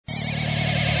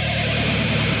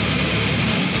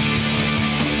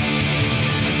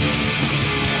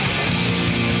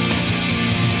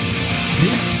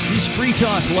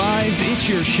Live. It's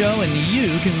your show, and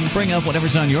you can bring up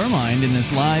whatever's on your mind in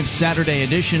this live Saturday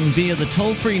edition via the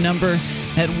toll-free number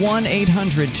at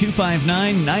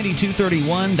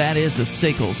 1-800-259-9231. That is the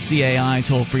SACL CAI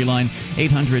toll-free line,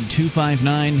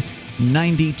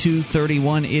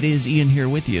 800-259-9231. It is Ian here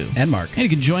with you. And Mark. And you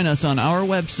can join us on our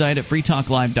website at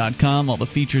freetalklive.com. All the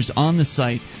features on the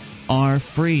site are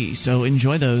free, so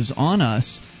enjoy those on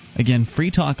us. Again,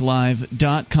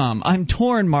 freetalklive.com. I'm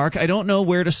torn, Mark. I don't know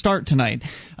where to start tonight.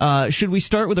 Should we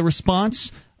start with a response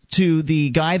to the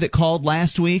guy that called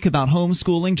last week about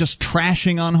homeschooling, just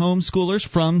trashing on homeschoolers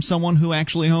from someone who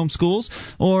actually homeschools?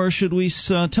 Or should we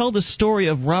tell the story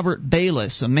of Robert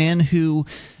Bayless, a man who,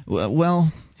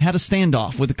 had a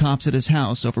standoff with the cops at his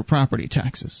house over property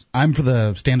taxes? I'm for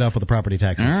the standoff with the property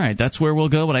taxes. All right, that's where we'll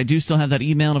go, but I do still have that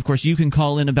email, and of course you can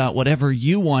call in about whatever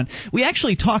you want. We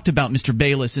actually talked about Mr.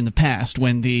 Bayless in the past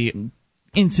when the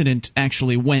incident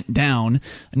actually went down.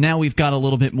 Now we've got a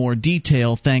little bit more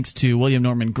detail thanks to William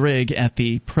Norman Grigg at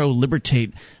the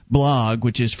Pro-Libertate blog,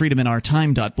 which is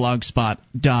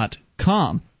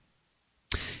freedominourtime.blogspot.com.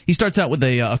 He starts out with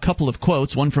a couple of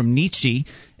quotes, one from Nietzsche.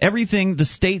 Everything the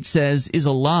state says is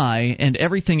a lie, and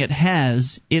everything it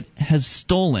has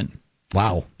stolen.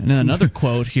 Wow. And then another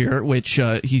quote here, which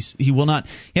he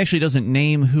actually doesn't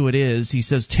name who it is. He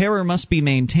says, terror must be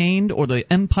maintained or the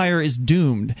empire is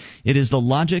doomed. It is the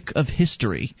logic of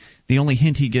history. The only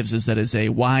hint he gives is that it's a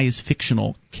wise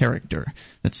fictional character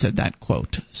that said that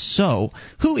quote. So,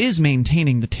 who is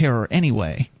maintaining the terror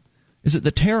anyway? Is it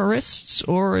the terrorists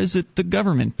or is it the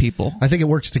government people? I think it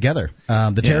works together.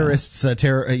 The terrorists,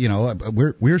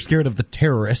 we're scared of the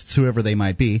terrorists, whoever they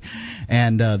might be,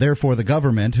 and therefore the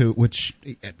government, which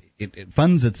it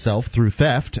funds itself through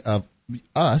theft of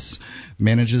us,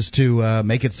 manages to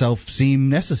make itself seem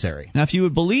necessary. Now, if you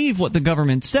would believe what the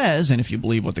government says, and if you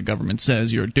believe what the government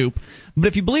says, you're a dupe. But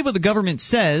if you believe what the government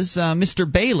says, Mr.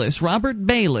 Bayless, Robert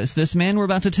Bayless, this man we're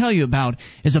about to tell you about,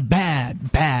 is a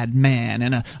bad, bad man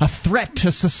and a threat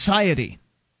to society.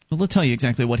 Well, we'll tell you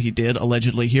exactly what he did,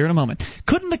 allegedly, here in a moment.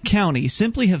 Couldn't the county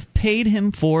simply have paid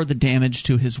him for the damage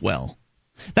to his well?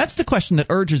 That's the question that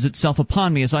urges itself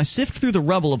upon me as I sift through the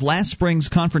rubble of last spring's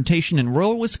confrontation in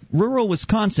rural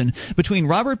Wisconsin between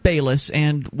Robert Bayless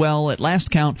and, at last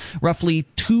count, roughly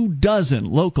 24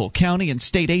 local county and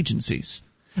state agencies.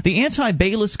 The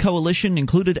anti-Bayless coalition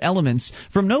included elements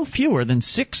from no fewer than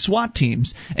 6 SWAT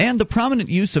teams and the prominent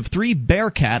use of 3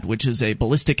 Bearcat, which is a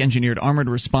ballistic engineered armored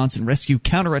response and rescue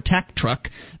counterattack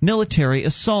truck, military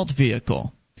assault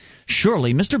vehicle.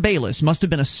 Surely Mr. Bayless must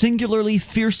have been a singularly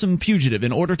fearsome fugitive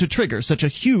in order to trigger such a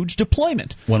huge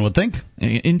deployment. One would think.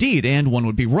 Indeed, and one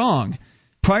would be wrong.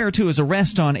 Prior to his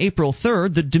arrest on April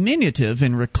 3rd, the diminutive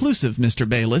and reclusive Mr.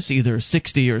 Bayless, either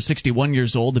 60 or 61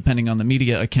 years old, depending on the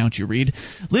media account you read,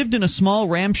 lived in a small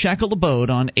ramshackle abode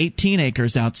on 18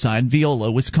 acres outside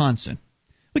Viola, Wisconsin.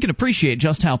 We can appreciate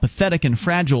just how pathetic and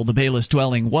fragile the Bayless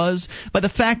dwelling was by the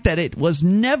fact that it was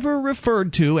never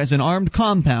referred to as an armed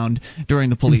compound during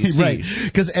the police siege. Right,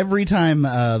 because every time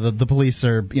the police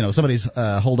are, somebody's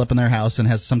holed up in their house and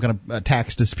has some kind of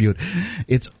tax dispute,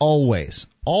 it's always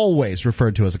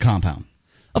referred to as a compound.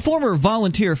 A former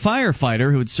volunteer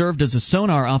firefighter who had served as a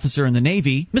sonar officer in the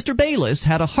Navy, Mr. Bayless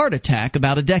had a heart attack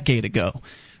about a decade ago.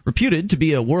 Reputed to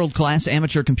be a world-class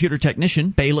amateur computer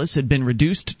technician, Bayless had been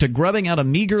reduced to grubbing out a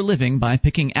meager living by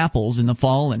picking apples in the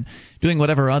fall and doing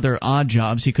whatever other odd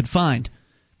jobs he could find.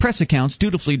 Press accounts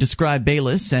dutifully describe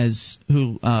Bayless as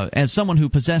someone who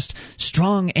possessed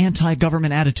strong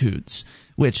anti-government attitudes,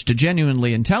 which to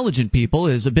genuinely intelligent people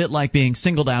is a bit like being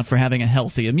singled out for having a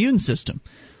healthy immune system.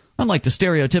 Unlike the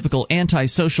stereotypical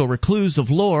antisocial recluse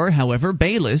of lore, however,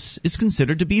 Bayless is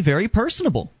considered to be very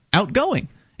personable, outgoing,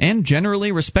 and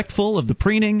generally respectful of the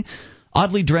preening,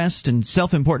 oddly dressed, and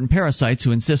self-important parasites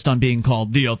who insist on being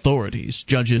called the authorities,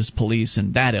 judges, police,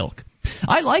 and that ilk.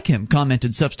 I like him,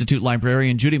 commented substitute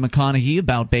librarian Judy McConaughey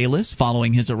about Bayless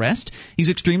following his arrest. He's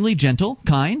extremely gentle,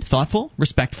 kind, thoughtful,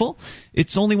 respectful.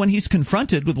 It's only when he's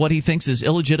confronted with what he thinks is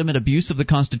illegitimate abuse of the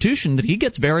Constitution that he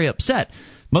gets very upset.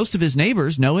 Most of his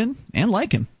neighbors know him and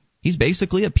like him. He's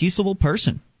basically a peaceable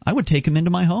person. I would take him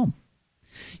into my home.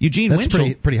 Eugene Winchell,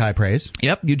 that's pretty high praise.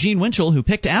 Yep, Eugene Winchell, who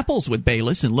picked apples with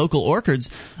Bayless in local orchards,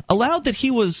 allowed that he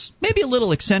was maybe a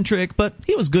little eccentric, but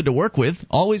he was good to work with,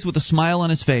 always with a smile on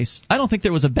his face. I don't think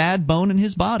there was a bad bone in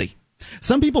his body.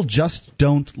 Some people just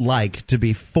don't like to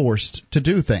be forced to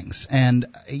do things, and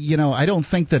I don't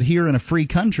think that here in a free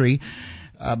country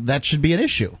that should be an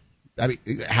issue. I mean,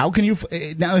 how can you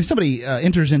now? If somebody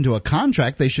enters into a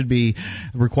contract, they should be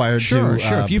required to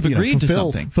if you've agreed to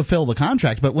something, fulfill the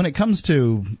contract. But when it comes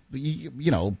to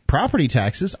property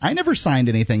taxes, I never signed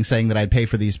anything saying that I'd pay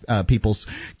for these people's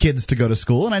kids to go to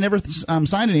school, and I never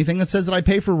signed anything that says that I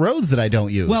pay for roads that I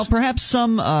don't use. Well, perhaps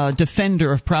some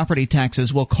defender of property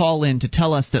taxes will call in to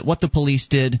tell us that what the police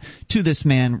did to this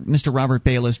man, Mr. Robert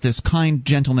Bayless, this kind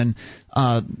gentleman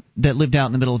that lived out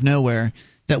in the middle of nowhere,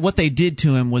 that what they did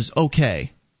to him was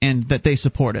okay, and that they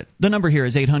support it. The number here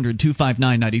is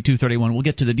 800-259-9231. We'll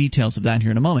get to the details of that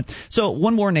here in a moment. So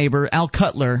one more neighbor, Al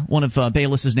Cutler, one of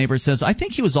Bayless's neighbors, says, I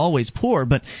think he was always poor,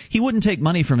 but he wouldn't take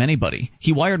money from anybody.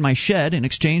 He wired my shed in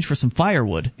exchange for some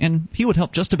firewood, and he would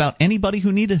help just about anybody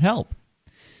who needed help.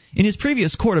 In his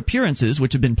previous court appearances,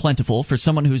 which have been plentiful for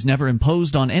someone who's never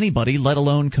imposed on anybody, let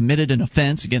alone committed an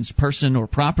offense against person or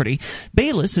property,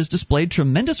 Bayless has displayed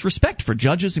tremendous respect for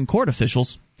judges and court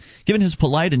officials. Given his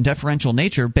polite and deferential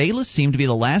nature, Bayless seemed to be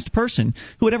the last person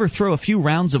who would ever throw a few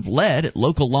rounds of lead at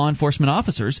local law enforcement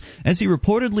officers, as he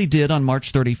reportedly did on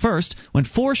March 31st when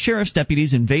 4 sheriff's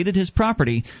deputies invaded his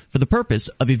property for the purpose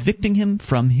of evicting him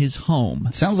from his home.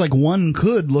 Sounds like one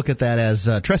could look at that as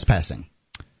trespassing.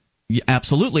 Yeah,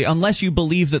 absolutely, unless you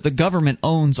believe that the government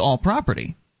owns all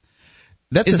property.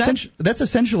 That's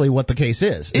essentially what the case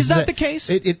is. Is that the case?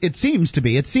 It seems to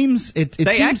be. It seems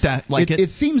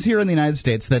It seems here in the United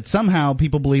States that somehow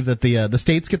people believe that the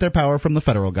states get their power from the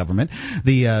federal government,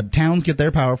 the towns get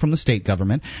their power from the state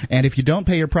government, and if you don't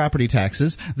pay your property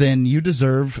taxes, then you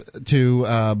deserve to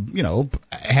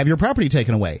have your property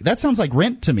taken away. That sounds like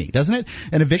rent to me, doesn't it?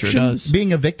 An eviction, sure does.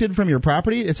 Being evicted from your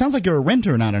property. It sounds like you're a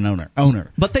renter, not an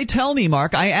owner. But they tell me,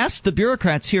 Mark, I asked the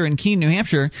bureaucrats here in Keene, New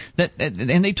Hampshire,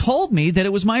 and they told me that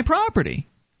it was my property.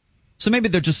 So maybe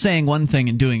they're just saying one thing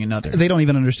and doing another. They don't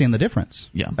even understand the difference.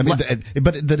 Yeah. I mean,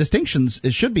 but the distinctions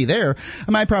should be there.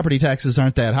 My property taxes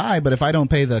aren't that high, but if I don't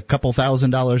pay the couple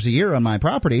 $1,000s a year on my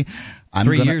property,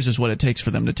 3 years is what it takes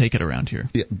for them to take it around here.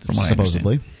 Yeah,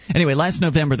 supposedly. Anyway, last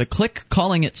November, the clique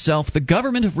calling itself the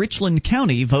government of Richland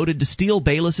County voted to steal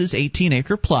Bayless's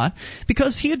 18-acre plot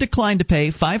because he had declined to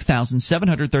pay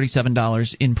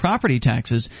 $5,737 in property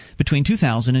taxes between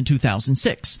 2000 and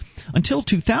 2006. Until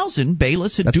 2000,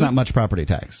 Bayless had... That's not much property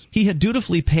tax. He had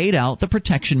dutifully paid out the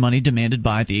protection money demanded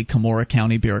by the Camorra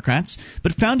County bureaucrats,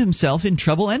 but found himself in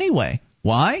trouble anyway.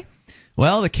 Why?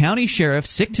 Well, the county sheriff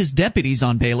sicked his deputies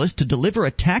on Bayless to deliver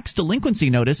a tax delinquency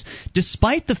notice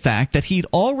despite the fact that he'd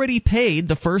already paid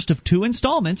the first of 2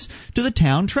 installments to the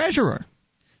town treasurer.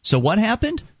 So what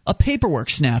happened? A paperwork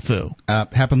snafu.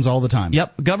 Happens all the time.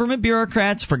 Yep. Government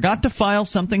bureaucrats forgot to file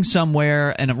something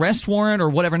somewhere, an arrest warrant or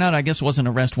whatever. Not, I guess it wasn't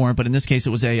an arrest warrant, but in this case it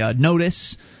was a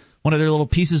notice. One of their little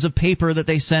pieces of paper that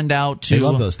they send out to... They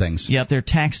love those things. Yep, their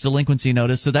tax delinquency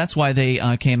notice. So that's why they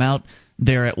came out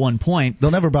there at one point.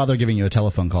 They'll never bother giving you a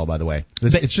telephone call, by the way.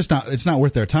 It's just not. It's not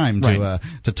worth their time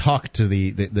to talk to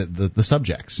the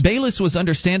subjects. Bayless was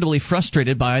understandably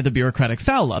frustrated by the bureaucratic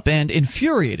foul-up and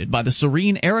infuriated by the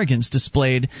serene arrogance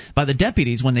displayed by the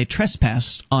deputies when they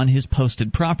trespassed on his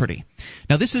posted property.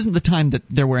 Now, this isn't the time that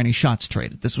there were any shots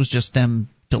traded. This was just them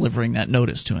delivering that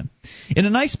notice to him. In a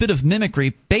nice bit of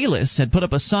mimicry, Bayless had put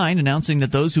up a sign announcing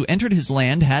that those who entered his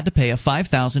land had to pay a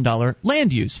 $5,000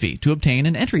 land use fee to obtain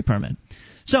an entry permit.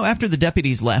 So after the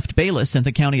deputies left, Bayless sent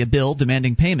the county a bill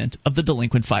demanding payment of the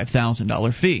delinquent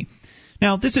 $5,000 fee.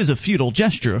 Now, this is a futile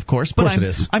gesture, of course, but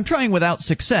I'm trying without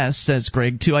success, says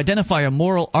Grigg, to identify a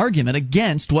moral argument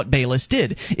against what Bayless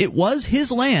did. It was his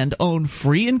land, owned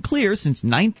free and clear since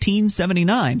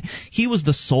 1979. He was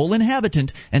the sole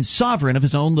inhabitant and sovereign of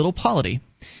his own little polity.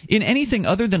 In anything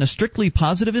other than a strictly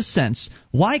positivist sense,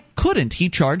 why couldn't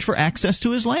he charge for access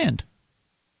to his land?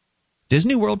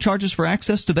 Disney World charges for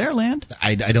access to their land.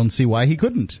 I don't see why he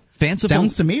couldn't. Fanciful.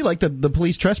 Sounds to me like the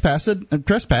police trespassed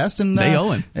and they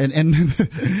owe him. And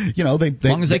as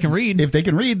long as they can read. If they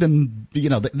can read, then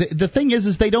the thing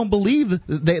is they don't believe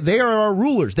they are our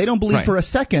rulers. They don't believe for a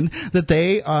second that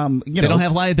they they don't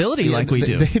have liability like we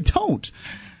do. They don't.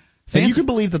 And you can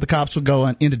believe that the cops would go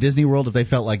into Disney World if they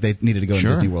felt like they needed to go into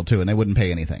Disney World, too, and they wouldn't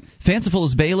pay anything. Fanciful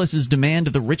as Bayless's demand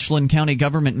of the Richland County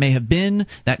government may have been,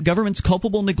 that government's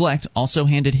culpable neglect also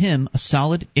handed him a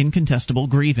solid, incontestable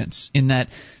grievance, in that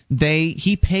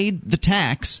he paid the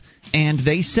tax, and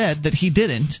they said that he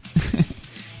didn't.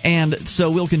 And so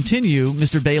we'll continue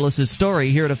Mr. Bayless's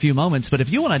story here in a few moments, but if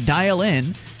you want to dial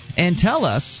in and tell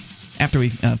us, after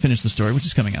we finish the story, which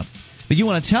is coming up, but you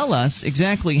want to tell us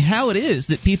exactly how it is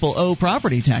that people owe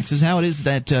property taxes, how it is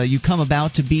that you come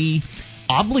about to be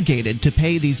obligated to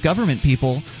pay these government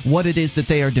people what it is that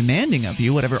they are demanding of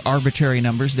you, whatever arbitrary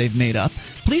numbers they've made up.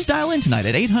 please dial in tonight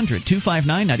at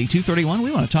 800-259-9231.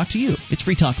 We want to talk to you. It's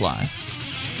Free Talk Live.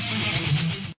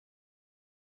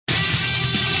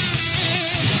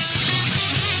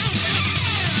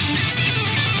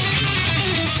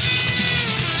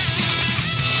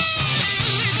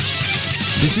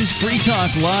 This is Free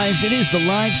Talk Live. It is the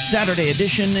live Saturday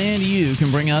edition, and you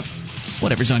can bring up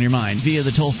whatever's on your mind via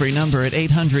the toll-free number at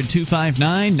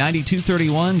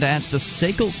 800-259-9231. That's the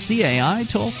SACL CAI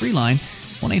toll-free line,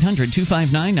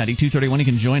 1-800-259-9231. You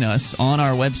can join us on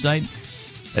our website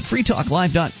at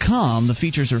freetalklive.com. The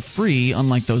features are free,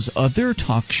 unlike those other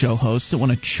talk show hosts that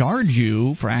want to charge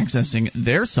you for accessing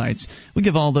their sites. We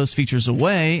give all those features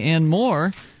away and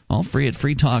more, all free at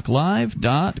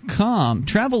freetalklive.com.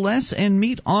 Travel less and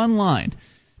meet online.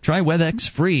 Try WebEx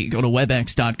free. Go to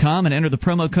webex.com and enter the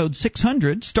promo code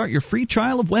 600. Start your free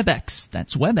trial of WebEx.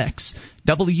 That's WebEx,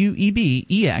 WEBEX.com.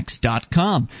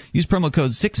 Use promo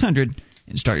code 600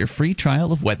 and start your free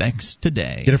trial of WebEx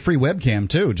today. Get a free webcam,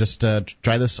 too. Just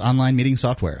try this online meeting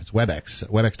software. It's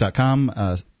WebEx. WebEx.com.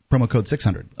 Promo code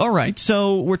 600. All right,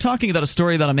 so we're talking about a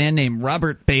story about a man named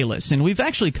Robert Bayless, and we've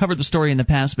actually covered the story in the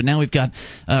past, but now we've got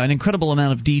an incredible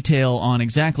amount of detail on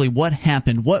exactly what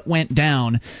happened, what went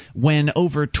down when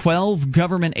over 12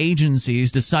 government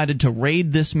agencies decided to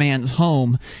raid this man's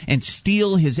home and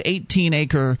steal his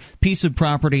 18-acre piece of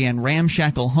property and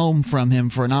ramshackle home from him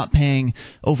for not paying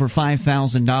over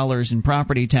 $5,000 in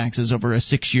property taxes over a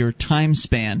 6-year time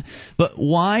span. But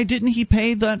why didn't he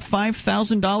pay that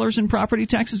 $5,000 in property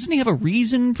taxes? Doesn't he have a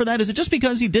reason for that? Is it just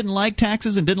because he didn't like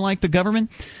taxes and didn't like the government?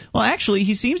 Well, actually,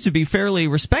 he seems to be fairly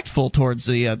respectful towards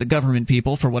the government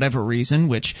people for whatever reason,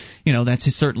 which, that's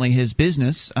certainly his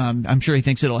business. I'm sure he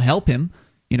thinks it'll help him.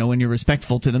 When you're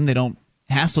respectful to them, they don't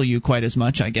hassle you quite as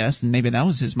much, I guess, and maybe that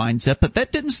was his mindset, but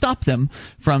that didn't stop them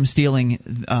from stealing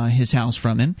his house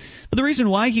from him. But the reason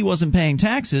why he wasn't paying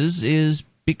taxes is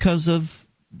because of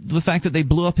the fact that they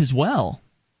blew up his well.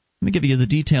 Let me give you the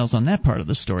details on that part of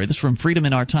the story. This is from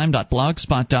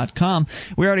freedominourtime.blogspot.com.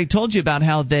 We already told you about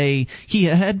how he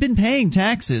had been paying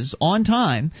taxes on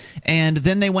time, and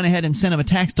then they went ahead and sent him a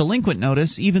tax delinquent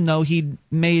notice, even though he'd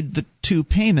made the 2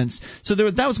 payments. So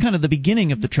that was kind of the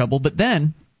beginning of the trouble. But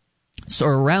then,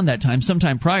 around that time,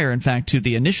 sometime prior, in fact, to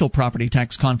the initial property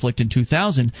tax conflict in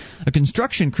 2000, a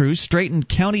construction crew straightened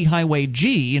County Highway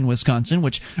G in Wisconsin,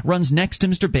 which runs next to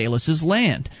Mr. Bayless's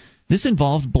land. This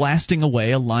involved blasting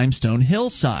away a limestone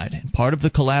hillside, and part of the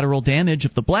collateral damage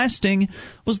of the blasting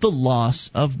was the loss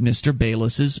of Mr.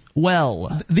 Bayless's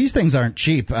well. These things aren't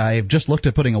cheap. I've just looked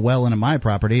at putting a well into my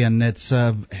property, and it's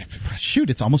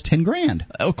almost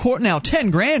 $10,000. Now,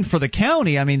 $10,000 for the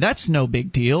county. I mean, that's no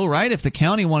big deal, right? If the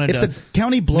county wanted to, if the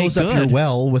county blows up your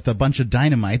well with a bunch of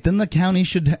dynamite, then the county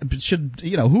should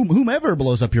whomever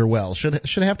blows up your well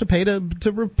should have to pay to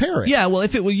repair it. Yeah, well,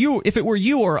 if it were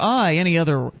you or I, any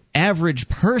other average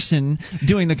person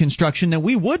doing the construction, then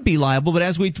we would be liable. But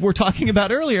as we were talking about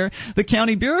earlier, the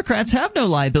county bureaucrats have no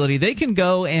liability. They can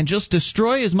go and just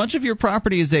destroy as much of your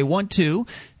property as they want to,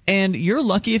 and you're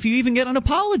lucky if you even get an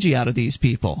apology out of these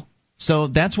people. So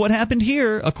that's what happened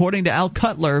here. According to Al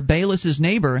Cutler, Bayless's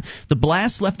neighbor, the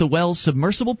blast left the well's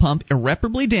submersible pump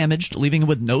irreparably damaged, leaving it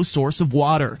with no source of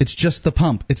water. It's just the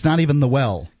pump. It's not even the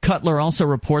well. Cutler also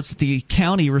reports that the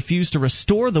county refused to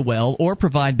restore the well or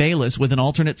provide Bayless with an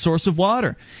alternate source of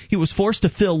water. He was forced to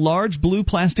fill large blue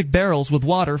plastic barrels with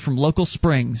water from local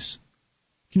springs.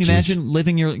 Can you imagine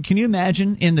Can you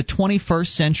imagine in the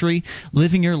 21st century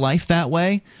living your life that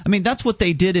way? I mean, that's what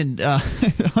they did in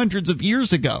hundreds of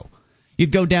years ago.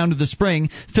 You'd go down to the spring,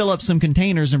 fill up some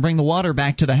containers, and bring the water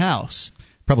back to the house.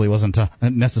 Probably wasn't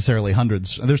necessarily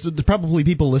hundreds. There's probably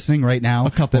people listening right now.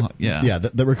 A couple,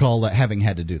 that recall having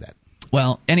had to do that.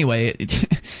 Well, anyway,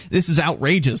 this is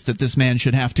outrageous that this man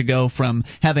should have to go from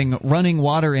having running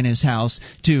water in his house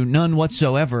to none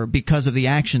whatsoever because of the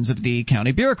actions of the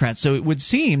county bureaucrats. So it would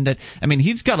seem that,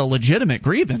 he's got a legitimate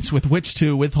grievance with which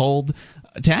to withhold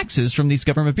taxes from these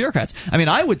government bureaucrats.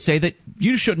 I would say that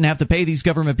you shouldn't have to pay these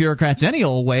government bureaucrats any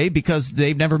old way because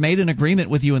they've never made an agreement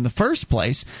with you in the first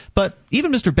place. But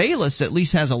even Mr. Bayless at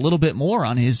least has a little bit more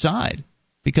on his side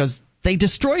because they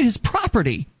destroyed his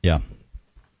property. Yeah.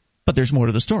 But there's more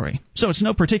to the story. So it's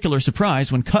no particular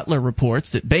surprise when Cutler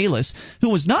reports that Bayless, who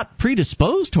was not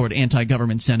predisposed toward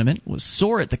anti-government sentiment, was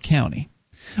sore at the county.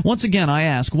 Once again, I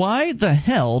ask, why the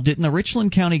hell didn't the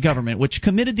Richland County government, which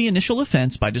committed the initial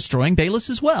offense by destroying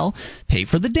Bayless's well, pay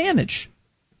for the damage?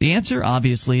 The answer,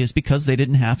 obviously, is because they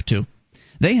didn't have to.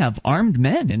 They have armed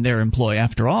men in their employ,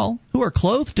 after all, who are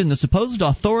clothed in the supposed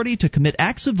authority to commit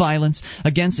acts of violence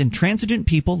against intransigent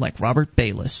people like Robert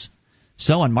Bayless.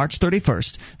 So on March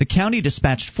 31st, the county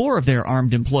dispatched 4 of their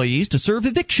armed employees to serve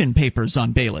eviction papers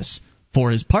on Bayless.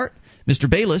 For his part, Mr.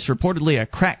 Bayless, reportedly a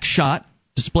crack shot,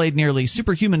 displayed nearly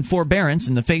superhuman forbearance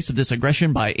in the face of this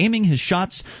aggression by aiming his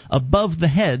shots above the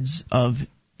heads of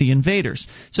the invaders.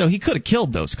 So he could have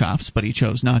killed those cops, but he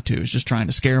chose not to. He was just trying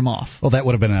to scare them off. Well, that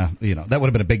would have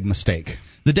been a big mistake.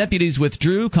 The deputies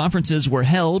withdrew, conferences were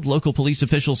held, local police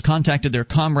officials contacted their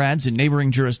comrades in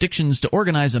neighboring jurisdictions to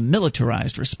organize a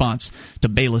militarized response to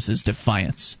Bayless's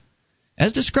defiance.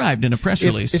 As described in a press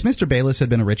release. If Mr. Bayless had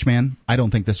been a rich man, I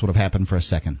don't think this would have happened for a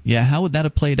second. Yeah, how would that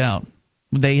have played out?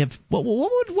 Would they have what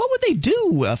would they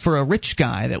do for a rich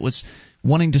guy that was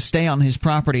wanting to stay on his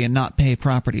property and not pay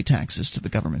property taxes to the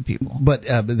government people? But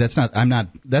that's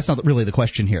not really the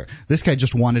question here. This guy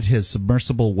just wanted his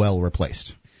submersible well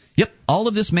replaced. Yep, all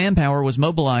of this manpower was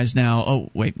mobilized now. Oh,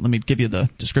 wait, let me give you the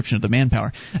description of the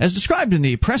manpower. As described in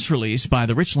the press release by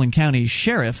the Richland County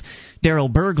Sheriff, Darrell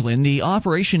Berglund, the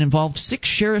operation involved 6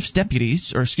 sheriff's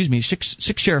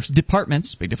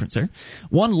departments, big difference there,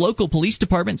 1 local police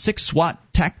department, 6 SWAT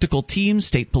tactical teams,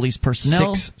 state police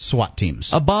personnel, 6 SWAT teams,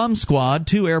 a bomb squad,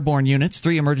 2 airborne units,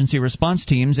 3 emergency response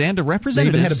teams, and a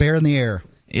representative. They even had a bear in the air.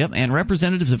 Yep, and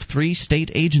representatives of 3 state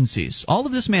agencies. All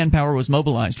of this manpower was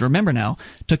mobilized, remember now,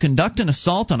 to conduct an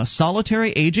assault on a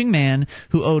solitary aging man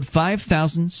who owed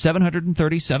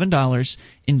 $5,737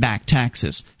 in back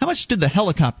taxes. How much did the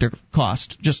helicopter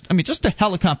cost? Just the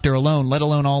helicopter alone, let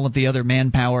alone all of the other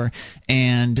manpower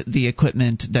and the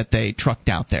equipment that they trucked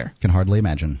out there. Can hardly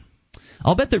imagine.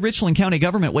 I'll bet that Richland County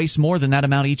government wastes more than that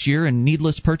amount each year in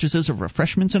needless purchases of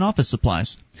refreshments and office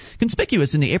supplies.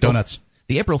 Conspicuous in the April... Donuts.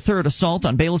 The April 3rd assault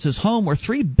on Bayless's home were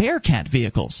 3 Bearcat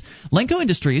vehicles. Lenco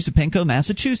Industries of Penco,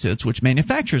 Massachusetts, which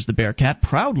manufactures the Bearcat,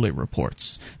 proudly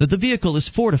reports that the vehicle is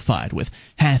fortified with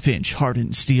half-inch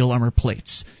hardened steel armor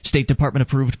plates, State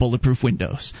Department-approved bulletproof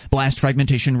windows, blast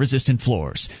fragmentation-resistant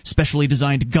floors, specially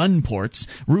designed gun ports,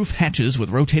 roof hatches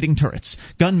with rotating turrets,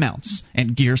 gun mounts,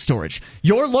 and gear storage.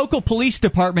 Your local police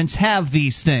departments have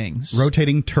these things.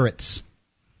 Rotating turrets.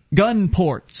 Gun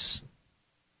ports.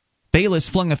 Bayless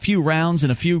flung a few rounds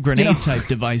and a few grenade-type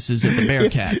devices at the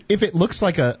Bearcat. If it looks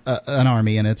like an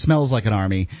army and it smells like an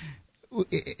army,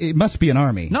 it must be an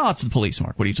army. No, it's the police,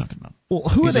 Mark. What are you talking about? Well,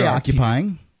 who are they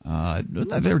occupying?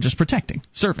 They were just protecting,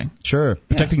 serving. Sure,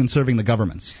 protecting and serving the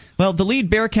governments. Well, the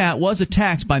lead Bearcat was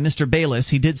attacked by Mr. Bayless.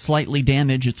 He did slightly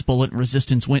damage its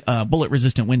bullet-resistant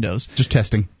windows. Just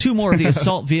testing. 2 more of the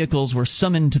assault vehicles were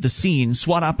summoned to the scene.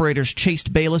 SWAT operators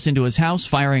chased Bayless into his house,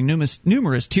 firing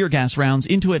numerous tear gas rounds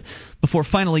into it before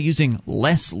finally using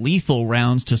less lethal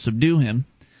rounds to subdue him.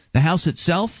 The house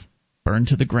itself burned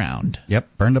to the ground. Yep,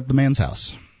 burned up the man's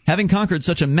house. Having conquered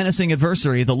such a menacing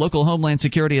adversary, the local Homeland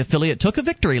Security affiliate took a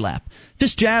victory lap.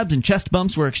 Fist jabs and chest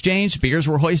bumps were exchanged, beers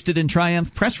were hoisted in triumph,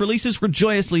 press releases were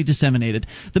joyously disseminated.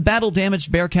 The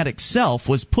battle-damaged Bearcat itself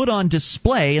was put on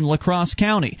display in La Crosse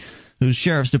County, whose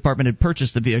sheriff's department had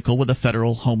purchased the vehicle with a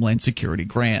federal Homeland Security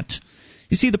grant.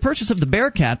 You see, the purchase of the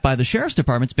Bearcat by the Sheriff's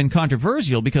Department has been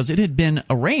controversial because it had been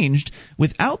arranged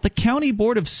without the County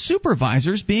Board of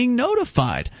Supervisors being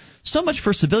notified. So much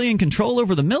for civilian control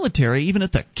over the military, even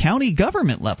at the county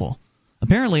government level.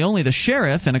 Apparently only the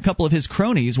sheriff and a couple of his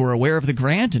cronies were aware of the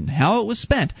grant and how it was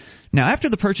spent. Now, after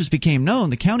the purchase became known,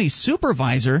 the county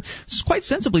supervisor quite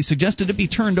sensibly suggested it be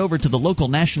turned over to the local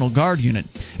National Guard unit,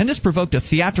 and this provoked a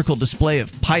theatrical display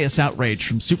of pious outrage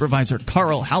from Supervisor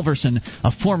Carl Halverson,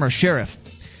 a former sheriff.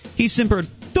 He simpered,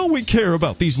 "Don't we care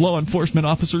about these law enforcement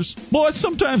officers? Boy,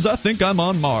 sometimes I think I'm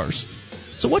on Mars."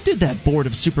 So what did that Board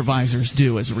of Supervisors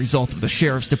do as a result of the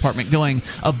Sheriff's Department going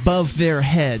above their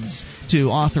heads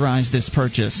to authorize this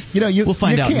purchase? We'll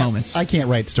find out in moments. I can't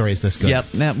write stories this good.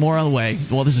 Yep, more on the way.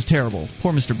 Well, this is terrible.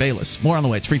 Poor Mr. Bayless. More on the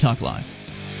way. It's Free Talk Live.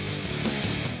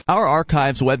 Our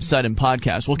archives, website, and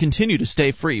podcast will continue to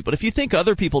stay free, but if you think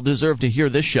other people deserve to hear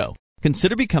this show,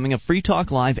 consider becoming a Free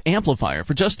Talk Live amplifier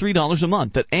for just $3 a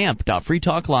month at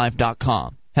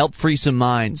amp.freetalklive.com. Help free some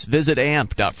minds. Visit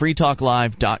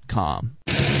amp.freetalklive.com.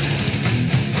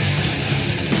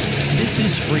 This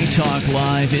is Free Talk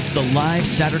Live. It's the live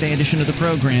Saturday edition of the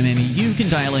program, and you can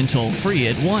dial in toll-free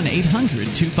at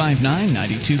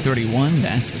 1-800-259-9231.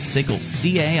 That's the SICKLE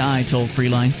CAI toll-free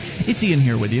line. It's Ian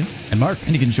here with you. And Mark.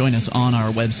 And you can join us on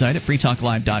our website at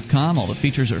freetalklive.com. All the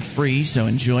features are free, so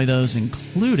enjoy those,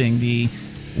 including the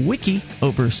wiki,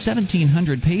 over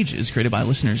 1,700 pages created by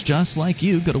listeners just like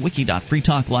you. Go to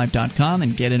wiki.freetalklive.com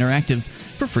and get interactive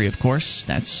for free, of course.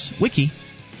 That's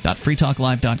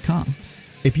wiki.freetalklive.com.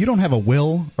 If you don't have a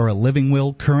will or a living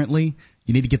will currently,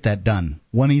 you need to get that done.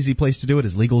 One easy place to do it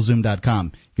is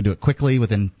LegalZoom.com. You can do it quickly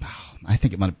within, I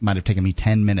think it might have taken me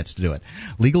 10 minutes to do it.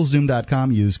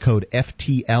 LegalZoom.com. Use code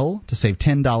FTL to save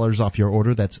 $10 off your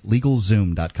order. That's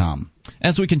LegalZoom.com.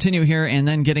 As we continue here and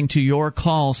then getting to your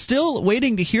call, still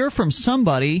waiting to hear from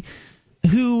somebody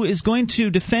who is going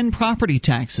to defend property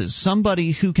taxes,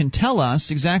 somebody who can tell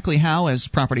us exactly how, as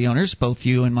property owners, both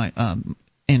you and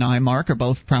I, Mark, are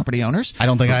both property owners. I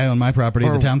don't think I own my property.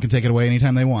 The town can take it away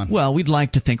anytime they want. Well, we'd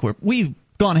like to think we've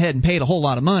gone ahead and paid a whole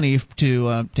lot of money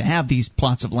to have these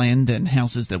plots of land and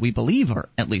houses that we believe are,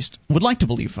 at least would like to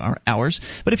believe are ours.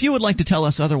 But if you would like to tell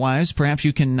us otherwise, perhaps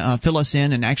you can fill us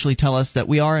in and actually tell us that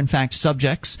we are in fact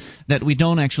subjects, that we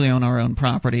don't actually own our own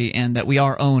property, and that we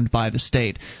are owned by the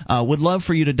state. Would love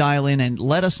for you to dial in and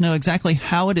let us know exactly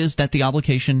how it is that the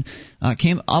obligation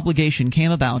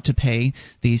came about to pay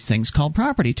these things called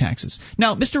property taxes.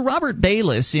 Now, Mr. Robert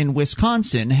Bayless in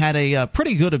Wisconsin had a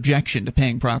pretty good objection to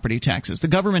paying property taxes.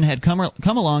 The government had come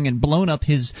along and blown up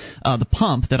the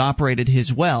pump that operated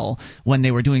his well when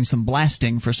they were doing some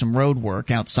blasting for some road work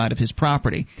outside of his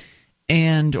property,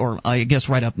 or I guess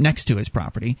right up next to his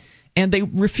property. And they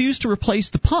refused to replace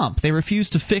the pump. They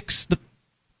refused to fix the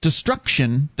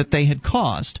destruction that they had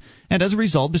caused. And as a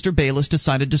result, Mr. Bayless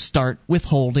decided to start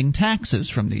withholding taxes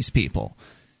from these people.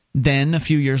 Then, a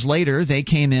few years later, they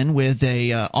came in with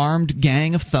a armed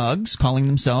gang of thugs calling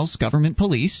themselves government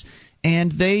police,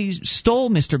 and they stole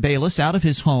Mr. Bayless out of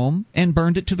his home and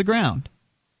burned it to the ground.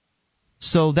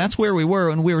 So that's where we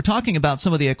were, and we were talking about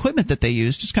some of the equipment that they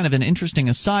used. Just kind of an interesting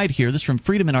aside here. This is from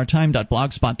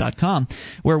freedominourtime.blogspot.com,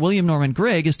 where William Norman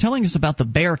Gregg is telling us about the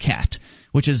Bearcat,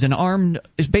 which is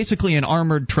basically an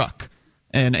armored truck,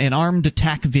 an armed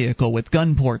attack vehicle with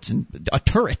gun ports and a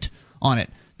turret on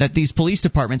it, that these police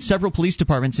departments, several police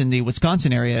departments in the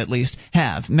Wisconsin area at least,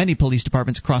 have. Many police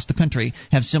departments across the country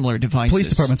have similar devices. Police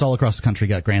departments all across the country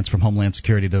got grants from Homeland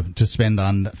Security to spend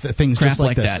on things crap just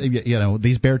like this. That. You know,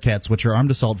 these Bearcats, which are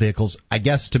armed assault vehicles, I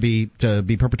guess to be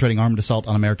perpetrating armed assault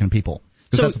on American people.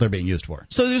 Because that's what they're being used for.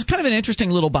 So there's kind of an interesting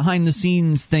little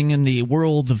behind-the-scenes thing in the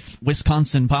world of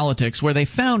Wisconsin politics where they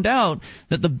found out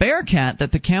that the Bearcat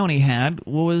that the county had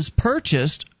was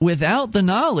purchased without the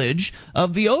knowledge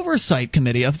of the oversight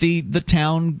committee, of the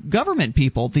town government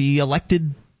people, the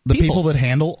elected people that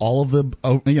handle all of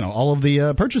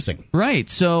the purchasing. Right.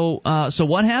 So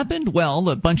what happened? Well,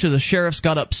 a bunch of the sheriffs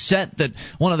got upset that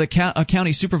one of the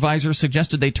county supervisors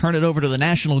suggested they turn it over to the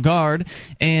National Guard,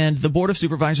 and the Board of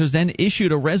Supervisors then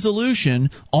issued a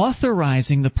resolution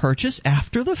authorizing the purchase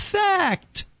after the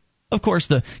fact. Of course,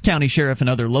 the county sheriff and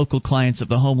other local clients of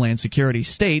the Homeland Security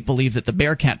state believe that the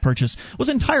Bearcat purchase was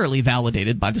entirely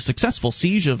validated by the successful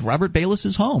siege of Robert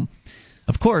Bayless's home.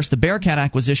 Of course, the Bearcat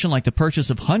acquisition, like the purchase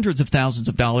of hundreds of thousands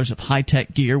of dollars of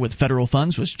high-tech gear with federal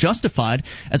funds, was justified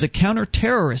as a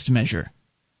counter-terrorist measure,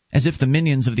 as if the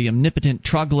minions of the omnipotent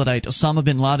troglodyte Osama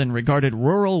bin Laden regarded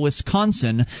rural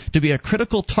Wisconsin to be a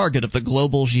critical target of the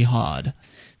global jihad.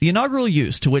 The inaugural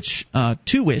use to which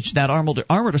that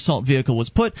armored assault vehicle was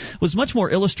put was much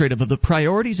more illustrative of the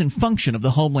priorities and function of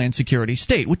the Homeland Security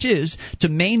state, which is to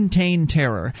maintain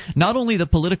terror, not only the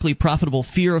politically profitable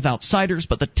fear of outsiders,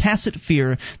 but the tacit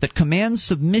fear that commands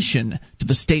submission to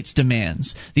the state's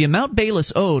demands. The amount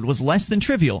Bayless owed was less than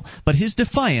trivial, but his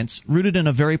defiance, rooted in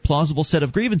a very plausible set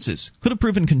of grievances, could have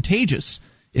proven contagious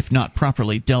if not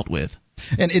properly dealt with.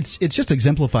 And it's just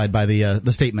exemplified by the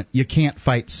statement, "You can't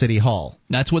fight City Hall."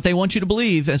 That's what they want you to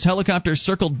believe. As helicopters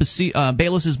circled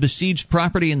Bayless's besieged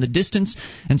property in the distance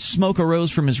and smoke arose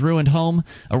from his ruined home,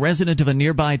 a resident of a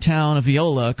nearby town of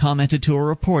Viola commented to a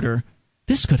reporter,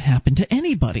 "This could happen to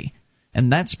anybody." And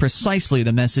that's precisely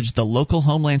the message the local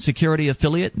Homeland Security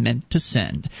affiliate meant to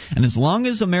send. And as long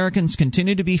as Americans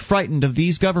continue to be frightened of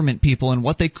these government people and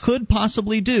what they could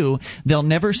possibly do, they'll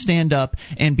never stand up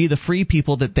and be the free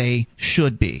people that they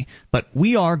should be. But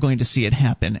we are going to see it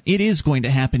happen. It is going to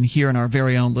happen here in our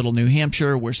very own little New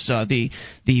Hampshire, where the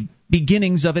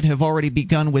beginnings of it have already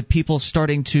begun with people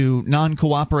starting to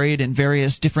non-cooperate in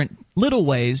various different little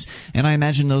ways, and I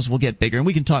imagine those will get bigger. And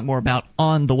we can talk more about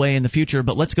on the way in the future,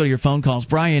 but let's go to your phone calls.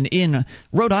 Brian in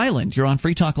Rhode Island, you're on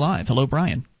Free Talk Live. Hello,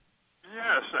 Brian.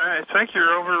 Yes, I think you're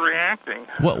overreacting.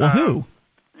 Well, who?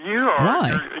 You are.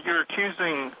 Why? You're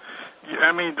accusing...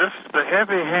 I mean, the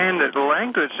heavy-handed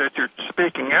language that you're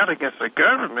speaking out against the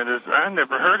government is... I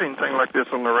never heard anything like this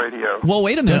on the radio. Well,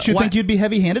 wait a minute. Don't you think you'd be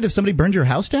heavy-handed if somebody burned your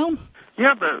house down?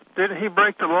 Yeah, but didn't he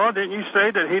break the law? Didn't you say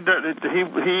that he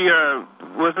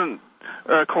wasn't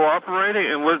cooperating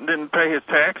and didn't pay his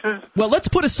taxes? Well, let's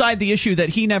put aside the issue that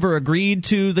he never agreed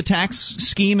to the tax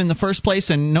scheme in the first place,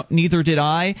 and neither did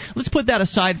I. Let's put that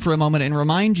aside for a moment and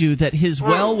remind you that his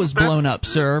well was blown up,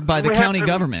 sir, by the county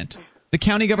government. The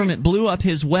county government blew up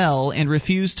his well and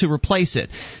refused to replace it.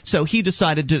 So he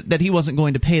decided that he wasn't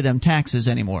going to pay them taxes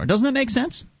anymore. Doesn't that make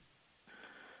sense?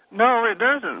 No, it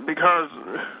doesn't, because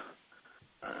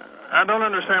I don't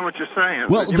understand what you're saying.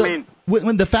 Well,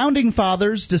 when the founding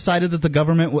fathers decided that the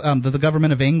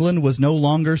government of England was no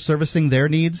longer servicing their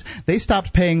needs, they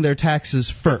stopped paying their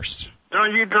taxes first.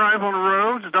 Don't you drive on the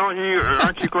roads?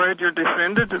 Aren't you glad you're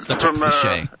defended from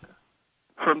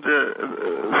the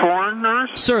foreigners?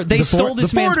 Sir, they stole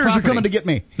this man's property. The foreigners are coming to get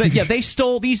me. Yeah, they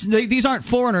stole these. These aren't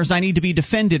foreigners I need to be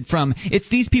defended from. It's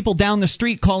these people down the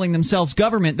street calling themselves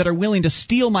government that are willing to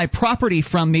steal my property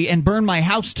from me and burn my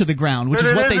house to the ground, which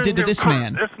is what they did to this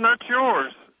man. It's not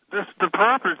yours. The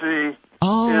property is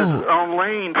on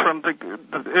lien from the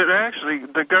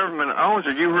government owns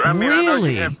it.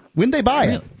 Really? When they buy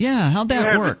it? Yeah, how'd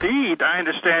that work? You have a deed. I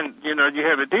understand. You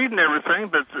have a deed and everything,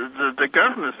 but the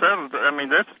government settled.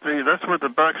 That's where the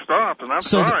buck stops. And I'm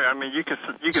sorry. You can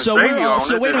say you own it.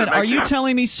 So wait a minute. Are you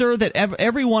telling me, sir, that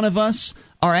every one of us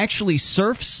are actually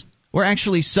serfs? We're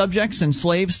actually subjects and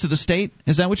slaves to the state?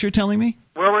 Is that what you're telling me?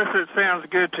 Well, if it sounds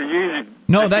good to you...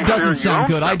 No, that doesn't sound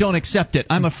good. I don't accept it.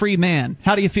 I'm a free man.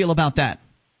 How do you feel about that?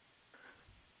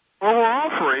 Well, we're all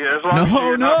free as long as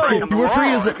you're not breaking the law. We're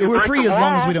free as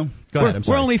long as we don't... Go ahead, I'm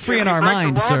sorry. We're only free in our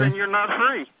minds, sir. Then you're not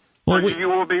free. Well, you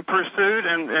will be pursued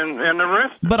and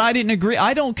arrested. But I didn't agree.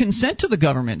 I don't consent to the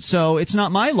government, so it's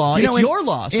not my law. It's your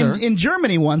law, sir. In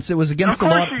Germany once, it was against the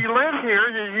law... Of course, you live here.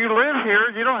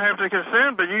 You don't have to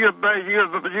consent, but you obey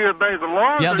the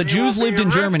law. Yeah, the Jews lived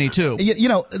in Germany, too.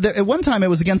 At one time, it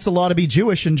was against the law to be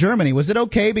Jewish in Germany. Was it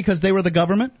okay because they were the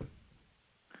government?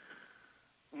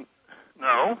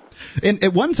 No.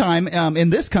 At one time, in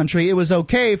this country, it was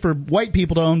okay for white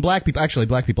people to own black people. Actually,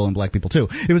 black people own black people, too.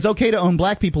 It was okay to own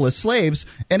black people as slaves,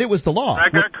 and it was the law.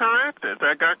 That got corrected.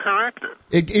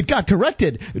 It got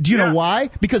corrected. Do you know why?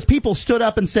 Because people stood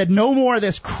up and said, no more of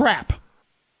this crap.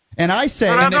 And I say,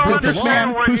 this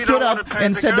man who stood up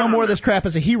and said no more of this crap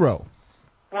is a hero.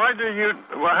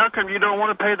 How come you don't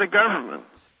want to pay the government?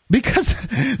 Because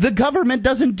the government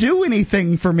doesn't do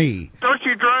anything for me. Don't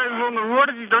you drive on the road?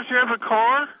 Don't you have a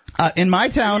car? In my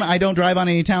town, I don't drive on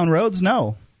any town roads,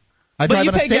 no. I drive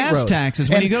on a state road. But you pay gas taxes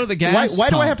when you go to the gas Why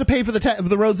do I have to pay for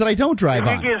the roads that I don't drive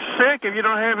on? If you get sick, if you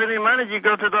don't have any money, you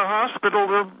go to the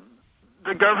hospital,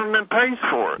 the government pays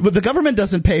for it. But the government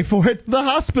doesn't pay for it. The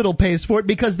hospital pays for it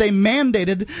because they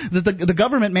mandated that the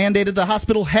government mandated the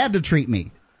hospital had to treat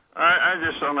me. I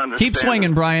just don't understand. Keep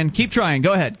swinging, Brian. Keep trying.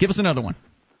 Go ahead. Give us another one.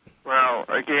 Well,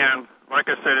 again, like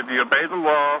I said, if you obey the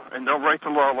law and don't break the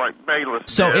law like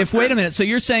Bayless wait a minute. So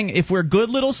you're saying if we're good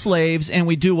little slaves and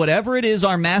we do whatever it is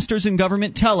our masters in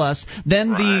government tell us, then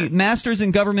the masters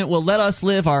in government will let us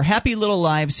live our happy little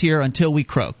lives here until we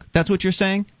croak. That's what you're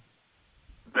saying?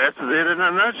 That's it in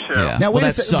a nutshell. Yeah. Now,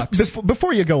 that sucks.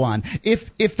 Before you go on, if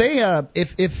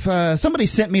somebody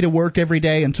sent me to work every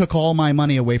day and took all my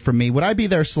money away from me, would I be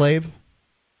their slave?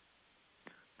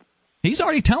 He's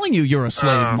already telling you you're a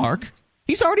slave, Mark.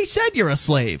 He's already said you're a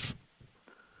slave.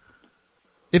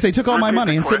 If they took all my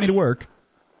money and sent me to work.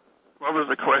 What was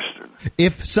the question?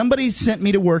 If somebody sent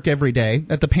me to work every day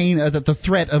at the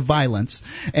threat of violence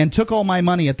and took all my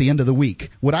money at the end of the week,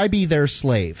 would I be their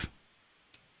slave?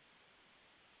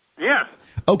 Yes.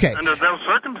 Okay. Under those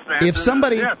circumstances,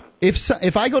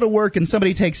 if I go to work and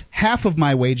somebody takes half of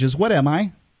my wages, what am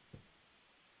I?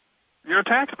 You're a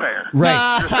taxpayer.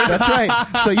 Right. That's right.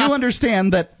 So you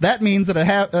understand that means that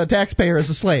a taxpayer is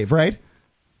a slave, right?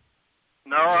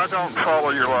 No, I don't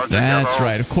follow your logic. That's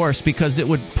right, of course, because it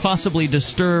would possibly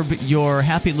disturb your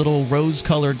happy little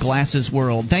rose-colored glasses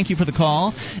world. Thank you for the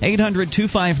call.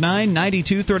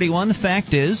 800-259-9231. The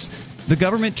fact is, the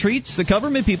government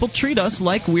people treat us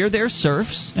like we're their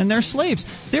serfs and their slaves.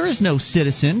 There is no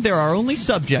citizen. There are only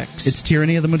subjects. It's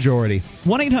tyranny of the majority.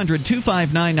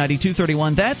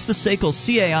 1-800-259-9231. That's the SACL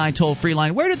CAI toll-free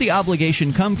line. Where did the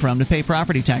obligation come from to pay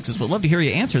property taxes? We'd love to hear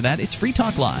you answer that. It's Free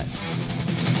Talk Live.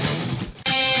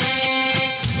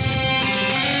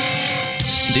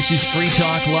 This is Free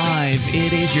Talk Live.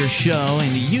 It is your show,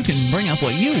 and you can bring up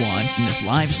what you want in this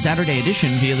live Saturday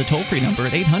edition via the toll-free number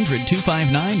at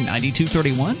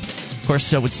 800-259-9231. Of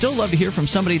course, we'd still love to hear from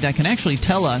somebody that can actually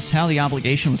tell us how the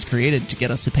obligation was created to get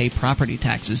us to pay property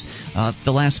taxes.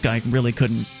 The last guy really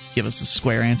couldn't give us a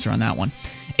square answer on that one.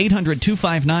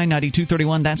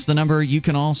 800-259-9231, that's the number. You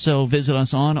can also visit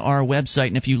us on our website,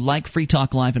 and if you like Free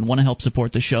Talk Live and want to help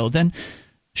support the show, then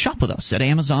Shop with us at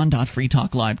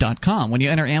Amazon.freetalklive.com. When you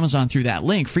enter Amazon through that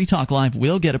link, Free Talk Live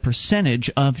will get a percentage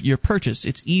of your purchase.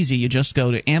 It's easy. You just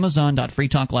go to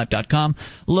Amazon.freetalklive.com,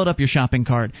 load up your shopping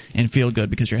cart, and feel good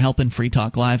because you're helping Free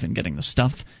Talk Live and getting the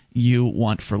stuff you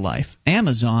want for life.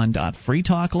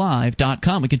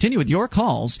 Amazon.freetalklive.com. We continue with your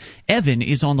calls. Evan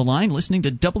is on the line listening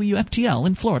to WFTL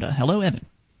in Florida. Hello, Evan.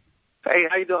 Hey,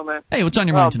 how you doing, man? Hey, what's on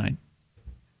your mind tonight?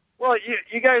 Well,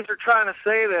 you guys are trying to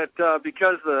say that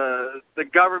because the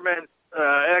government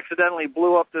accidentally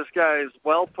blew up this guy's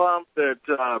well pump, that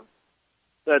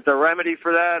the remedy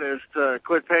for that is to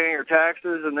quit paying your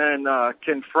taxes and then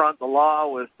confront the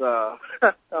law with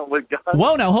with guns.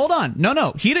 Whoa, now hold on.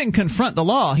 No, he didn't confront the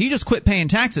law. He just quit paying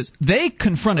taxes. They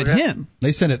confronted him.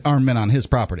 They sent armed men on his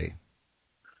property.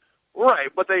 Right,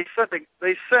 but they came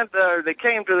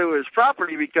to his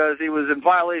property because he was in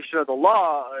violation of the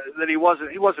law, that he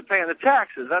wasn't paying the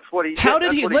taxes. That's what he did. How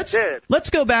did he? Let's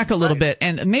go back a little bit,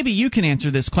 and maybe you can answer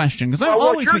this question because I've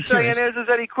always been curious. What you're saying is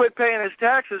that he quit paying his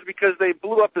taxes because they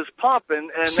blew up his pump,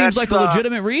 and seems like a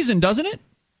legitimate reason, doesn't it?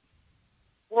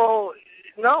 Well,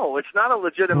 no, it's not a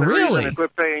legitimate reason to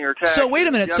quit paying your taxes. So wait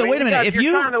a minute. If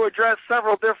you're trying to address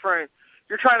several different.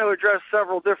 You're trying to address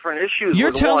several different issues.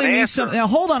 You're telling me something. Now,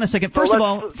 hold on a second. First of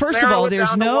all,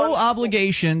 there's no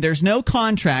obligation, there's no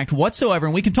contract whatsoever,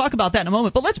 and we can talk about that in a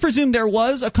moment. But let's presume there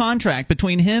was a contract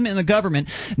between him and the government.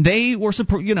 They were,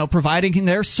 providing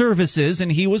their services, and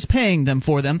he was paying them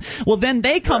for them. Well, then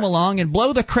they come along and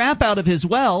blow the crap out of his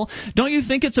well. Don't you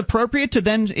think it's appropriate to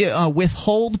then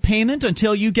withhold payment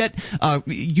until you get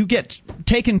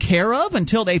taken care of,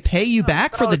 until they pay you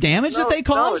back for the damage that they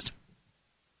caused?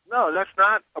 No, that's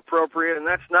not appropriate, and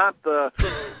that's not the,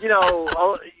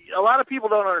 a lot of people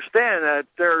don't understand that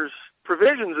there's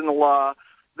provisions in the law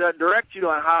that direct you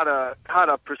on how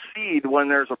to proceed when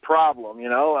there's a problem.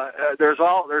 There's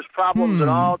problems in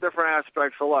all different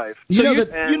aspects of life. So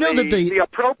the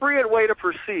appropriate way to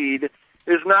proceed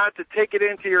is not to take it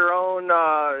into your own,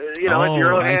 into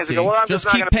your own hands and go, well, I'm just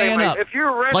not going to pay my. If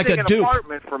you're renting an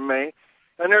apartment from me,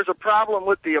 and there's a problem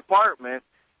with the apartment,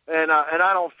 and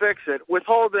I don't fix it,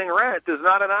 withholding rent is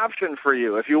not an option for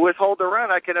you. If you withhold the rent,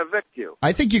 I can evict you.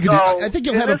 I think you can. I think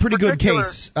you'll have a pretty good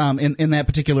case in that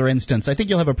particular instance. I think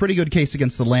you'll have a pretty good case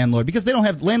against the landlord because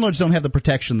landlords don't have the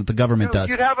protection that the government does.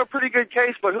 You'd have a pretty good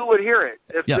case, but who would hear it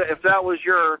if that was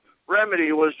your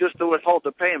remedy, was just to withhold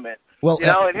the payment? Well,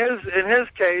 in his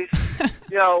case,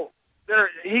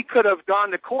 he could have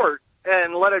gone to court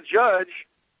and let a judge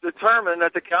determine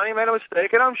that the county made a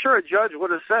mistake, and I'm sure a judge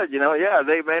would have said,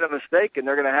 they made a mistake, and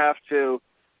they're going to have to,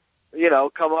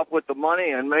 come up with the money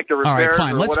and make the repairs. All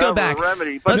right, fine. Let's go back.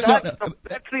 Remedy. But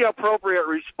that's the appropriate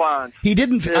response. He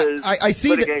didn't. I see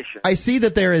litigation. I see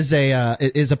that there is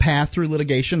a path through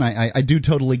litigation. I do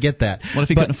totally get that. What if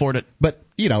he couldn't afford it? But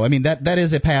that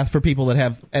is a path for people that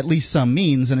have at least some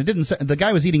means, and it didn't. The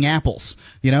guy was eating apples.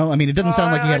 It didn't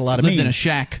sound like he had a lot of means. Lived in a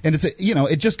shack. And it's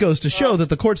it just goes to show that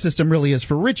the court system really is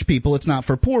for rich people. It's not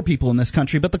for poor people in this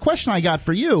country. But the question I got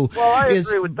for you is,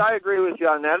 I agree with you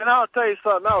on that, and I'll tell you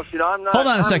something else. I'm not. Hold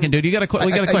on a second, dude. We got a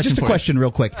question. Just a question,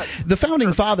 real quick. The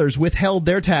founding fathers withheld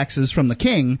their taxes from the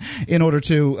king in order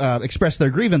to express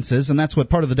their grievances, and that's what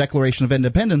part of the Declaration of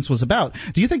Independence was about.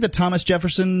 Do you think that Thomas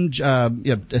Jefferson,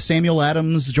 Samuel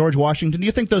Adams, George Washington, do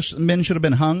you think those men should have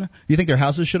been hung? Do you think their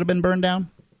houses should have been burned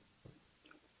down?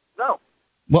 No.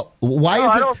 Well,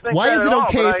 why is it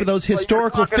okay for those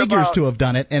historical figures to have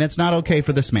done it, and it's not okay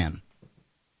for this man?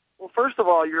 Well, first of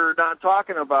all, you're not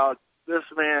talking about this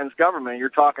man's government. You're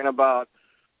talking about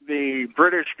the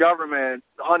British government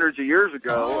hundreds of years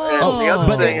ago.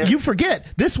 But you forget,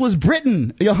 this was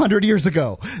Britain 100 years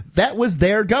ago. That was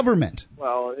their government.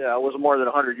 Well, yeah, it was more than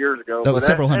 100 years ago. That was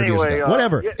several hundred years ago.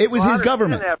 Whatever. It was his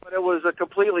government. But it was a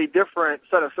completely different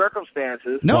set of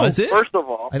circumstances. No, is it? First of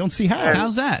all. I don't see how.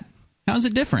 How's that? How's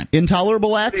it different?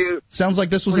 Intolerable acts? Sounds like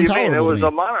this was intolerable. It was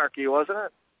a monarchy, wasn't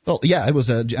it? Well, yeah, it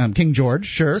was King George,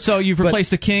 sure. So you've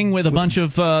replaced the king with a bunch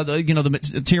of,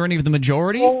 the tyranny of the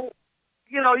majority? Well,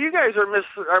 you guys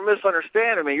are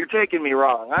misunderstanding me. You're taking me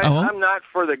wrong. I'm not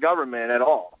for the government at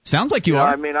all. Sounds like you are.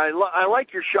 I mean, I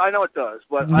like your show. I know it does,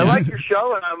 but I like your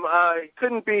show, and I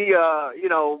couldn't be,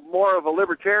 more of a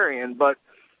libertarian. But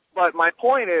my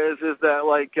point is that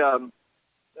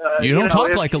you don't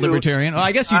talk like a libertarian. Well,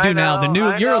 I guess you do now.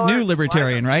 You're a new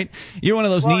libertarian, right? You're one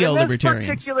of those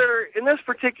neo-libertarians. In this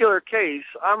particular case,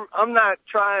 I'm not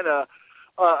trying to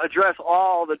address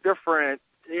all the different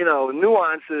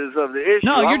nuances of the issue.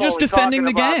 No, you're just defending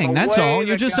the gang. That's all.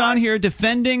 You're just on here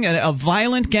defending a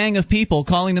violent gang of people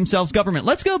calling themselves government.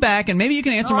 Let's go back, and maybe you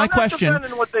can answer my question. I'm not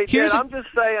defending what they did. I'm just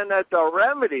saying that the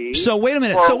remedy. So wait a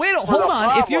minute. Hold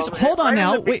on. Hold on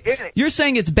now. Wait, you're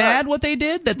saying it's bad what they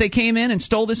did? That they came in and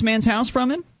stole this man's house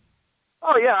from him?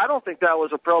 Oh yeah, I don't think that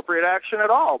was appropriate action at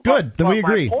all. Good, then we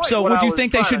agree. So would you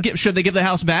think they should they give the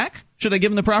house back? Should they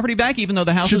give him the property back, even though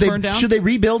the house was burned down? Should they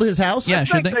rebuild his house? Yeah,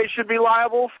 I think they should be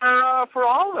liable for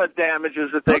all the damages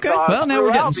that they caused. Well, now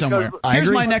we're getting somewhere. Here's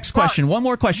my next question. One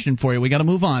more question for you. We got to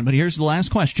move on, but here's the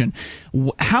last question.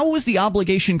 How was the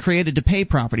obligation created to pay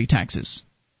property taxes?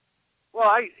 Well,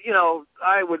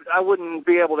 I wouldn't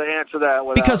be able to answer that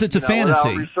without, because it's a fantasy.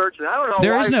 Without researching. I don't know.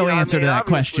 There is no answer to that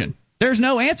question. There's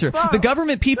no answer. The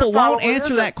government people won't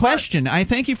answer that question. I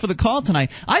thank you for the call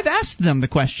tonight. I've asked them the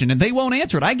question, and they won't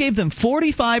answer it. I gave them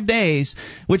 45 days,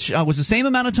 which was the same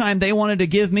amount of time they wanted to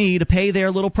give me to pay their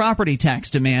little property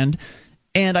tax demand.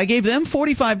 And I gave them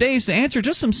 45 days to answer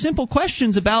just some simple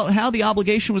questions about how the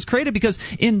obligation was created, because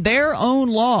in their own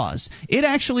laws, it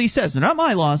actually says, they're not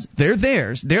my laws, they're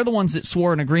theirs. They're the ones that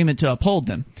swore an agreement to uphold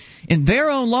them. In their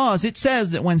own laws, it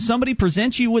says that when somebody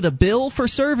presents you with a bill for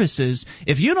services,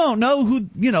 if you don't know who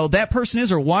that person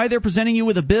is or why they're presenting you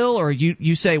with a bill, or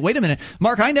you say, wait a minute,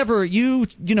 Mark, you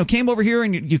came over here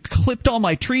and you clipped all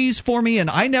my trees for me, and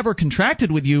I never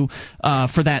contracted with you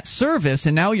for that service,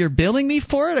 and now you're billing me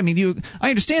for it? I mean, I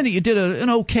understand that you did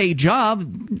an okay job,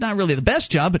 not really the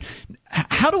best job, but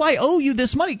how do I owe you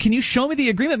this money? Can you show me the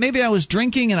agreement? Maybe I was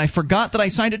drinking and I forgot that I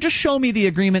signed it. Just show me the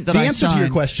agreement that I signed. The answer to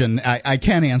your question, I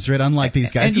can answer it, unlike these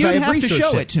guys. And you have to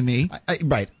show it to me.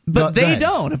 Right. But they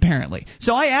don't, apparently.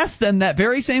 So I asked them that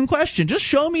very same question. Just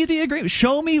show me the agreement.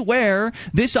 Show me where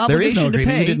this obligation there is no agreement.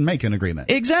 To pay. You didn't make an agreement.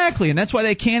 Exactly, and that's why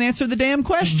they can't answer the damn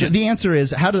question. The answer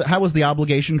is, how was the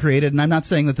obligation created? And I'm not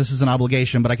saying that this is an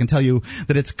obligation, but I can tell you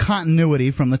that it's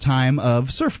continuity from the time of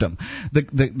serfdom.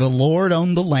 The Lord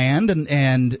owned the land,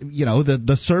 and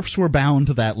the serfs were bound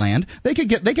to that land. They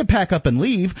could pack up and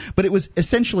leave, but it was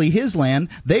essentially his land.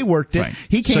 They worked it. Right.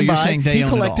 He came by. He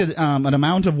collected an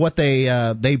amount of what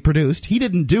they produced. He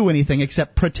didn't do anything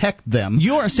except protect them.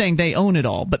 You are saying they own it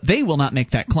all, but they will not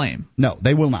make that claim. No,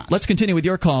 they will not. Let's continue with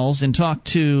your calls and talk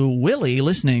to Willie,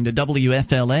 listening to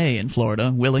WFLA in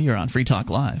Florida. Willie, you're on Free Talk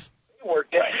Live.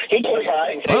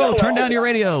 Oh, turn down your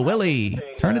radio, Willie.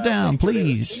 Turn it down,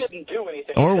 please.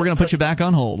 Or we're going to put you back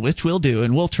on hold, which we'll do,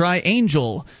 and we'll try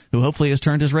Angel, who hopefully has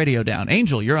turned his radio down.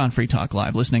 Angel, you're on Free Talk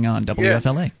Live, listening on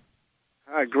WFLA.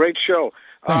 Hi, great show.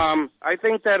 Thanks. I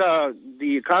think that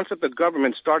the concept of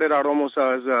government started out almost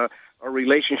as a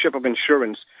relationship of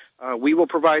insurance. We will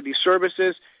provide these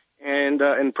services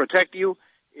and protect you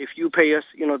if you pay us,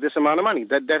 this amount of money.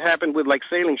 That happened with like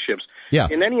sailing ships. Yeah.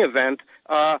 In any event,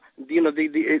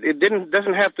 it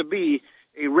doesn't have to be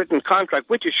a written contract,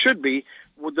 which it should be.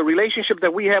 With the relationship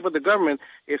that we have with the government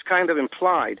is kind of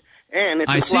implied, and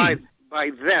it's implied by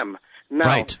them.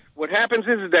 Now, What happens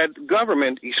is that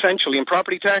government, essentially, in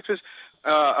property taxes,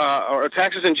 or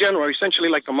taxes in general, are essentially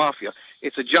like the mafia.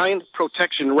 It's a giant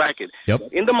protection racket. Yep.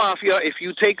 In the mafia, if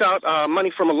you take out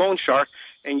money from a loan shark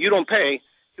and you don't pay,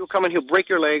 he'll come and he'll break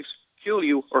your legs, kill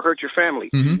you, or hurt your family.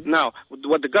 Mm-hmm. Now,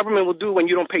 what the government will do when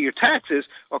you don't pay your taxes,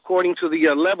 according to the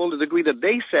level, the degree that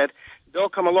they set, they'll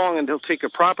come along and they'll take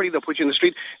your property, they'll put you in the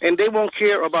street, and they won't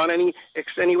care about any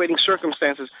extenuating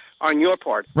circumstances on your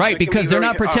part. Right, because they're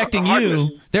not protecting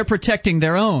you. They're protecting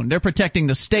their own. They're protecting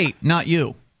the state, not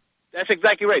you. That's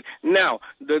exactly right. Now,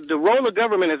 the role of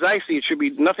government, as I see it, should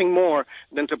be nothing more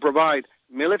than to provide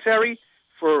military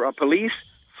for police,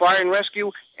 fire and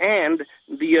rescue, and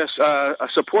the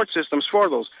support systems for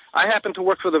those. I happen to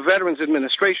work for the Veterans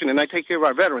Administration, and I take care of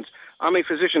our veterans. I'm a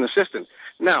physician assistant.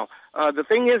 Now, the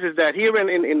thing is that here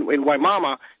in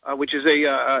Waimama, which is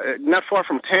not far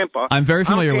from Tampa, I'm very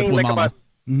familiar with Waimama. Like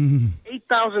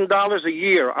 $8,000 a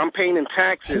year I'm paying in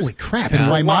taxes. Holy crap! In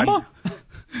Waimama?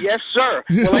 Yes, sir.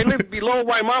 Well, I live below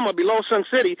Waimama, below Sun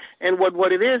City, and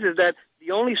what it is that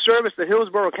the only service that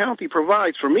Hillsborough County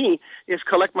provides for me is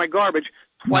collect my garbage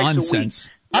twice a week. Nonsense.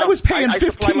 I was paying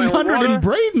 $1,500 in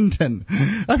Bradenton.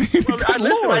 I mean,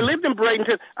 I lived in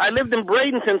Bradenton. I lived in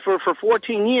Bradenton for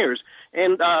 14 years,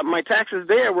 and my taxes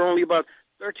there were only about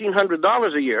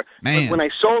 $1,300 a year. Man. But when I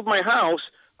sold my house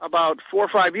about 4 or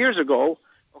 5 years ago,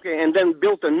 and then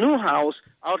built a new house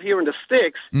out here in the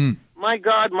sticks, my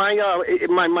God,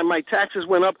 my taxes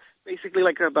went up basically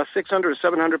like about 600 to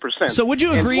 700%. So would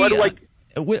you agree?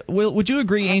 Would you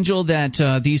agree, Angel,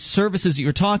 that these services that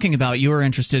you're talking about, you are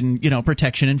interested in,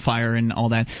 protection and fire and all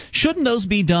that, shouldn't those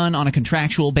be done on a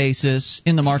contractual basis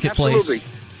in the marketplace? Absolutely.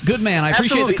 Good man. I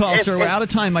appreciate the call, sir. We're out of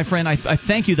time, my friend. I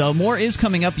thank you, though. More is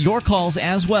coming up. Your calls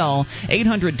as well.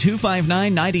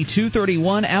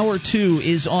 800-259-9231. Hour 2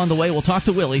 is on the way. We'll talk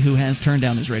to Willie, who has turned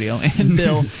down his radio, and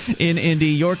Bill in Indy.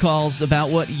 Your calls about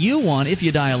what you want if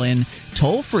you dial in.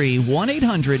 Toll-free,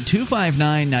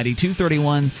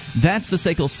 1-800-259-9231. That's the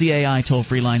SACL CAI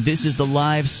toll-free line. This is the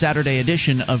live Saturday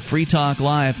edition of Free Talk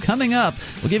Live. Coming up,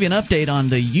 we'll give you an update on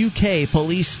the UK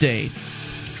police state.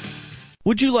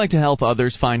 Would you like to help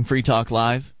others find Free Talk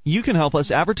Live? You can help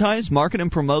us advertise, market,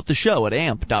 and promote the show at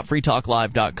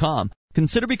amp.freetalklive.com.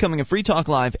 Consider becoming a Free Talk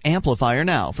Live amplifier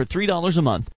now for $3 a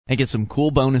month and get some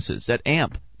cool bonuses at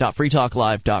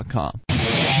amp.freetalklive.com.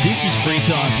 This is Free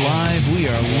Talk Live. We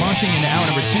are launching into hour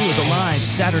number 2 of the live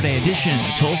Saturday edition.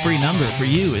 The toll-free number for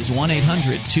you is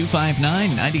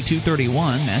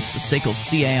 1-800-259-9231. That's the SACL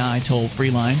CAI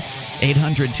toll-free line.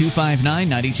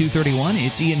 800-259-9231.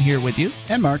 It's Ian here with you.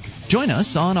 And Mark. Join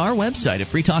us on our website at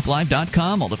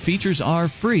freetalklive.com. All the features are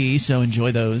free, so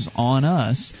enjoy those on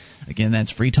us. Again,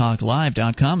 that's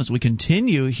freetalklive.com. As we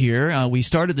continue here, we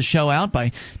started the show out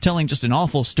by telling just an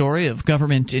awful story of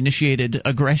government-initiated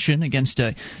aggression against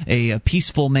a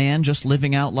peaceful man just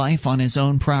living out life on his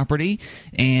own property.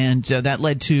 And that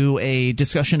led to a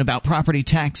discussion about property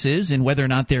taxes and whether or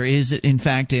not there is, in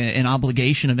fact, an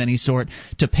obligation of any sort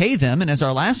to pay them. And as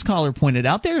our last caller pointed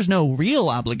out, there's no real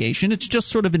obligation. It's just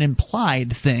sort of an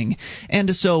implied thing.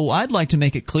 And so I'd like to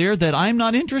make it clear that I'm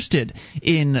not interested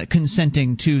in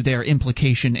consenting to their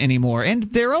implication anymore.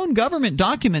 And their own government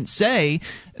documents say,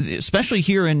 especially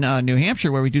here in New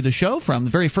Hampshire where we do the show from, the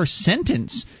very first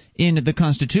sentence in the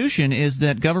Constitution is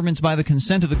that government's by the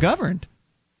consent of the governed,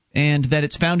 and that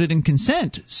it's founded in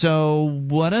consent. So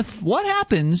what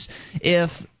happens if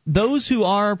those who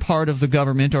are part of the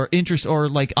government or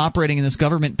like operating in this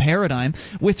government paradigm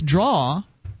withdraw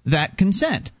that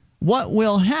consent? What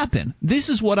will happen? This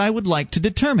is what I would like to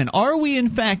determine. Are we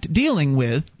in fact dealing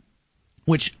with,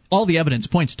 which all the evidence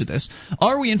points to this,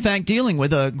 are we in fact dealing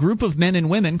with a group of men and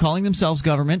women calling themselves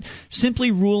government simply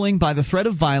ruling by the threat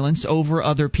of violence over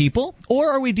other people?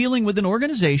 Or are we dealing with an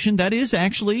organization that is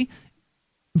actually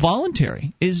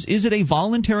voluntary? Is it a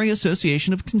voluntary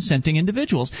association of consenting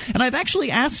individuals? And I've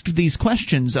actually asked these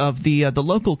questions of the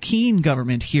local Keene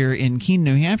government here in Keene,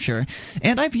 New Hampshire,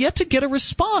 and I've yet to get a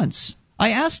response.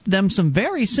 I asked them some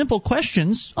very simple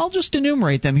questions. I'll just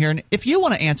enumerate them here, and if you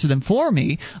want to answer them for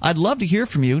me, I'd love to hear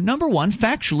from you. Number one,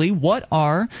 factually, what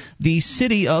are the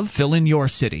city of fill in your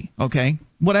city? Okay,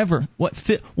 whatever. What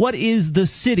is the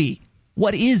city?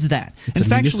 What is that? It's a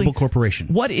municipal corporation.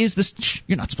 What is this?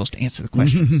 You're not supposed to answer the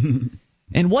questions.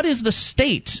 And what is the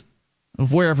state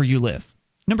of wherever you live?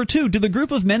 Number two, do the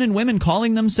group of men and women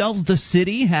calling themselves the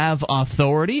city have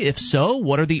authority? If so,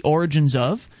 what are the origins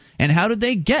of? And how did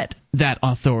they get that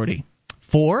authority?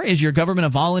 4, is your government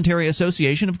a voluntary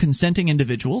association of consenting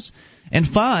individuals? And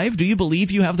 5, do you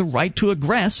believe you have the right to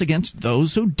aggress against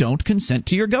those who don't consent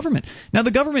to your government? Now,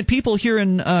 the government people here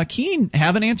in Keene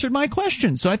haven't answered my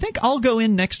question, so I think I'll go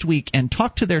in next week and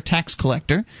talk to their tax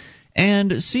collector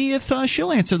and see if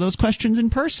she'll answer those questions in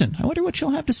person. I wonder what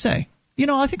she'll have to say. You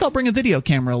know, I think I'll bring a video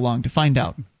camera along to find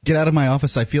out. Get out of my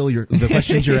office. I feel the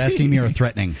questions you're asking me are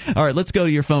threatening. All right, let's go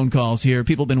to your phone calls here.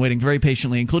 People have been waiting very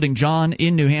patiently, including John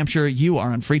in New Hampshire. You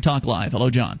are on Free Talk Live.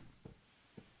 Hello, John.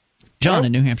 John Hello?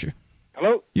 in New Hampshire.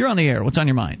 Hello? You're on the air. What's on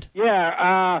your mind?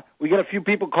 Yeah, we got a few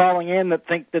people calling in that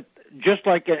think that just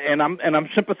like, and I'm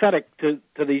sympathetic to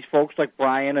these folks like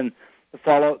Brian and the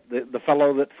fellow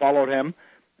that followed him.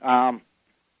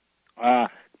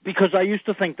 Because I used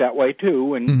to think that way,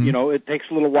 too, and, you know, it takes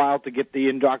a little while to get the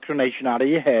indoctrination out of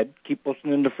your head. Keep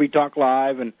listening to Free Talk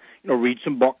Live and, you know, read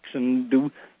some books and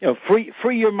do, you know,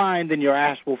 free your mind and your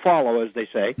ass will follow, as they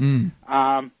say.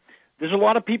 There's a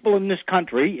lot of people in this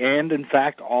country and, in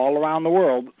fact, all around the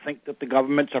world think that the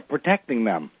governments are protecting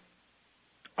them.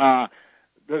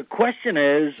 The question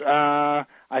is,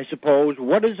 I suppose,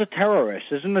 what is a terrorist?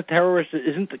 Isn't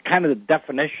the kind of the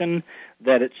definition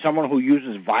that it's someone who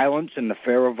uses violence and the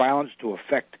fear of violence to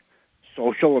affect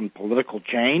social and political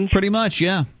change? Pretty much,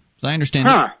 yeah. As I understand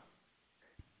it.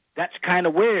 That's kind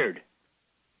of weird.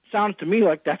 Sounds to me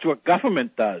like that's what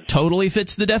government does. Totally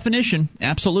fits the definition.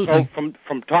 Absolutely. So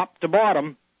from top to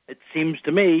bottom, it seems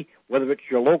to me, whether it's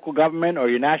your local government or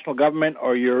your national government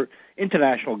or your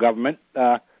international government,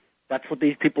 that's what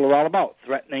these people are all about,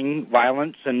 threatening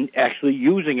violence and actually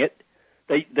using it.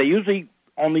 They usually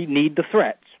only need the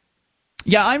threats.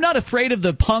 Yeah, I'm not afraid of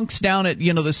the punks down at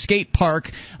the skate park.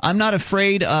 I'm not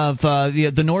afraid of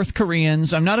the North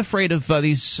Koreans. I'm not afraid of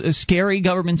these scary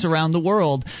governments around the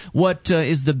world. What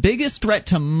is the biggest threat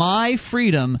to my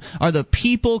freedom are the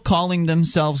people calling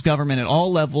themselves government at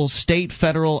all levels, state,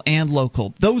 federal, and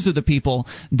local. Those are the people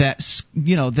that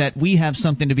that we have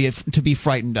something to be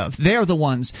frightened of. They're the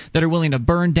ones that are willing to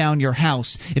burn down your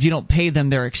house if you don't pay them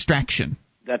their extraction.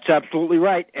 That's absolutely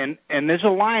right. And there's a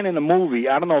line in the movie.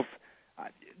 I don't know if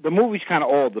the movie's kind of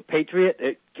old. The Patriot.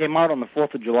 It came out on the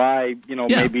 4th of July.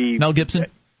 Maybe Mel Gibson.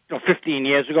 15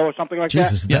 years ago or something like Jesus,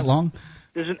 that. Is that long?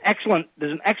 There's an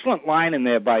excellent line in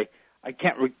there by, I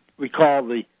can't recall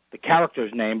the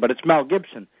character's name, but it's Mel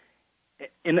Gibson.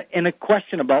 In a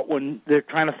question about when they're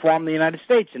trying to form the United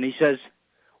States, and he says,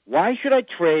 "Why should I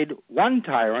trade one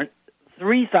tyrant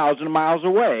 3,000 miles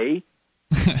away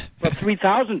for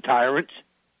 3,000 tyrants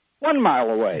 1 mile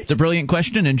away?" It's a brilliant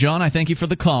question, and John, I thank you for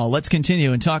the call. Let's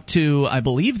continue and talk to, I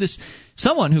believe,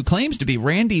 someone who claims to be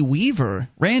Randy Weaver.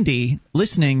 Randy,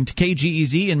 listening to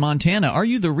KGEZ in Montana. Are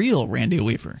you the real Randy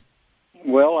Weaver?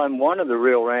 Well, I'm one of the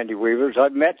real Randy Weavers.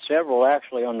 I've met several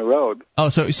actually on the road. Oh,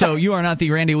 so you are not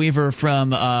the Randy Weaver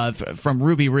from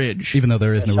Ruby Ridge, even though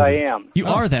there is no Ruby. I am. You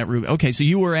are that Ruby. Okay, so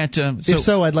you were at. If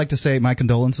so, I'd like to say my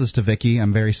condolences to Vicky.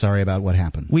 I'm very sorry about what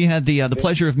happened. We had the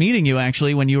pleasure of meeting you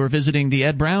actually when you were visiting the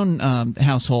Ed Brown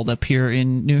household up here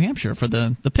in New Hampshire for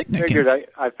the picnic.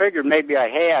 I figured maybe I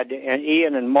had, and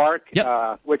Ian and Mark.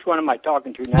 Yep. Which one am I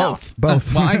talking to now? Both.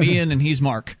 Well, I'm Ian and he's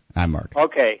Mark. I'm Mark.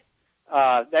 Okay.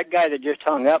 That guy that just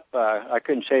hung up, I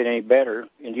couldn't say it any better,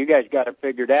 and you guys got it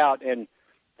figured out. And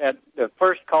the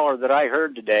first caller that I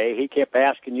heard today, he kept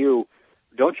asking you,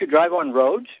 don't you drive on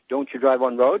roads? Don't you drive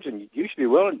on roads? And you should be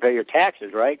willing to pay your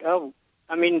taxes, right? Oh,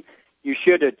 I mean, you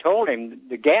should have told him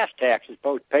the gas tax is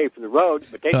supposed to pay for the roads,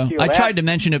 but they still I tried to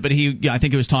mention it, but I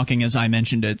think he was talking as I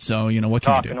mentioned it, so, what can you do?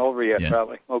 Talking over you,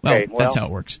 probably. Okay, well, that's how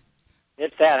it works.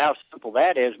 It's how simple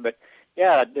that is, but...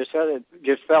 Yeah, this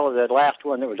fellow, that last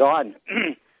one that was on.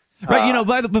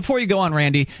 Right, before you go on,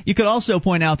 Randy, you could also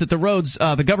point out that the roads,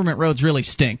 the government roads really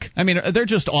stink. I mean, they're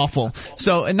just awful.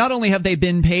 So and not only have they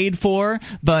been paid for,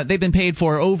 but they've been paid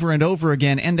for over and over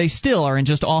again, and they still are in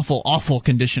just awful, awful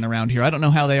condition around here. I don't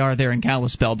know how they are there in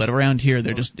Kalispell, but around here,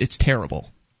 it's terrible.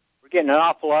 We're getting an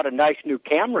awful lot of nice new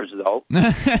cameras, though.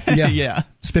 Yeah.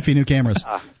 Spiffy new cameras.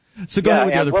 So go ahead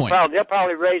with the other point. They'll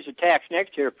probably raise the tax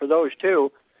next year for those,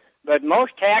 too. But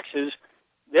most taxes,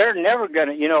 they're never going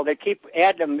to, they keep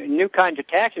adding new kinds of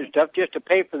taxes and stuff just to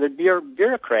pay for the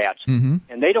bureaucrats. Mm-hmm.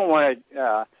 And they don't want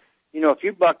to, if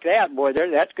you buck that, boy,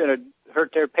 that's going to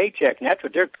hurt their paycheck. And that's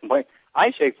what they're complaining.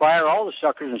 I say fire all the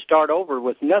suckers and start over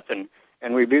with nothing,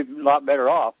 and we'd be a lot better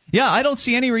off. Yeah, I don't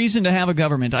see any reason to have a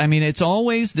government. I mean, it's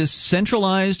always this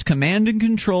centralized command and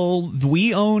control,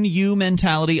 we own you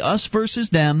mentality, us versus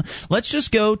them. Let's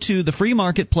just go to the free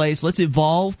marketplace. Let's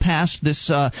evolve past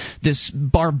this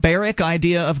barbaric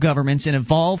idea of governments and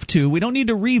evolve to, we don't need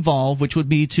to revolve, which would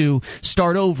be to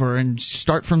start over and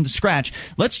start from scratch.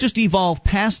 Let's just evolve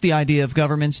past the idea of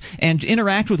governments and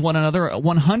interact with one another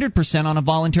 100% on a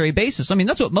voluntary basis. I mean,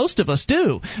 that's what most of us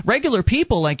do. Regular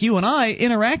people like you and I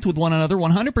interact with one another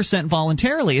 100%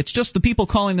 voluntarily. It's just the people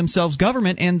calling themselves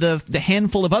government and the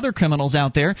handful of other criminals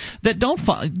out there that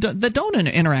don't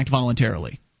interact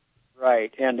voluntarily.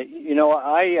 Right, and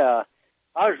I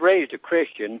was raised a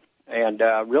Christian and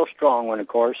real strong one, of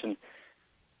course. And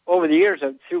over the years,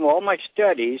 through all my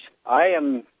studies,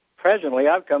 I've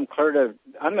come clear to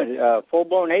I'm a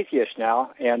full-blown atheist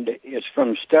now, and it's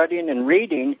from studying and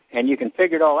reading, and you can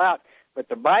figure it all out. But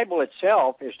the Bible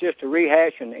itself is just a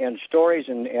rehash and stories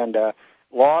and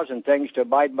laws and things to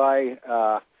abide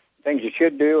by, things you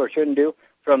should do or shouldn't do,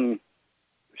 from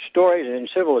stories and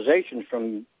civilizations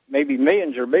from maybe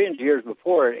millions or billions of years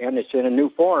before, and it's in a new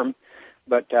form.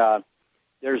 But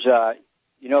there's,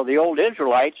 the old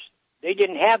Israelites, they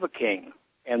didn't have a king,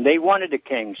 and they wanted a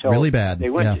king. So really bad. They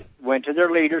went to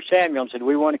their leader, Samuel, and said,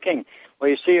 we want a king. Well,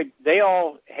 you see, they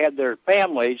all had their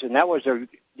families, and that was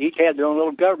each had their own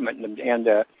little government, and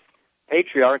the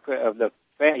patriarch of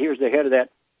he was the head of that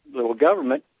little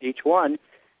government, each one,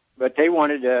 but they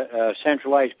wanted a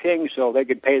centralized king so they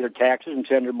could pay their taxes and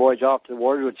send their boys off to the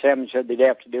wars, which Samuel said they'd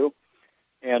have to do.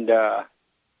 And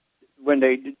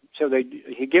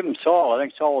he gave them Saul. I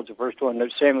think Saul was the first one.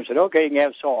 That Samuel said, okay, you can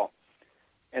have Saul.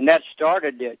 And that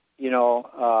started it,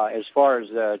 as far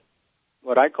as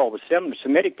what I call the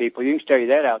Semitic people. You can study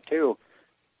that out, too,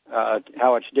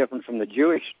 how it's different from the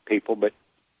Jewish people, but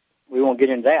we won't get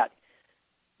into that.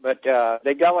 But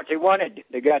they got what they wanted.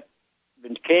 They got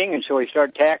been king, and so he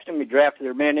started taxing them. He drafted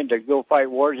their men in to go fight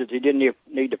wars that they didn't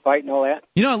need to fight and all that.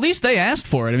 You know, at least they asked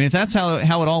for it. I mean, if that's how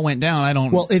it all went down, I don't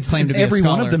claim to be every a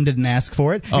scholar. one of them didn't ask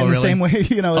for it. Oh, in really? the same way,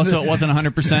 so it wasn't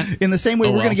 100%? In the same way,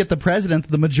 we're going to get the president,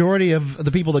 the majority of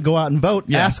the people that go out and vote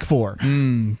ask for.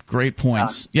 Great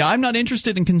points. Yeah, I'm not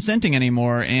interested in consenting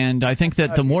anymore, and I think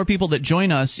that the more people that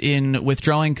join us in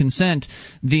withdrawing consent,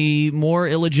 the more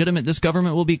illegitimate this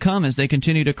government will become as they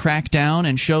continue to crack down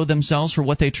and show themselves for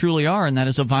what they truly are, and that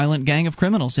is a violent gang of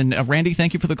criminals. And Randy,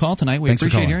 thank you for the call tonight. We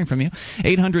appreciate hearing from you.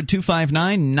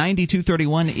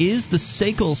 800-259-9231 is the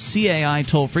SACL CAI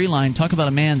toll-free line. Talk about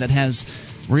a man that has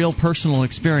real personal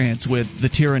experience with the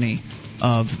tyranny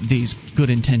of these good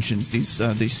intentions, these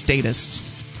statists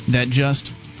that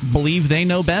just believe they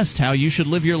know best how you should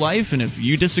live your life, and if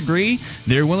you disagree,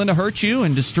 they're willing to hurt you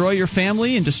and destroy your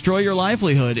family and destroy your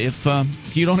livelihood if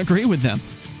you don't agree with them.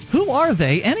 Who are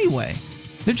they anyway?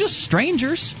 They're just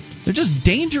strangers. They're just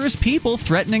dangerous people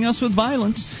threatening us with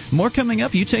violence. More coming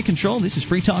up. You take control. This is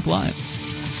Free Talk Live.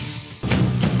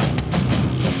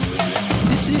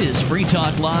 This is Free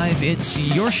Talk Live. It's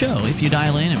your show. If you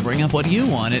dial in and bring up what you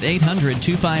want at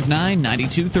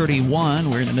 800-259-9231.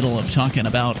 We're in the middle of talking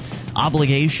about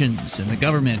obligations and the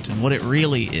government and what it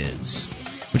really is,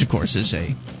 which, of course, is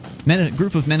a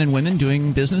group of men and women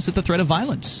doing business at the threat of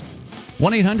violence.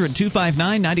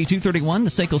 1-800-259-9231, the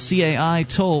SACL CAI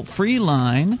toll-free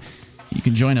line. You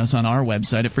can join us on our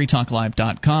website at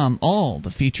freetalklive.com. All the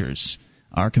features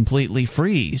are completely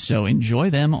free, so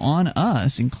enjoy them on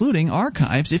us, including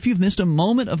archives. If you've missed a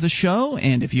moment of the show,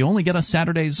 and if you only get us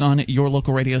Saturdays on your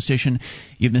local radio station,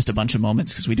 you've missed a bunch of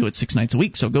moments because we do it 6 nights a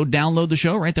week. So go download the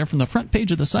show right there from the front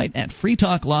page of the site at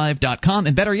freetalklive.com.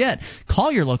 And better yet,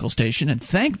 call your local station and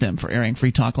thank them for airing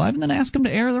Free Talk Live, and then ask them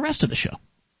to air the rest of the show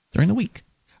during the week.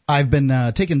 I've been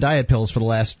taking diet pills for the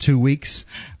last 2 weeks.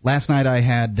 Last night I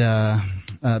had a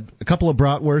couple of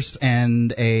bratwursts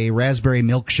and a raspberry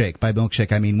milkshake. By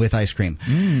milkshake, I mean with ice cream.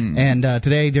 And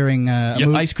today during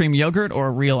ice cream yogurt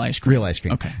or real ice cream? Real ice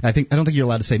cream. Okay. I don't think you're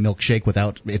allowed to say milkshake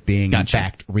without it being in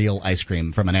fact real ice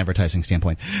cream from an advertising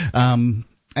standpoint. And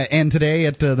today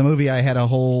at the movie I had a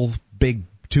whole big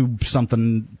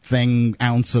tube-something thing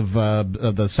ounce of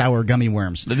the sour gummy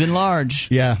worms. Living large.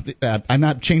 Yeah, I'm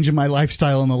not changing my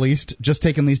lifestyle in the least. Just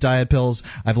taking these diet pills.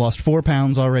 I've lost 4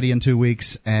 pounds already in 2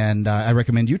 weeks, and I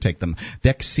recommend you take them.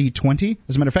 Dex C20.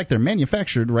 As a matter of fact, they're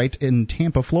manufactured right in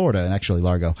Tampa, Florida, and actually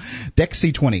Largo. Dex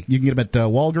C20. You can get them at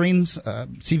Walgreens,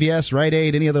 CVS, Rite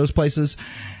Aid, any of those places.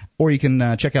 Or you can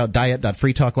check out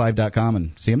diet.freetalklive.com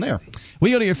and see them there.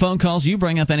 We go to your phone calls. You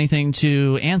bring up anything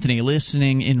to Anthony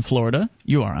listening in Florida.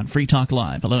 You are on Free Talk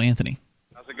Live. Hello, Anthony.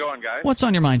 How's it going, guys? What's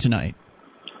on your mind tonight?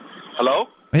 Hello?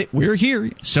 Hey, we're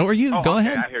here. So are you. Go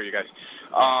ahead. I hear you guys.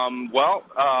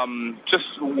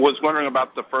 Just was wondering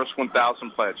about the first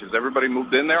 1,000 pledge. Has everybody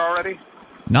moved in there already?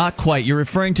 Not quite. You're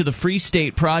referring to the Free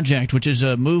State Project, which is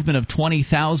a movement of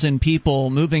 20,000 people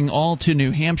moving all to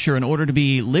New Hampshire in order to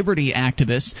be liberty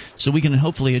activists so we can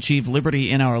hopefully achieve liberty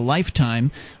in our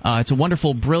lifetime. It's a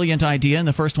wonderful, brilliant idea, and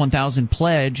the first 1,000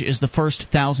 pledge is the first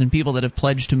 1,000 people that have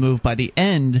pledged to move by the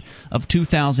end of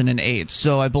 2008.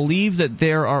 So I believe that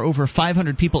there are over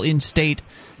 500 people in state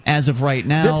as of right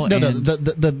now.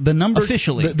 The number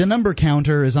officially. The number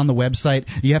counter is on the website.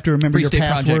 You have to remember your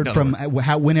password from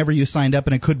whenever you signed up,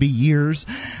 and it could be years.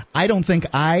 I don't think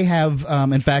I have,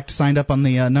 in fact, signed up on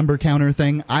the number counter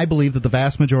thing. I believe that the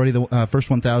vast majority of the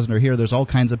first 1,000 are here. There's all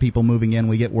kinds of people moving in.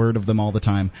 We get word of them all the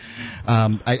time.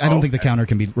 I don't think the counter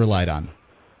can be relied on.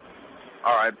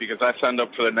 All right, because I signed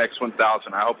up for the next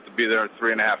 1,000. I hope to be there in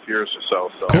 3.5 years or so.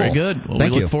 Very good. Well, we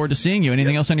look forward to seeing you.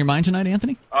 Anything else on your mind tonight,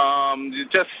 Anthony?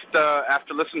 Just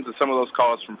after listening to some of those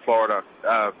calls from Florida,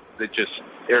 it just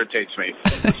irritates me,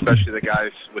 especially the guys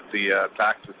with the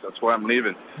taxes. That's why I'm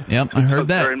leaving. Yep, I heard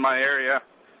that. They're in my area.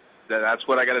 That's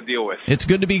what I got to deal with. It's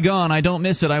good to be gone. I don't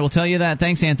miss it. I will tell you that.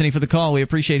 Thanks, Anthony, for the call. We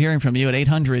appreciate hearing from you at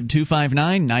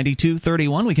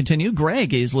 800-259-9231. We continue.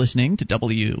 Greg is listening to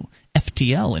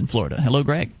WFTL in Florida. Hello,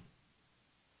 Greg.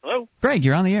 Hello. Greg,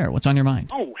 you're on the air. What's on your mind?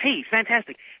 Oh, hey,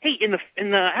 fantastic. Hey, in the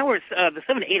hours, the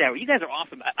 7 to 8 hour, you guys are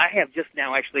awesome. I have just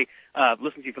now actually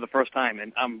listened to you for the first time,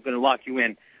 and I'm going to lock you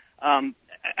in. I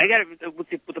got it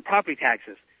with the property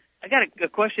taxes. I got a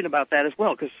question about that as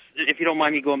well, because if you don't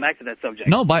mind me going back to that subject.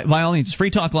 No, by all means. Free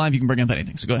Talk Live, you can bring up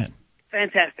anything, so go ahead.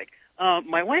 Fantastic.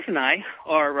 My wife and I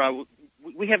are,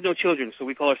 we have no children, so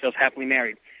we call ourselves happily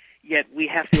married, yet we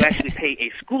have to actually pay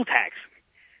a school tax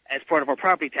as part of our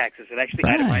property taxes. It actually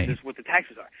itemizes what the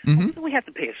taxes are. Mm-hmm. Why do we have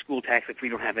to pay a school tax if we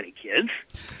don't have any kids?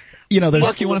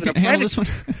 Mark, you want to handle this one?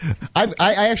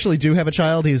 I actually do have a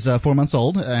child. He's 4 months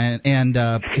old, and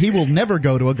he will never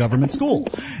go to a government school.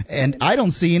 And I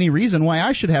don't see any reason why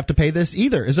I should have to pay this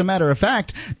either. As a matter of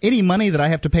fact, any money that I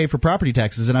have to pay for property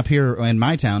taxes, and up here in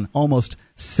my town, almost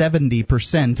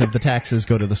 70% of the taxes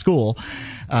go to the school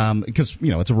because,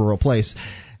 it's a rural place.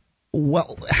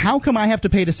 Well, how come I have to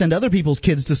pay to send other people's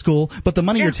kids to school, but the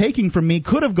money you're taking from me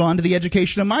could have gone to the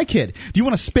education of my kid? Do you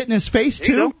want to spit in his face,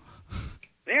 too?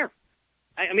 There.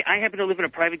 I happen to live in a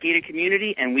private gated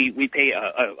community, and we pay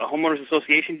a homeowners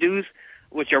association dues,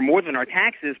 which are more than our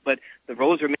taxes, but the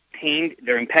roads are maintained.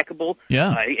 They're impeccable.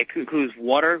 Yeah. It includes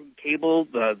water, cable,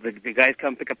 the guys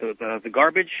come pick up the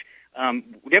garbage.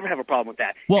 We never have a problem with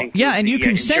that. Well, and you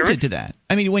consented to that.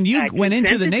 I mean, when you went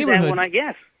into the neighborhood,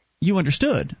 you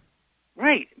understood.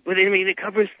 Right, but it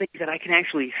covers things that I can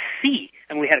actually see.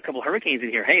 And we had a couple hurricanes in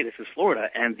here. Hey, this is Florida,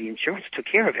 and the insurance took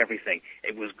care of everything.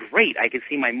 It was great. I could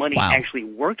see my money actually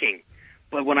working.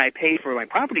 But when I pay for my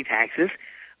property taxes,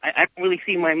 I don't really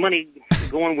see my money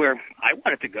going where I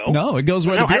want it to go. No, it goes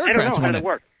where the bureaucrats want it. I don't know how it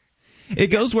works. It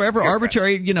goes wherever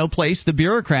arbitrary, place the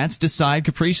bureaucrats decide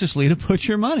capriciously to put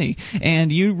your money,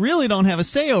 and you really don't have a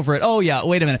say over it. Oh yeah,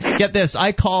 wait a minute. Get this.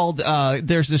 I called.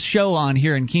 There's this show on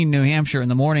here in Keene, New Hampshire, in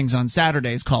the mornings on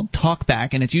Saturdays called Talkback,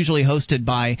 and it's usually hosted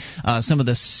by some of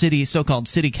the so-called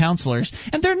city councilors,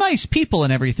 and they're nice people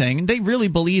and everything, and they really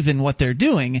believe in what they're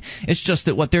doing. It's just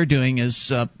that what they're doing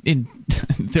is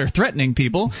they're threatening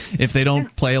people if they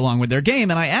don't play along with their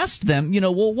game. And I asked them,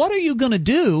 well, what are you going to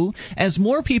do as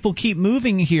more people keep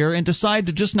moving here and decide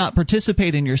to just not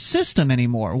participate in your system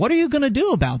anymore? What are you going to do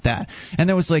about that? And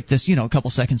there was like this, a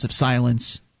couple seconds of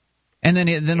silence. And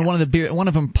then one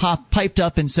of them piped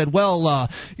up and said, well,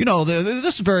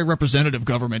 this is very representative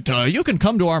government. You can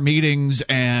come to our meetings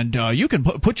and you can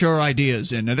put your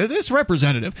ideas in. It's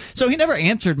representative. So he never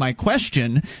answered my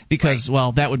question because,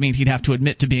 well, that would mean he'd have to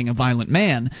admit to being a violent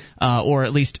man or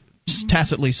at least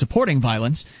tacitly supporting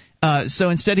violence. So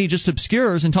instead he just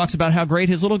obscures and talks about how great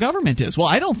his little government is. Well,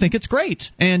 I don't think it's great,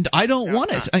 and I don't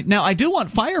want it. Now, I do want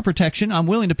fire protection. I'm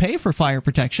willing to pay for fire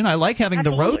protection. I like having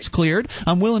the roads cleared.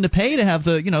 I'm willing to pay to have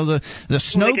the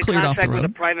snow cleared off the road. With the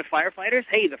private firefighters,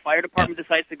 hey, the fire department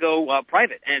decides to go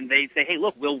private, and they say, hey,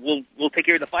 look, we'll take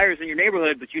care of the fires in your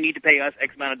neighborhood, but you need to pay us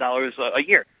X amount of dollars a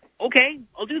year. Okay,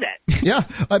 I'll do that. Yeah,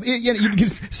 you can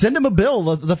send them a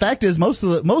bill. The fact is, most of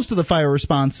the fire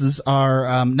responses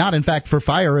are not, in fact, for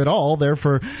fire at all. They're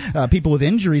for people with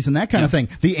injuries and that kind of thing.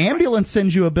 The ambulance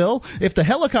sends you a bill. If the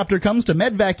helicopter comes to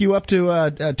medvac you up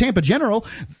to Tampa General,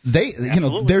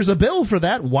 there's a bill for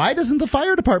that. Why doesn't the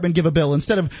fire department give a bill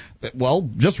instead of,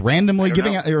 just randomly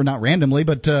giving out, or not randomly,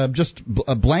 but just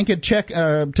a blanket check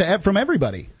from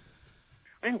everybody?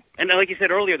 And like you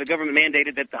said earlier, the government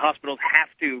mandated that the hospitals have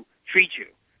to treat you,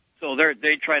 so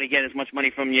they try to get as much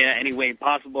money from you any way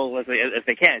possible as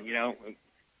they can.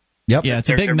 Yep. Yeah, it's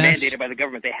a big mess. They're mandated by the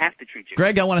government. They have to treat you.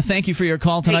 Greg, I want to thank you for your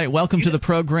call tonight. Welcome to the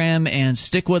program, and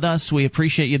stick with us. We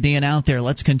appreciate you being out there.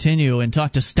 Let's continue and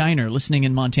talk to Steiner, listening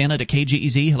in Montana to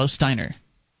KGEZ. Hello, Steiner.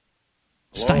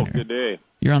 Hello, Steiner. Good day.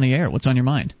 You're on the air. What's on your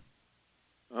mind?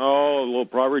 Oh, a little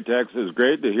property tax is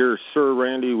great to hear Sir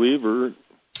Randy Weaver.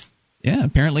 Yeah,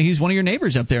 apparently he's one of your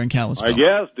neighbors up there in Kalispell. I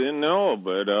guess, didn't know,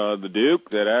 but the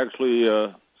Duke that actually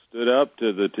stood up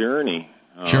to the tyranny.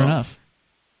 Sure enough.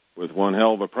 With one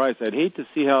hell of a price. I'd hate to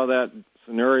see how that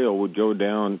scenario would go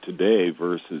down today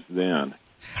versus then.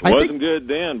 It wasn't good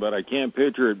then, but I can't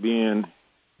picture it being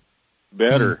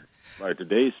better by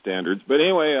today's standards. But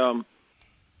anyway,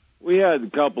 we had a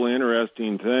couple of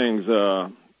interesting things.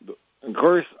 Of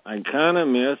course, I kind of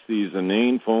miss these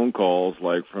inane phone calls,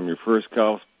 like from your first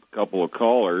couple of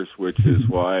callers, which is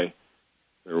why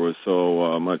there was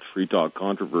so much free talk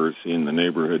controversy in the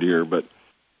neighborhood here. But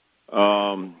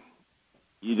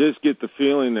you just get the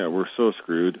feeling that we're so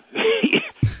screwed.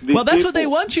 Well, that's what they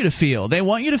want you to feel. They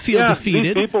want you to feel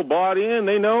defeated. These people bought in.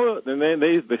 They know it, and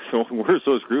they so we're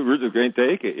so screwed. We're just going to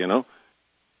take it,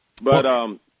 But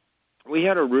we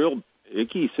had a real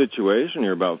icky situation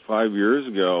here about 5 years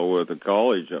ago with a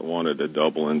college that wanted to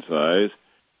double in size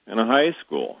and a high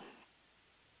school.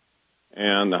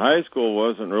 And the high school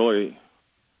wasn't really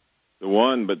the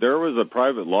one, but there was a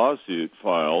private lawsuit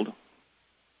filed,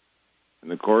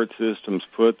 and the court systems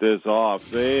put this off.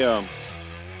 There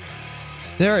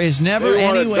is never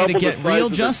any way to get real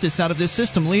justice out of this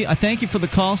system. Lee, I thank you for the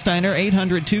call, Steiner,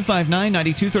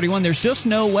 800-259-9231. There's just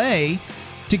no way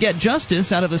to get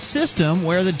justice out of a system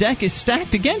where the deck is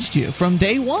stacked against you from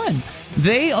day one.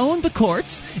 They own the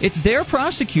courts. It's their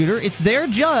prosecutor. It's their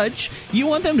judge. You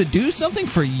want them to do something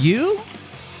for you?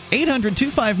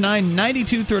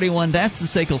 800-259-9231. That's the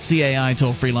SACL CAI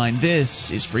toll-free line. This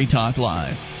is Free Talk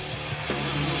Live.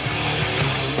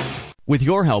 With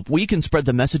your help, we can spread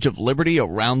the message of liberty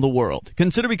around the world.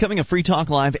 Consider becoming a Free Talk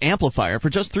Live amplifier for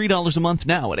just $3 a month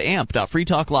now at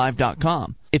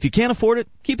amp.freetalklive.com. If you can't afford it,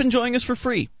 keep enjoying us for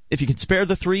free. If you can spare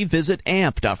the $3, visit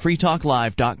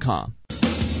amp.freetalklive.com.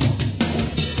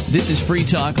 This is Free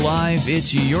Talk Live.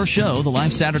 It's your show, the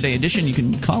live Saturday edition. You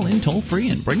can call in toll-free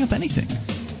and bring up anything.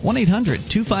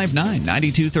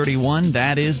 1-800-259-9231.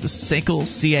 That is the SACL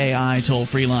CAI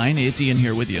toll-free line. It's Ian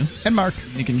here with you. And Mark.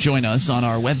 You can join us on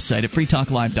our website at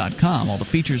freetalklive.com. All the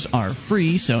features are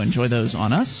free, so enjoy those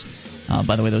on us.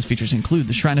 By the way, those features include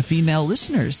the Shrine of Female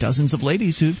Listeners, dozens of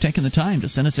ladies who've taken the time to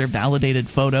send us their validated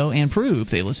photo and prove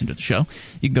they listen to the show.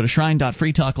 You can go to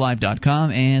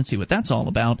shrine.freetalklive.com and see what that's all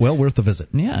about. Well worth the visit.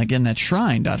 Yeah, again, that's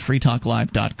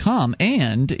shrine.freetalklive.com.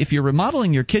 And if you're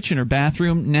remodeling your kitchen or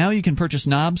bathroom, now you can purchase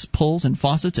knobs, pulls, and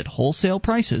faucets at wholesale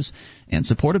prices and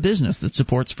support a business that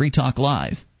supports Free Talk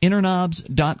Live.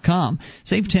 Interknobs.com.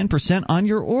 Save 10% on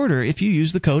your order if you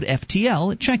use the code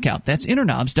FTL at checkout. That's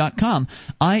interknobs.com.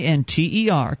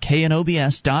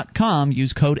 INTERKNOBS.com.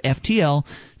 Use code FTL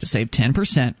to save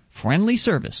 10%. Friendly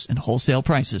service and wholesale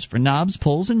prices for knobs,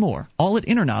 pulls, and more. All at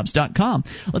interknobs.com.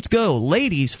 Let's go.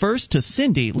 Ladies first to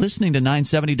Cindy, listening to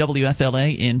 970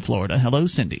 WFLA in Florida. Hello,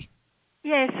 Cindy.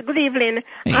 Yes, good evening.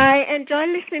 Hey. I enjoy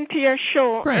listening to your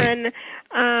show. Great. And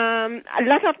a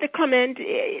lot of the comment,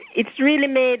 it's really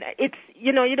made, it's,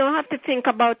 you know, you don't have to think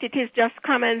about it, it's just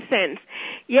common sense.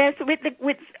 Yes, with the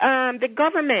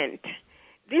government,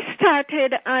 this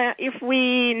started, if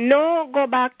we go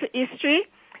back to history,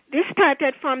 this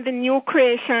started from the new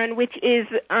creation, which is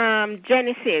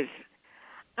Genesis.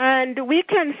 And we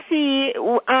can see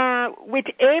with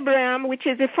Abraham, which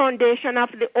is the foundation of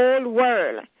the old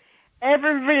world,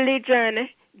 every religion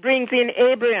brings in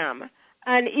Abraham.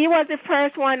 And he was the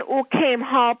first one who came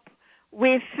up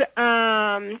with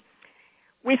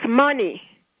money,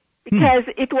 because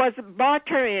it was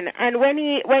bartering. And when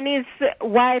his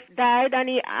wife died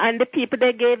and the people,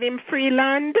 they gave him free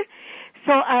land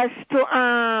so as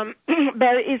to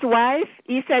bury his wife,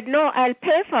 he said, no, I'll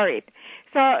pay for it.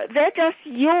 So they just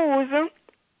use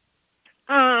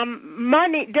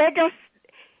money.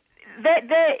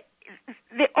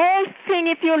 The whole thing,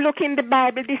 if you look in the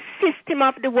Bible, the system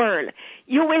of the world,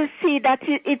 you will see that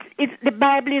the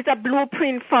Bible is a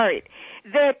blueprint for it.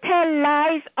 They tell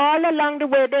lies all along the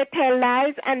way. They tell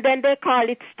lies, and then they call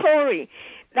it story.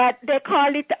 That they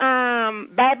call it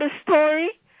Bible story.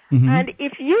 Mm-hmm. And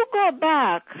if you go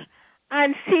back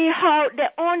and see how the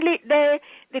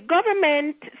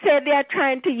government said they are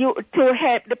trying to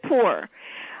help the poor,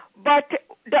 but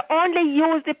they only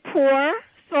use the poor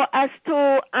so as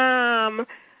to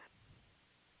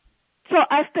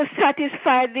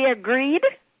satisfy their greed.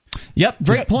 Yep,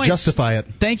 great point. Justify it.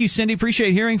 Thank you, Cindy.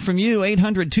 Appreciate hearing from you.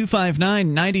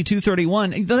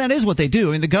 800-259-9231. That is what they do.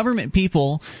 I mean, the government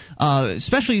people,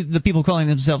 especially the people calling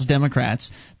themselves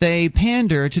Democrats, they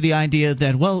pander to the idea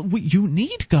that, well, you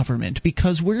need government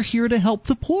because we're here to help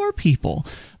the poor people.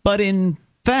 But in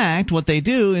fact, what they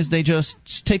do is they just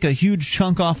take a huge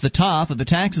chunk off the top of the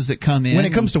taxes that come in. When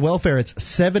it comes to welfare, it's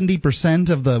 70%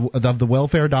 of the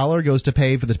welfare dollar goes to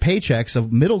pay for the paychecks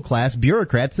of middle-class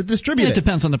bureaucrats that distribute it. It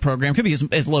depends on the program. It could be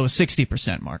as low as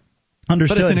 60%, Mark.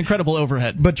 Understood. But it's an incredible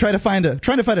overhead. But try to find a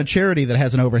charity that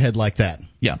has an overhead like that.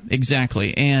 Yeah,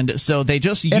 exactly. And so they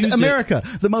just use And America,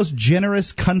 the most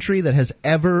generous country that has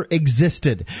ever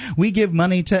existed. We give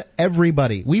money to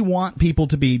everybody. We want people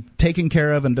to be taken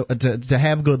care of and to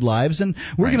have good lives, and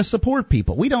we're going to support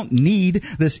people. We don't need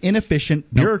this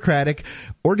inefficient, bureaucratic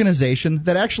organization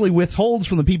that actually withholds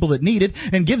from the people that need it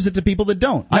and gives it to people that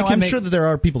don't. Now, I'm sure that there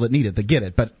are people that need it that get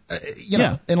it, but in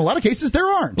a lot of cases there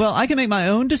aren't. Well, I can make my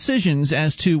own decisions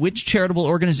as to which charitable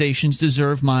organizations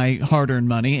deserve my hard-earned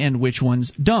money and which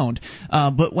ones don't.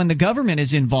 But when the government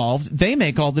is involved, they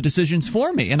make all the decisions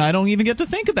for me, and I don't even get to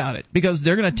think about it because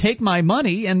they're going to take my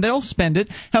money and they'll spend it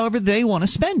however they want to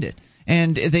spend it.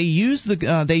 And they use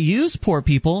poor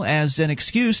people as an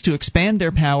excuse to expand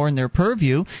their power and their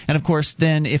purview. And of course,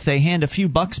 then if they hand a few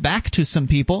bucks back to some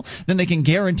people, then they can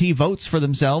guarantee votes for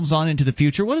themselves on into the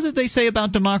future. What is it they say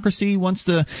about democracy? Once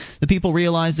the people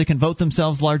realize they can vote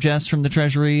themselves largesse from the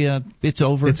Treasury, it's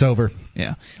over. It's over.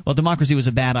 Yeah. Well, democracy was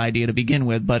a bad idea to begin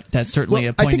with, but that's certainly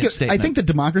a poignant statement. I think that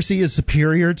democracy is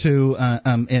superior to,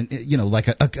 like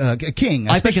a king, especially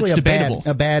I think it's debatable.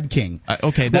 A bad king.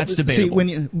 Okay, that's debatable.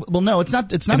 See, no, it's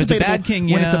not. It's not if debatable it's a bad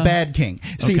king, when it's a bad king.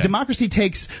 See, okay. Democracy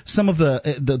takes some of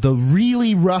the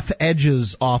really rough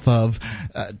edges off of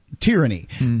tyranny,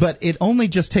 but it only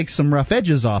just takes some rough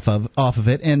edges off of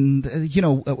it. And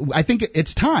I think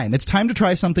it's time. It's time to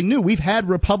try something new. We've had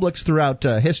republics throughout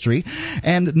history,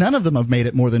 and none of them have made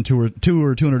it more than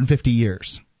 250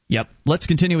 years. Yep. Let's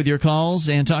continue with your calls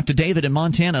and talk to David in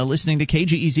Montana, listening to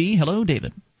KGEZ. Hello,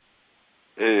 David.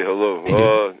 Hey, hello.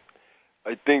 Hey,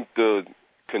 I think the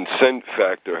consent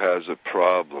factor has a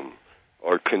problem.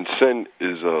 Our consent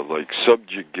is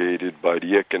subjugated by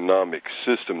the economic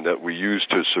system that we use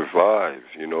to survive,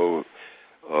 through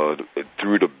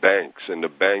the banks. And the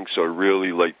banks are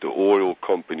really like the oil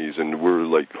companies, and we're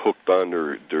hooked on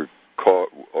their car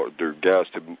or their gas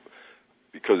to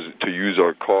use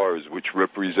our cars, which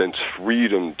represents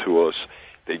freedom to us.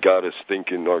 They got us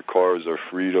thinking our cars are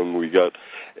freedom.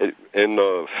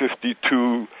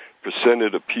 52%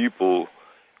 of the people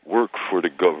work for the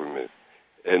government,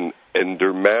 and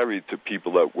they're married to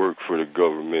people that work for the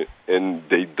government, and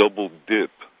they double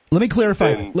dip. Let me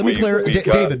clarify.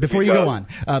 David, before you go on,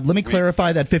 let me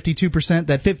clarify that 52%.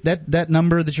 That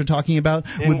number that you're talking about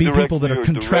would be people that are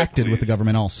contracted with the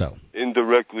government also.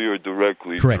 Indirectly or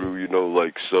directly. Correct. Through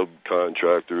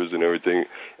subcontractors and everything,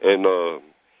 and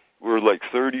we're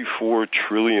 $34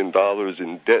 trillion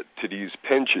in debt to these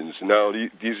pensions. Now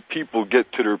these people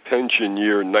get to their pension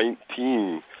year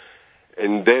 19,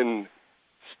 and then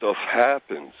stuff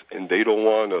happens, and they don't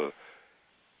want to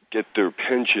get their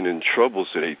pension in trouble,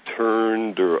 so they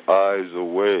turn their eyes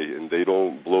away, and they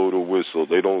don't blow the whistle.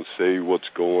 They don't say what's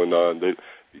going on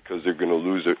because they're going to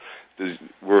lose it.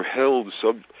 We're held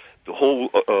the whole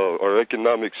our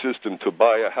economic system. To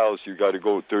buy a house, you got to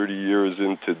go 30 years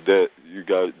into debt.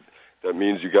 That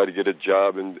means you got to get a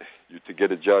job, and to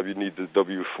get a job, you need the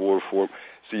W-4 form.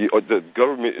 See, the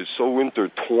government is so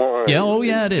intertwined.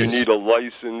 Yeah, it is. You need a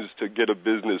license to get a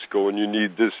business going. You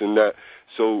need this and that.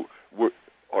 So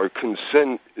our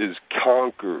consent is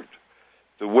conquered.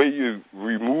 The way you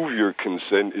remove your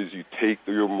consent is you take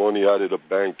your money out of the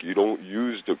bank. You don't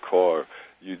use the car.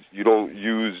 You don't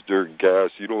use their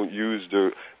gas. You don't use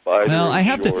their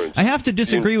insurance. I have to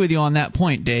disagree with you on that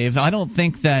point, Dave. I don't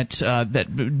think that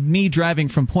me driving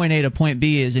from point A to point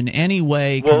B is in any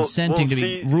way consenting to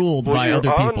be ruled by other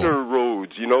people. You're on their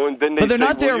roads, and then but they're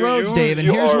not their roads, Dave, and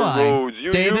here's why.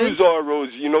 David, use our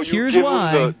roads. Here's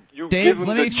why. Dave,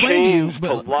 let me explain to you.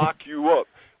 To lock you up.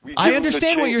 I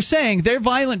understand what you're saying. They're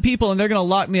violent people, and they're going to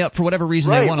lock me up for whatever reason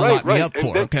they want to lock me up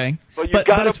for, okay? But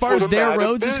as far as their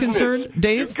roads is concerned,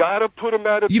 Dave, you got to put them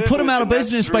out of business. You put them out of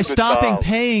business by stopping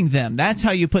paying them. That's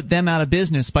how you put them out of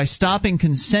business, by stopping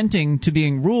consenting to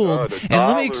being ruled. And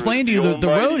let me explain to you the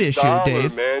road issue,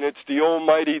 Dave. Man, it's the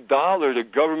almighty dollar. The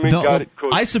government got it.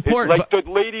 I support. It's like the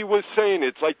lady was saying.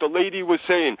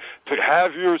 To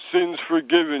have your sins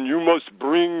forgiven, you must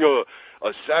bring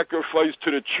a sacrifice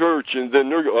to the church and then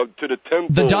to the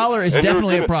temple. The dollar is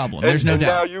definitely a problem. There's no doubt.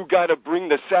 Now you got to bring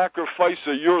the sacrifice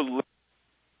of your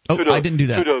I didn't do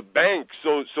that. To the bank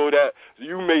so that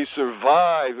you may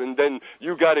survive, and then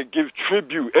you got to give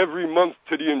tribute every month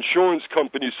to the insurance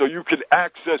company so you could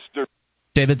access their.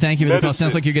 David, thank you for the call.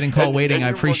 Sounds like you're getting call waiting. I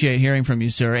appreciate hearing from you,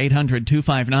 sir.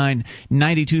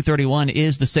 800-259-9231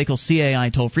 is the SACL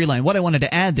CAI toll-free line. What I wanted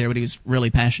to add there, but he was really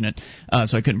passionate,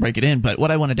 so I couldn't break it in, but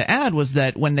what I wanted to add was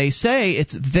that when they say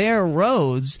it's their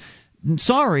roads,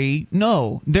 sorry,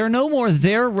 no. They're no more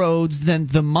their roads than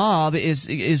the mob then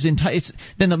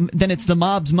it's the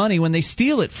mob's money when they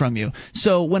steal it from you.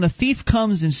 So when a thief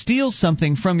comes and steals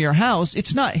something from your house,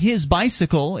 it's not his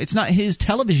bicycle, it's not his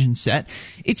television set,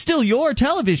 it's still your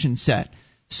television set.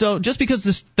 So just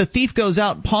because the thief goes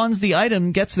out, pawns the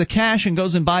item, gets the cash, and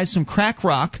goes and buys some crack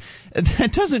rock,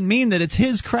 that doesn't mean that it's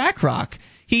his crack rock.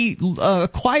 He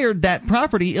acquired that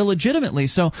property illegitimately.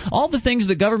 So all the things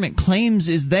the government claims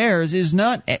is theirs it's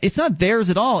not theirs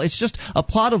at all. It's just a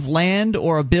plot of land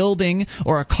or a building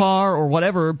or a car or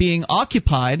whatever being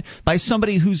occupied by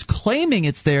somebody who's claiming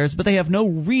it's theirs, but they have no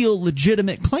real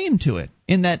legitimate claim to it,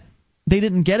 in that they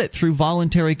didn't get it through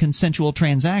voluntary consensual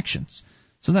transactions.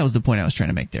 So that was the point I was trying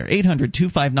to make there.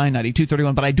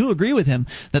 800-259-9231. But I do agree with him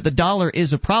that the dollar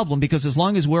is a problem, because as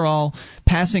long as we're all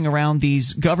passing around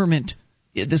this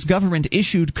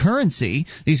government-issued currency,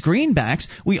 these greenbacks,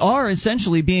 we are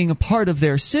essentially being a part of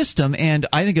their system. And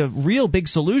I think a real big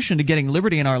solution to getting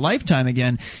liberty in our lifetime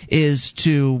again is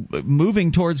to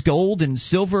moving towards gold and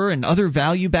silver and other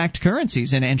value-backed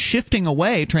currencies and transitioning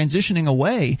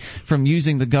away from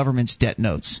using the government's debt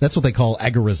notes. That's what they call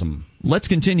agorism. Let's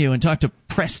continue and talk to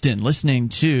Preston, listening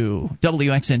to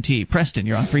WXNT. Preston,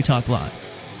 you're on Free Talk Live.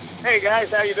 Hey,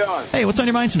 guys, how you doing? Hey, what's on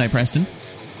your mind tonight, Preston?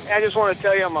 I just want to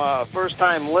tell you I'm a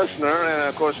first-time listener and,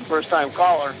 of course, a first-time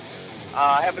caller.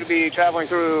 I happen to be traveling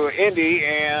through Indy,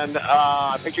 and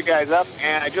I picked you guys up,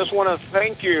 and I just want to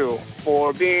thank you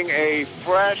for being a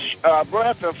fresh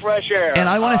breath of fresh air. And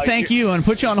I want to thank you and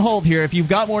put you on hold here. If you've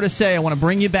got more to say, I want to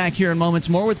bring you back here in moments.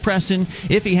 More with Preston,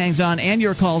 if he hangs on, and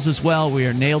your calls as well. We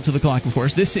are nailed to the clock, of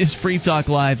course. This is Free Talk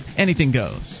Live. Anything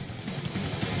goes.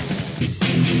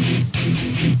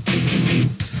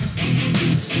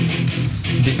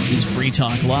 This is Free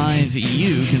Talk Live.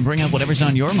 You can bring up whatever's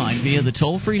on your mind via the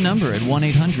toll-free number at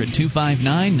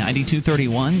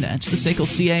 1-800-259-9231. That's the SACL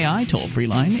CAI toll-free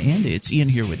line, and it's Ian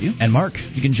here with you. And Mark.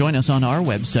 You can join us on our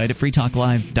website at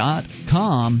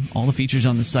freetalklive.com. All the features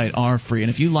on the site are free,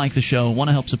 and if you like the show, want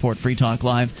to help support Free Talk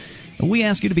Live, we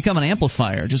ask you to become an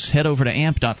amplifier. Just head over to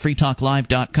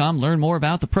amp.freetalklive.com. Learn more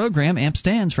about the program. AMP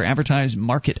stands for Advertise,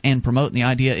 Market, and Promote. And the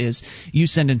idea is you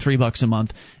send in $3 a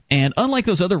month. And unlike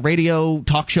those other radio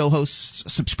talk show hosts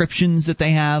subscriptions that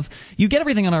they have, you get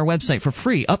everything on our website for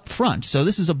free up front. So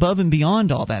this is above and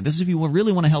beyond all that. This is if you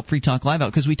really want to help Free Talk Live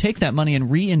out, because we take that money and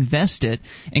reinvest it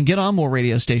and get on more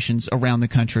radio stations around the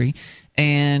country.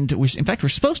 And in fact, we're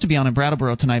supposed to be on in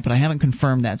Brattleboro tonight, but I haven't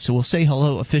confirmed that. So we'll say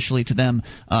hello officially to them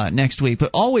next week.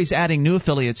 But always adding new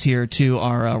affiliates here to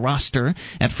our roster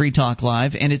at Free Talk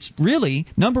Live. And it's really,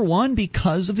 number one,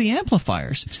 because of the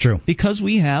amplifiers. It's true. Because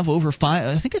we have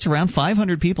I think it's around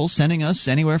 500 people sending us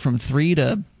anywhere from 3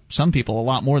 to some people a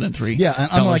lot more than $3. Yeah,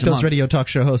 unlike those radio talk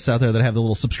show hosts out there that have the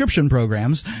little subscription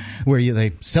programs where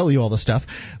they sell you all the stuff,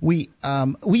 we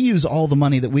use all the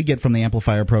money that we get from the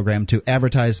amplifier program to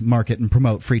advertise, market, and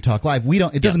promote Free Talk Live.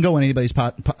 It doesn't go in anybody's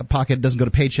pocket. It doesn't go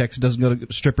to paychecks. It doesn't go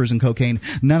to strippers and cocaine.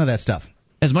 None of that stuff.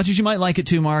 As much as you might like it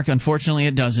to, Mark, unfortunately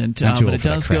it doesn't. But it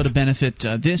does go to benefit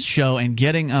this show and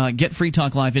get Free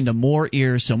Talk Live into more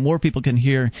ears so more people can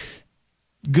hear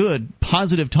good,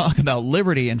 positive talk about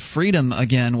liberty and freedom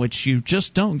again, which you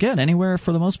just don't get anywhere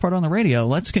for the most part on the radio.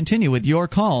 Let's continue with your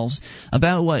calls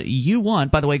about what you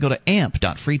want. By the way, go to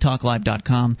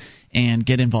amp.freetalklive.com and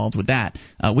get involved with that.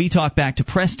 We talk back to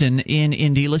Preston in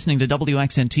Indy, listening to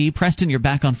WXNT. Preston, you're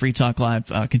back on Free Talk Live.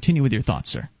 Continue with your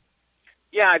thoughts, sir.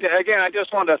 Yeah, again, I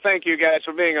just wanted to thank you guys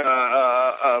for being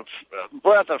a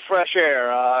breath of fresh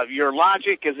air. Your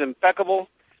logic is impeccable.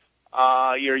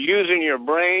 You're using your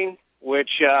brain,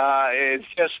 which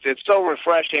it's so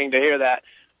refreshing to hear that.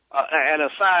 And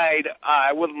aside,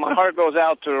 my heart goes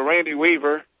out to Randy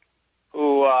Weaver,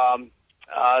 who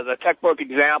the textbook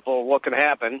example of what can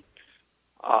happen.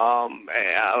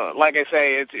 Like I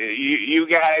say, you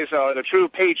guys are the true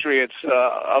patriots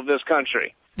of this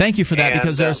country. Thank you for that,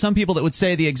 because there are some people that would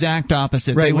say the exact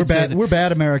opposite. Right, we're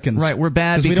bad Americans. Right, we're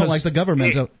bad because we don't like the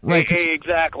government. Right,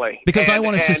 exactly. Because I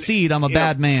want to secede, I'm a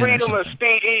bad man. Freedom of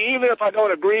speech, even if I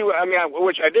don't agree with,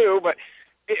 which I do, but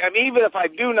even if I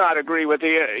do not agree with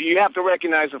you, you have to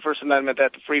recognize the First Amendment,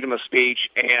 that the freedom of speech,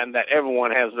 and that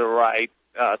everyone has the right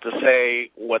to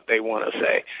say what they want to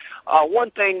say.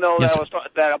 One thing, though, yes,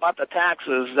 that about the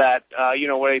taxes, that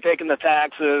where they're taking the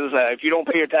taxes, if you don't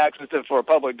pay your taxes for a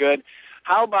public good.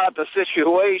 How about the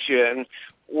situation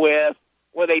where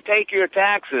they take your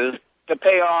taxes to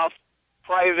pay off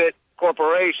private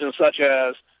corporations such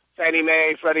as Fannie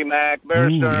Mae, Freddie Mac, Bear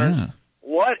Stearns? Yeah.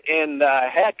 What in the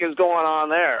heck is going on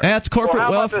there? That's corporate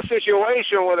wealth. How about the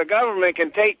situation where the government can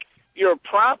take your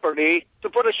property to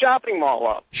put a shopping mall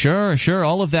up? Sure,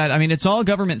 all of that. It's all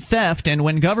government theft, and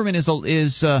when government is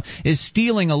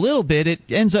stealing a little bit, it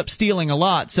ends up stealing a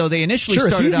lot. So they initially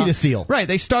started it's easy out to steal. Right,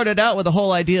 they started out with the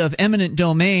whole idea of eminent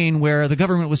domain, where the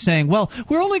government was saying, well,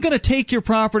 we're only going to take your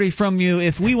property from you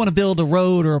if we want to build a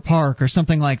road or a park or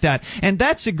something like that. And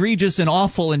that's egregious and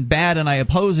awful and bad, and I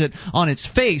oppose it on its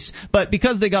face. But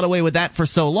because they got away with that for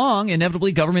so long,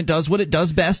 inevitably government does what it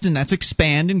does best, and that's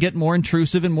expand and get more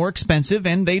intrusive and more expensive,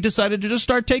 and they decided to just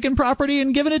start taking property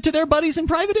and giving it to their buddies in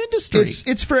private industry.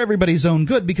 It's for everybody's own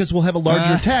good, because we'll have a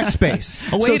larger tax base.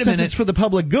 Wait a minute. Since it's for the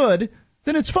public good,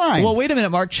 then it's fine. Well, wait a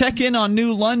minute, Mark. Check in on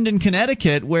New London,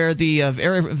 Connecticut, where the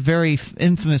very, very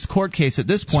infamous court case at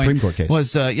this point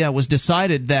was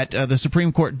decided that the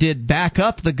Supreme Court did back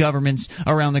up the governments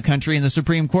around the country, and the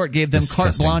Supreme Court gave them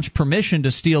carte blanche permission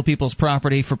to steal people's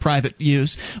property for private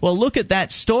use. Well, look at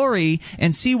that story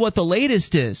and see what the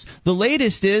latest is. The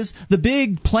latest is the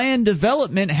big planned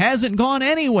development hasn't gone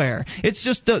anywhere. It's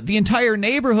just the entire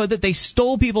neighborhood that they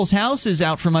stole people's houses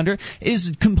out from under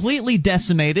is completely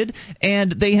decimated, and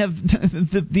they have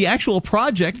the actual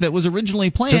project that was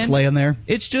originally planned just laying there.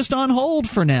 It's just on hold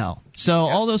for now. So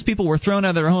all those people were thrown out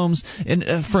of their homes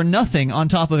for nothing on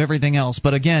top of everything else.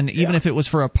 But again, even if it was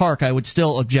for a park, I would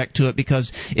still object to it,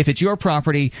 because if it's your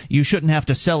property, you shouldn't have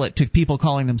to sell it to people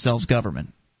calling themselves government.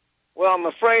 Well, I'm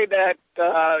afraid that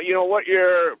what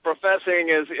you're professing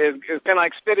is kind of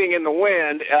like spitting in the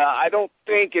wind. I don't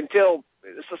think until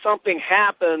something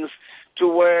happens to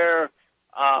where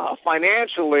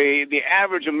financially the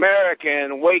average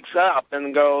American wakes up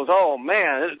and goes, "Oh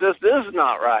man, this is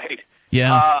not right."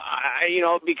 Yeah.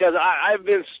 Because I've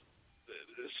been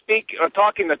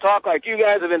talking the talk like you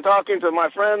guys have been talking to my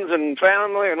friends and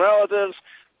family and relatives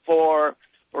for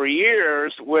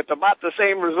years with about the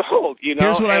same result,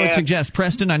 Here's what I would suggest.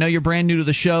 Preston, I know you're brand new to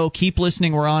the show. Keep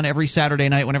listening. We're on every Saturday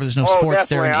night whenever there's no sports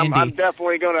there in Indy. I'm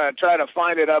definitely going to try to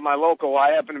find it at my local.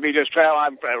 I happen to be just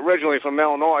traveling. I'm originally from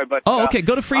Illinois. But okay.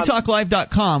 Go to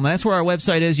freetalklive.com. That's where our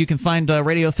website is. You can find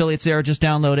radio affiliates there. Just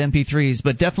download MP3s.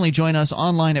 But definitely join us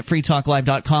online at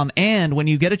freetalklive.com. And when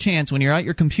you get a chance, when you're at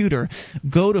your computer,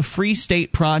 go to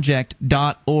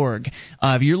freestateproject.org.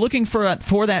 If you're looking for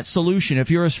that solution, if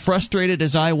you're as frustrated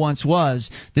as I once was,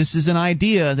 this is an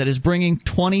idea that is bringing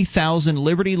 20,000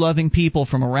 liberty-loving people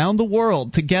from around the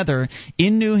world together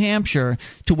in New Hampshire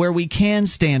to where we can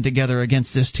stand together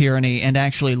against this tyranny and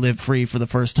actually live free for the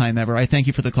first time ever. I thank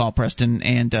you for the call, Preston,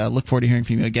 and look forward to hearing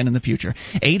from you again in the future.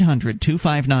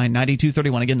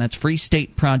 800-259-9231. Again, that's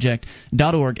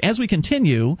freestateproject.org. As we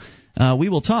continue, we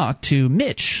will talk to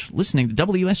Mitch, listening to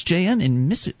WSJN in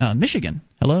Michigan.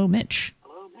 Hello, Mitch.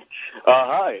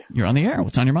 Hi. You're on the air.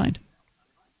 What's on your mind?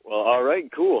 Well, all right,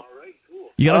 cool.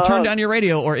 You got to turn down your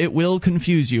radio or it will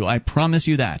confuse you. I promise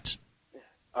you that.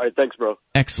 All right, thanks, bro.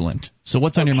 Excellent. So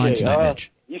what's on your mind tonight, Mitch?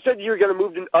 You said you were going to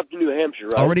move up to New Hampshire,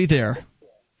 right? Already there.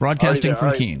 Broadcasting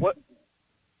from Keene.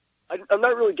 I'm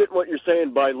not really getting what you're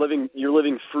saying by you're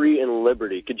living free in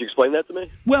liberty. Could you explain that to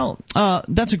me? Well,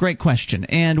 that's a great question.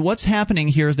 And what's happening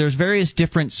here is there's various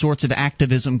different sorts of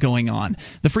activism going on.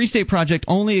 The Free State Project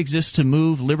only exists to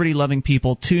move liberty-loving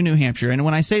people to New Hampshire. And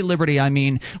when I say liberty, I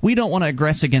mean we don't want to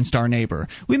aggress against our neighbor.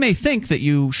 We may think that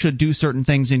you should do certain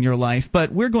things in your life,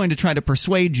 but we're going to try to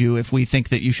persuade you if we think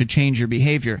that you should change your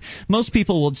behavior. Most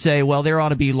people would say, well, there ought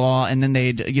to be law, and then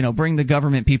they'd bring the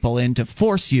government people in to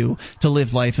force you to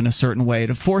live life in a certain way,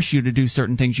 to force you to do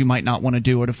certain things you might not want to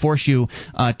do, or to force you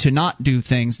to not do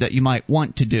things that you might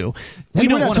want to do. We're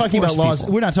not talking about laws.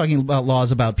 We're not talking about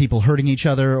laws about people hurting each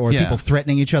other or people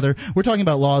threatening each other. We're talking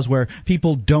about laws where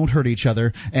people don't hurt each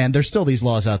other, and there's still these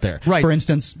laws out there. Right. For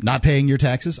instance, not paying your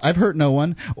taxes. I've hurt no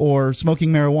one. Or smoking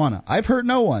marijuana. I've hurt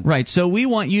no one. Right. So we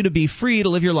want you to be free to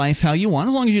live your life how you want,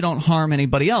 as long as you don't harm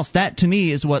anybody else. That, to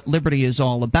me, is what liberty is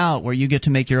all about, where you get to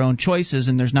make your own choices,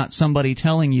 and there's not somebody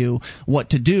telling you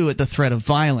what to do at the threat of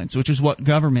violence, which is what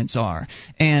governments are.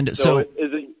 And so is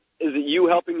it you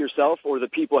helping yourself or the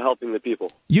people helping the people?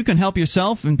 You can help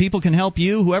yourself and people can help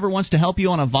you. Whoever wants to help you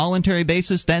on a voluntary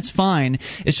basis, that's fine.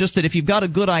 It's just that if you've got a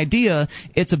good idea,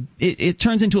 it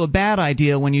turns into a bad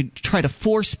idea when you try to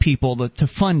force people to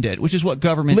fund it, which is what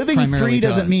government primarily does. Living free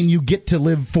doesn't mean you get to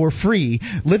live for free.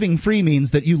 Living free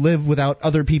means that you live without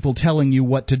other people telling you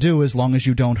what to do, as long as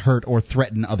you don't hurt or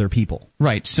threaten other people.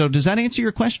 Right. So does that answer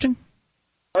your question?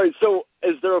 All right, so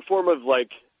is there a form of,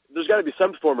 there's got to be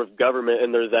some form of government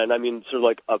in there then, sort of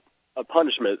like a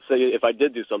punishment, say if I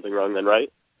did do something wrong then, right?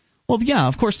 Well, yeah,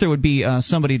 of course there would be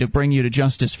somebody to bring you to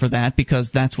justice for that, because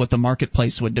that's what the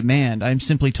marketplace would demand. I'm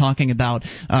simply talking about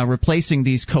replacing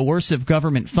these coercive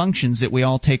government functions that we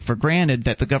all take for granted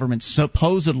that the government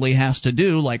supposedly has to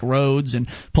do, like roads and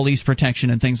police protection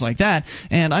and things like that.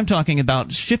 And I'm talking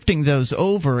about shifting those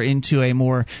over into a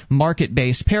more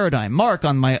market-based paradigm. Mark,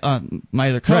 on my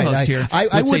other co-host here,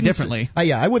 would say differently.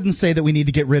 I wouldn't say that we need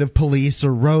to get rid of police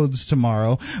or roads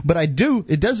tomorrow, but I do.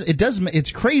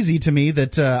 It's crazy to me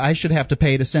that I should have to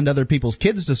pay to send other people's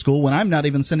kids to school when I'm not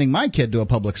even sending my kid to a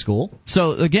public school.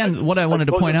 So again, what I wanted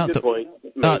to point out,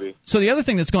 so the other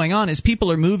thing that's going on is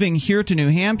people are moving here to New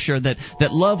Hampshire that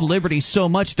love liberty so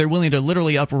much they're willing to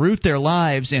literally uproot their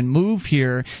lives and move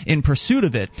here in pursuit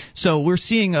of it. So we're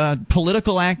seeing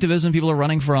political activism. People are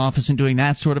running for office and doing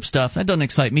that sort of stuff. That doesn't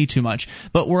excite me too much.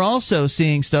 But we're also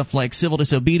seeing stuff like civil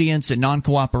disobedience and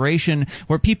non-cooperation,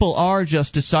 where people are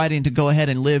just deciding to go ahead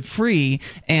and live free,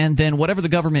 and then whatever the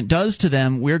government does to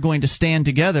them, we're going to stand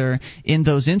together in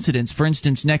those incidents. For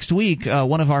instance, next week,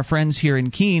 one of our friends here in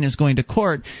Keene is going to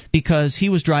court because he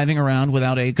was driving around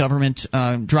without a government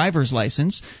driver's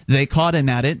license. They caught him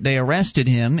at it. They arrested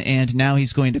him, and now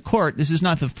he's going to court. This is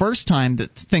not the first time that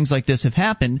things like this have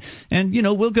happened. And,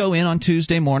 we'll go in on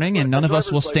Tuesday morning, and none of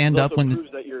us will stand up when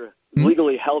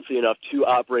legally healthy enough to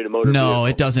operate a motor vehicle. No,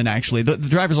 it doesn't actually. The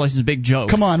driver's license is a big joke.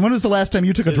 Come on, when was the last time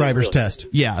you took a driver's test?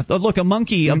 Yeah, look, a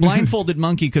blindfolded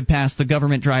monkey could pass the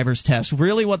government driver's test.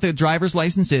 Really what the driver's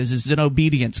license is an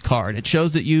obedience card. It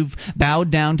shows that you've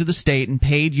bowed down to the state and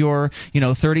paid your,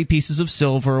 30 pieces of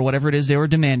silver or whatever it is they were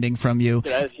demanding from you.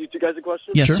 Can I ask you guys a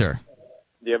question? Yes, sir.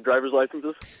 Do you have driver's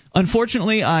licenses?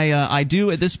 Unfortunately, I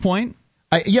do at this point.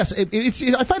 Yes,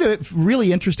 I find it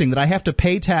really interesting that I have to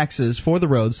pay taxes for the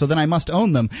roads, so then I must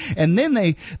own them, and then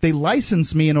they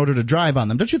license me in order to drive on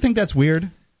them. Don't you think that's weird?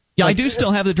 Yeah, I do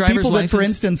still have the driver's license. People that, for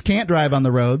instance, can't drive on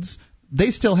the roads,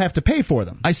 they still have to pay for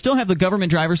them. I still have the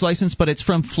government driver's license, but it's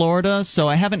from Florida, so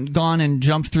I haven't gone and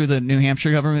jumped through the New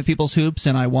Hampshire government people's hoops,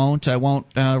 and I won't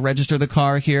register the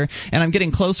car here. And I'm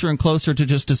getting closer and closer to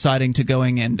just deciding to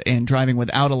going and driving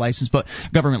without a license, but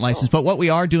government license. But what we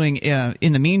are doing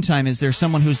in the meantime is there's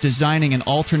someone who's designing an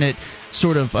alternate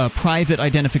sort of private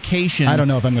identification. I don't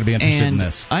know if I'm going to be interested in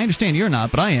this. I understand you're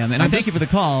not, but I am, and I thank you for the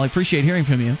call. I appreciate hearing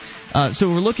from you. So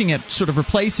we're looking at sort of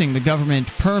replacing the government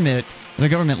permit, the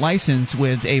government license,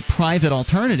 with a private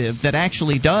alternative that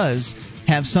actually does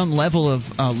have some level of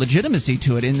legitimacy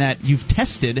to it, in that you've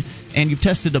tested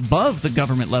above the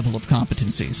government level of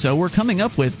competency. So we're coming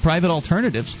up with private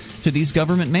alternatives to these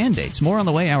government mandates. More on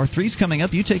the way. Hour 3's coming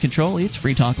up. You take control. It's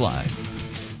Free Talk Live.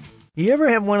 You ever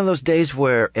have one of those days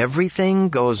where everything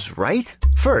goes right?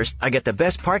 First, I get the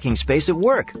best parking space at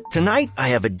work. Tonight, I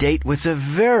have a date with the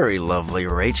very lovely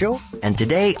Rachel. And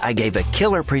today, I gave a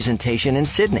killer presentation in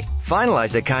Sydney,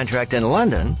 finalized a contract in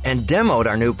London, and demoed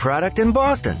our new product in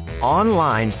Boston.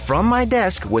 Online, from my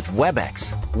desk with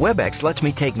WebEx. WebEx lets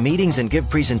me take meetings and give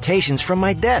presentations from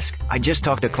my desk. I just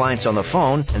talk to clients on the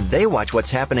phone, and they watch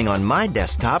what's happening on my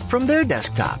desktop from their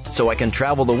desktop. So I can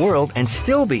travel the world and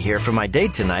still be here for my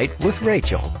date tonight with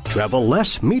Rachel. Travel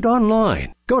less, meet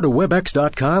online. Go to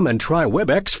Webex.com and try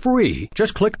Webex free.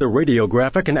 Just click the radio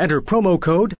graphic and enter promo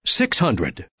code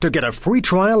 600 to get a free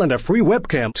trial and a free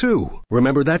webcam, too.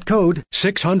 Remember that code,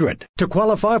 600, to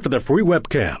qualify for the free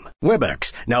webcam.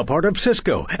 Webex, now part of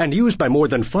Cisco and used by more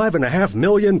than 5.5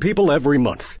 million people every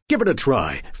month. Give it a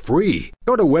try, free.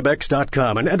 Go to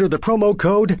Webex.com and enter the promo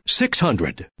code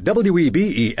 600.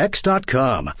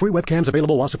 Webex.com. Free webcams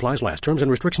available while supplies last. Terms and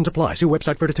restrictions apply. See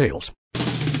website for details.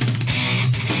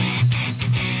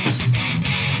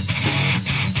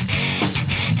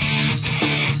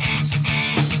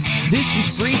 This is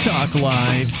Free Talk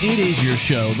Live. It is your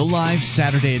show, the live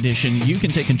Saturday edition. You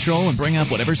can take control and bring up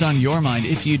whatever's on your mind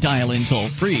if you dial in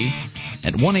toll-free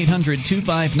at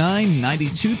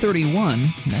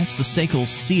 1-800-259-9231. That's the SACL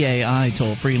CAI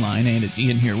toll-free line, and it's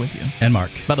Ian here with you. And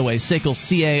Mark. By the way, SACL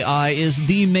CAI is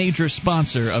the major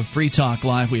sponsor of Free Talk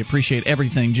Live. We appreciate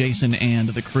everything Jason and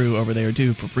the crew over there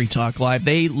do for Free Talk Live.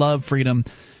 They love freedom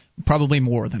probably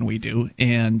more than we do,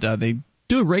 and they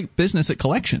do a great business at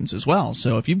collections as well.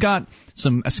 So if you've got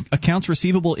some accounts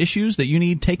receivable issues that you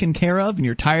need taken care of, and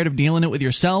you're tired of dealing it with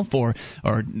yourself, or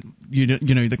you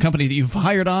know the company that you've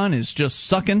hired on is just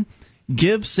sucking,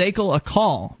 give SACL a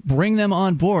call. Bring them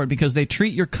on board, because they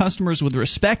treat your customers with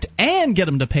respect and get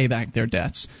them to pay back their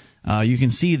debts. You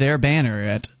can see their banner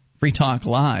at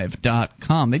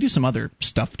freetalklive.com. They do some other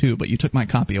stuff too, but you took my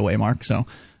copy away, Mark, so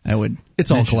I would.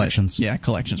 It's all collections. Yeah,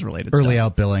 collections related. Early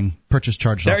out billing, purchase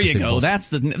charge. There you go. That's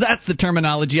the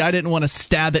terminology. I didn't want to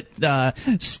stab at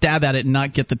it and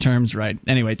not get the terms right.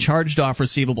 Anyway, charged off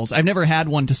receivables. I've never had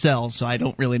one to sell, so I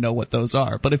don't really know what those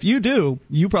are. But if you do,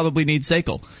 you probably need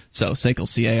SACL. So SACL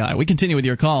CAI. We continue with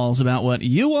your calls about what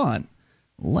you want.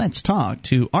 Let's talk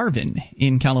to Arvin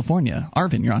in California.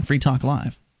 Arvin, you're on Free Talk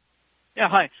Live. Yeah,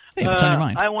 hi. Hey, what's on your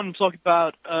mind? I want to talk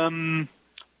about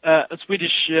a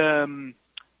Swedish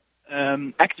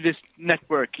activist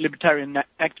network, libertarian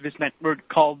activist network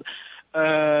called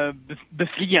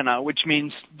Befriarna, which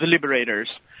means the Liberators.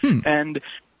 And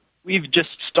we've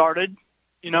just started.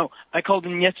 You know, I called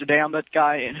in yesterday. I'm that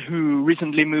guy who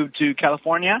recently moved to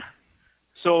California.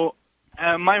 So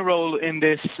my role in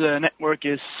this network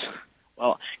is,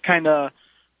 well, kind of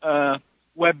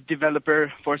web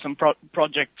developer for some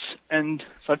projects and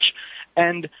such.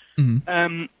 And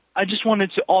I just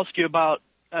wanted to ask you about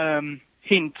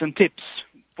hints and tips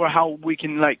for how we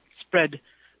can spread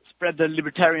the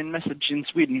libertarian message in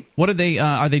Sweden. What are they?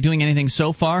 Are they doing anything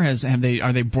so far?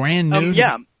 Are they brand new?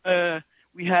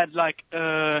 We had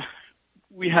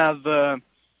we have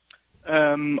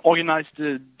organized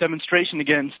a demonstration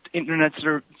against internet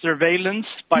surveillance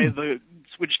by the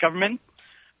Swedish government.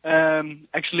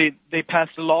 Actually, they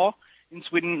passed a law in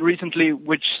Sweden recently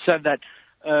which said that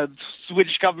the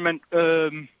Swedish government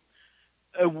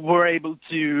were able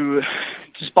to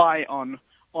spy on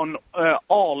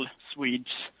all Swedes,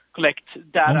 collect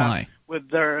data with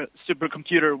their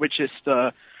supercomputer, which is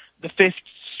the fifth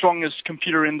strongest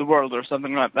computer in the world or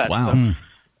something like that. Wow.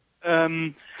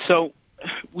 So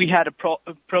we had a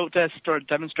protest or a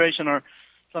demonstration or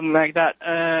something like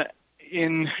that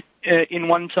in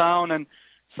one town, and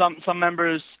some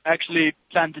members actually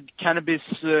planted cannabis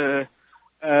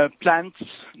plants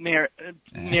near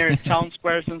town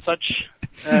squares and such.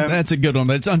 That's a good one,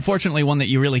 but it's unfortunately one that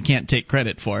you really can't take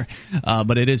credit for.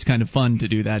 But it is kind of fun to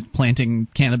do that, planting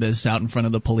cannabis out in front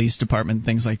of the police department,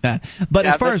 things like that. But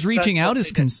as far as reaching out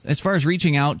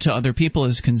to other people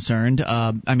is concerned,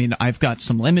 I mean, I've got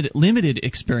some limited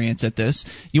experience at this.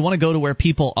 You want to go to where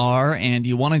people are, and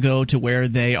you want to go to where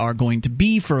they are going to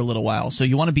be for a little while. So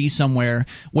you want to be somewhere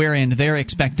wherein they're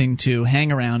expecting to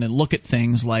hang around and look at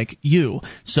things like you.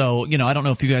 So, I don't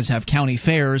know if you guys have county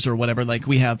fairs or whatever. Like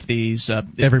we have these.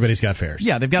 Everybody's got fairs.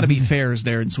 Yeah, they've got to be fairs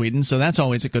there in Sweden, so that's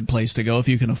always a good place to go if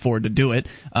you can afford to do it.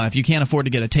 If you can't afford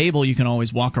to get a table, you can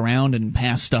always walk around and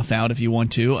pass stuff out if you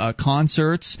want to.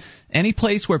 Concerts. Any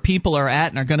place where people are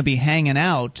at and are going to be hanging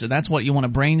out, that's what you want to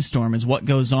brainstorm, is what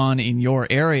goes on in your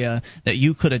area that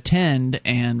you could attend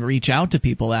and reach out to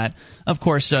people at. Of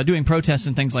course, doing protests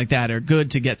and things like that are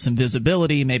good to get some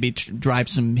visibility, maybe drive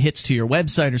some hits to your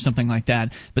website or something like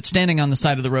that. But standing on the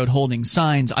side of the road holding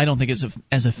signs, I don't think is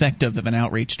as effective of an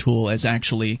outreach tool as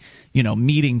actually,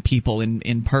 meeting people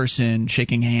in person,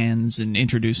 shaking hands and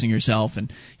introducing yourself,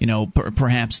 and,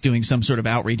 perhaps doing some sort of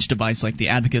outreach device like the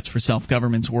Advocates for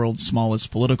Self-Government's World's Smallest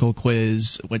Political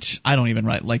Quiz, which I don't even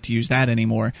like to use that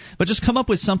anymore. But just come up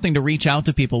with something to reach out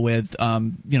to people with,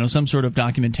 some sort of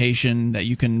documentation that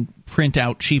you can print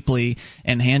out cheaply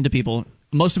and hand to people.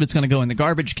 Most of it's going to go in the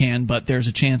garbage can, but there's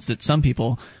a chance that some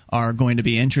people are going to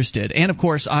be interested. And, of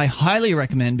course, I highly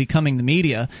recommend becoming the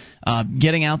media,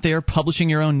 getting out there, publishing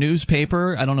your own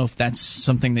newspaper. I don't know if that's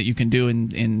something that you can do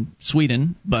in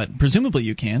Sweden, but presumably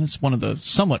you can. It's one of the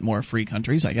somewhat more free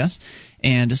countries, I guess.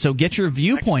 And so get your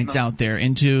viewpoints out there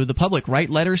into the public. Write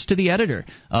letters to the editor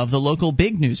of the local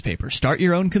big newspaper. Start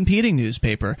your own competing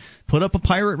newspaper. Put up a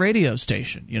pirate radio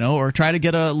station, or try to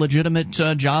get a legitimate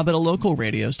job at a local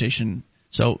radio station.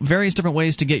 So various different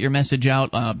ways to get your message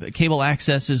out. Cable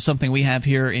access is something we have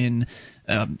here in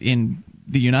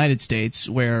the United States,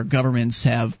 where governments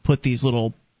have put these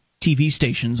little TV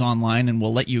stations online and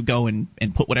will let you go and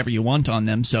put whatever you want on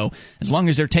them. So as long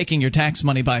as they're taking your tax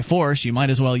money by force, you might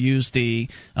as well use the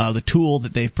tool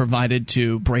that they've provided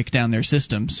to break down their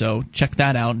system. So check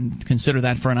that out and consider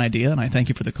that for an idea, and I thank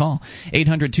you for the call.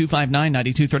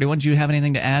 800-259-9231. Do you have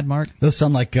anything to add, Mark? Those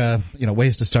sound like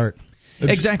ways to start.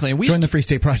 Exactly. Join the Free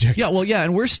State Project. Yeah,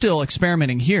 and we're still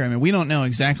experimenting here. I mean, we don't know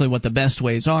exactly what the best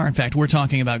ways are. In fact, we're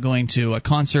talking about going to a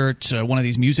concert, one of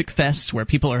these music fests where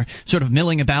people are sort of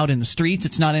milling about in the streets.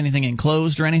 It's not anything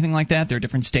enclosed or anything like that. There are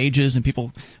different stages, and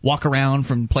people walk around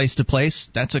from place to place.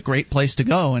 That's a great place to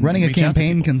go. And running a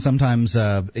campaign can sometimes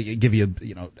give you,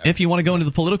 if you want to go into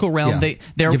the political realm, they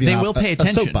will pay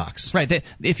attention. A soapbox. Right.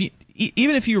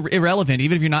 Even if you're irrelevant,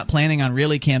 even if you're not planning on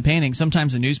really campaigning,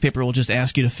 sometimes the newspaper will just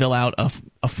ask you to fill out a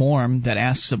form that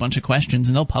asks a bunch of questions,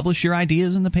 and they'll publish your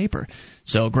ideas in the paper.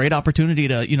 So great opportunity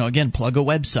to, again, plug a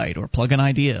website or plug an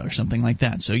idea or something like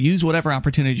that. So use whatever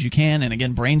opportunities you can, and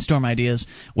again, brainstorm ideas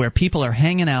where people are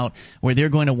hanging out, where they're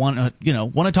going to want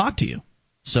to talk to you.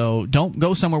 So don't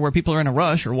go somewhere where people are in a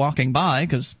rush or walking by,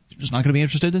 because they're just not going to be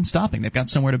interested in stopping. They've got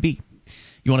somewhere to be.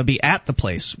 You want to be at the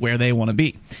place where they want to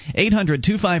be.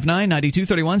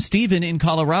 800-259-9231. Stephen in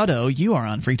Colorado, you are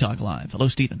on Free Talk Live. Hello,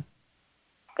 Stephen.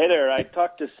 Hey there. I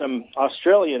talked to some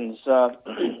Australians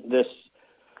this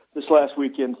last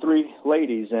weekend, 3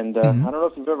 ladies, and I don't know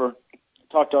if you've ever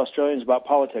talked to Australians about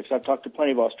politics. I've talked to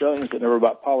plenty of Australians, but never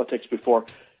about politics before.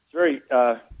 It's very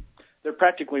they're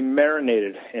practically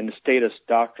marinated in the statist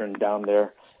doctrine down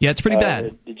there. Yeah, it's pretty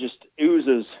bad. It just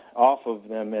oozes off of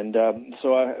them, and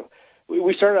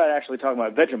we started out actually talking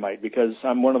about Vegemite, because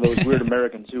I'm one of those weird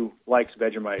Americans who likes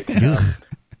Vegemite. Yeah,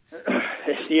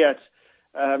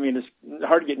 it's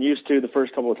hard getting used to the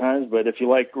first couple of times, but if you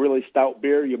like really stout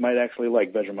beer, you might actually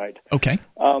like Vegemite. Okay.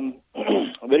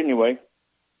 But anyway,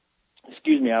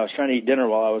 excuse me, I was trying to eat dinner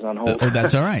while I was on hold.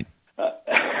 That's all right.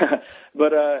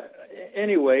 But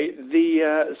anyway,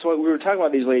 so we were talking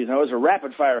about these ladies, and it was a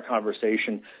rapid-fire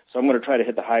conversation, so I'm going to try to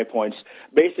hit the high points.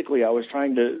 Basically, I was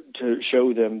trying to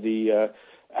show them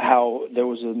how there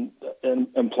was an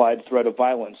implied threat of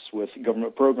violence with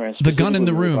government programs. The gun in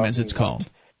the room, as it's called.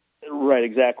 Right,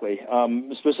 exactly.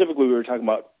 Specifically, we were talking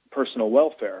about personal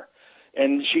welfare.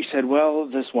 And she said,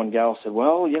 this one gal said,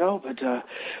 but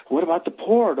what about the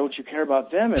poor? Don't you care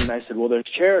about them? And I said, there's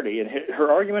charity. And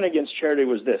her argument against charity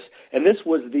was this. And this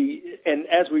was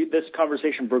as this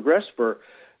conversation progressed for,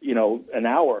 an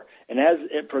hour, and as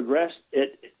it progressed,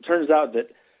 it turns out that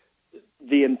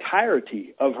the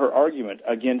entirety of her argument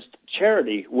against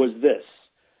charity was this.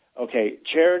 Okay,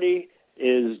 charity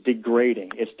is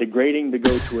degrading. It's degrading to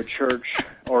go to a church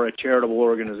or a charitable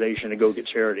organization to go get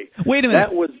charity. Wait a minute.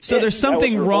 There's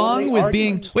something wrong with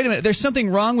being. Wait a minute. There's something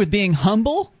wrong with being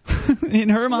humble in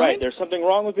her mind. Right. There's something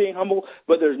wrong with being humble,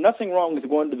 but there's nothing wrong with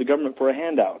going to the government for a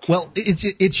handout. Well,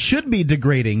 it should be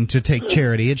degrading to take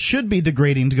charity. It should be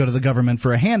degrading to go to the government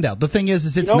for a handout. The thing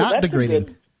is it's not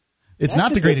degrading. It's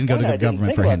not degrading to go to the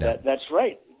government for a handout. That's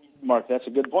right, Mark. That's a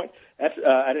good point.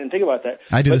 I didn't think about that.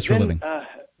 I do this for a living.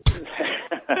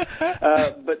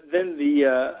 But then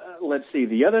let's see.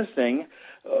 The other thing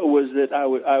was that I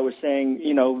was saying,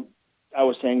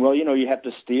 well, you have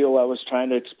to steal. I was trying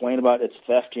to explain about it's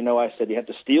theft. I said you have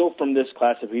to steal from this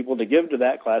class of people to give to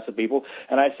that class of people.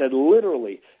 And I said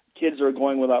literally, kids are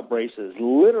going without braces.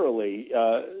 Literally,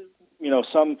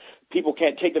 some people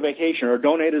can't take the vacation or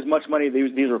donate as much money.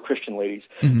 These are Christian ladies.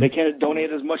 Mm-hmm. They can't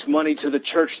donate as much money to the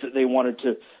church that they wanted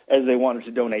to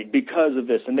donate because of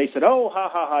this. And they said, "Oh, ha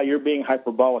ha ha, you're being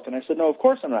hyperbolic." And I said, "No, of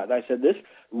course I'm not." I said, "This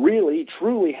really,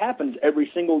 truly happens every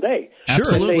single day."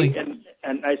 Absolutely.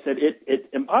 And I said, it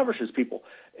impoverishes people.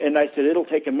 And I said, it'll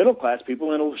take a middle class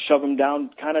people and it'll shove them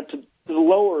down kind of to the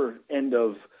lower end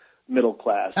of middle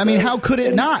class. I mean, how could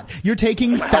it not? You're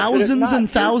taking thousands and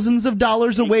thousands of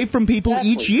dollars away from people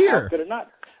each year. How could it not?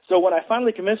 So when I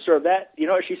finally convinced her of that,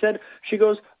 what she said? She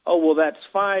goes, "Oh, well, that's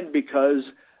fine because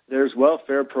there's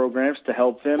welfare programs to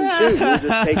help them too. We'll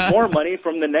just take more money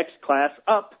from the next class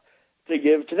up to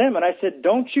give to them." And I said,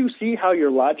 "Don't you see how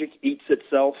your logic eats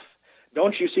itself?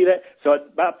 Don't you see that?" So at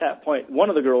about that point, one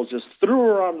of the girls just threw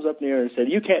her arms up in the air and said,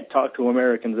 "You can't talk to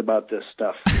Americans about this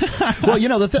stuff." Well,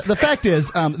 the fact is,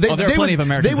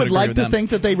 they would like to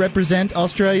think that they represent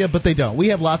Australia, but they don't. We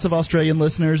have lots of Australian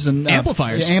listeners and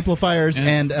amplifiers,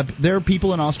 and there are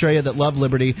people in Australia that love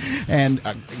liberty, and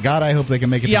God, I hope they can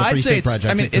make it to the Free State Project.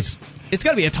 I mean, it's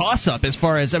got to be a toss-up as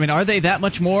far as, are they that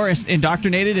much more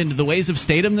indoctrinated into the ways of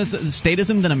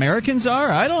statism than Americans are?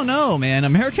 I don't know, man.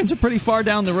 Americans are pretty far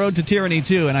down the road to tyranny,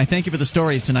 too, and I thank you for the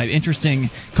stories tonight. Interesting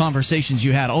conversations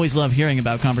you had. Always love hearing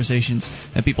about conversations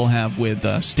that people have with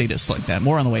statists like that.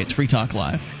 More on the way. It's Free Talk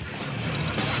Live.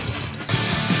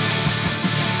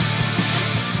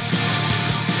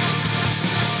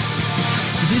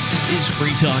 This is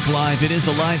Free Talk Live. It is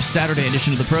the live Saturday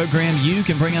edition of the program. You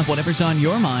can bring up whatever's on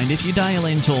your mind if you dial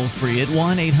in toll-free at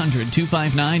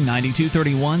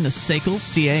 1-800-259-9231, the SACL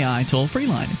CAI toll-free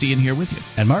line. It's Ian here with you.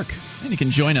 And Mark. And you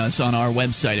can join us on our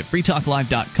website at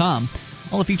freetalklive.com.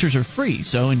 All the features are free,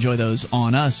 so enjoy those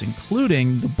on us,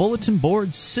 including the bulletin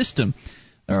board system.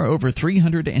 There are over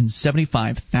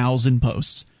 375,000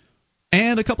 posts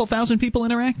and a couple thousand people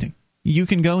interacting. You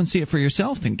can go and see it for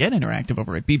yourself and get interactive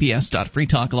over at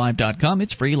bbs.freetalklive.com.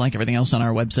 It's free like everything else on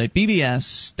our website,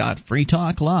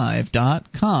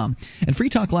 bbs.freetalklive.com. And Free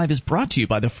Talk Live is brought to you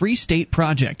by the Free State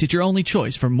Project. It's your only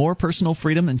choice for more personal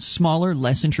freedom and smaller,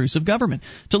 less intrusive government.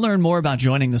 To learn more about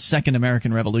joining the Second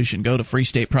American Revolution, go to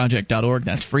freestateproject.org.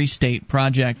 That's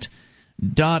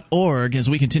freestateproject.org as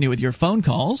we continue with your phone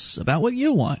calls about what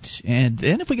you want. And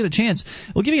then if we get a chance,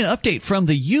 we'll give you an update from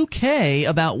the UK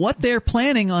about what they're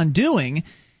planning on doing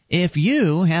if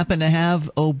you happen to have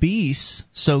obese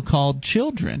so-called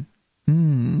children.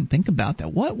 Think about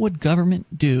that. What would government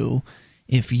do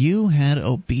if you had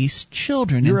obese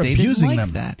children and they didn't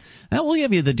like that? Now, we'll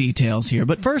give you the details here.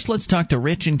 But first, let's talk to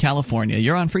Rich in California.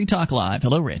 You're on Free Talk Live.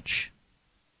 Hello, Rich.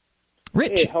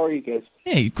 Rich. Hey, how are you guys?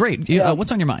 Hey, great.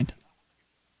 What's on your mind?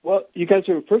 Well, you guys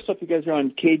are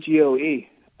on KGOE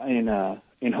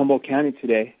in Humboldt County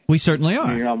today. We certainly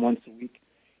are. You're on once a week.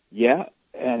 Yeah,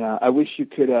 and I wish you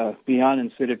could be on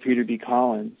instead of Peter B.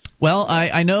 Collins. Well,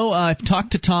 I know I've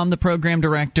talked to Tom, the program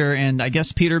director, and I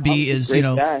guess Peter B. is,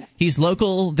 he's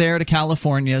local there to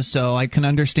California, so I can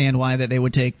understand why that they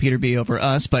would take Peter B. over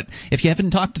us. But if you haven't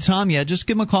talked to Tom yet, just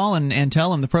give him a call and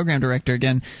tell him, the program director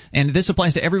again. And this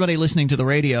applies to everybody listening to the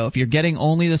radio. If you're getting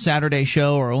only the Saturday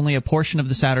show or only a portion of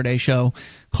the Saturday show,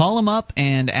 call him up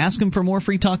and ask him for more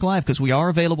Free Talk Live, because we are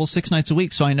available 6 nights a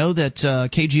week. So I know that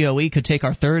KGOE could take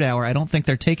our third hour. I don't think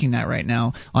they're taking that right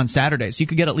now on Saturdays. You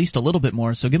could get at least a little bit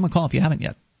more. So give him a call if you haven't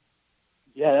yet.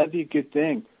 Yeah, that'd be a good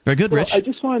thing. Very good, Rich. I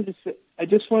just wanted to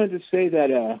say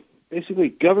that basically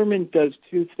government does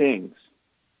two things: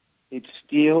 it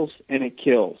steals and it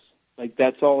kills. Like,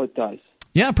 that's all it does.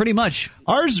 Yeah, pretty much.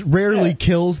 Ours rarely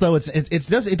kills, though.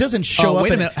 It doesn't show up.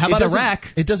 Wait a minute. How about Iraq?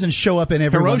 It doesn't show up in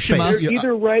everyone's face. They're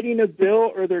either writing a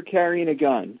bill or they're carrying a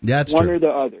gun. That's one true. or the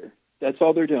other. That's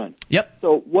all they're doing. Yep.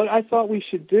 So what I thought we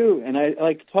should do, and I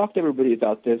like to talk to everybody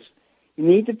about this, you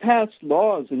need to pass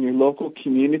laws in your local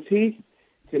community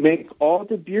to make all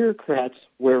the bureaucrats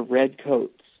wear red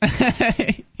coats.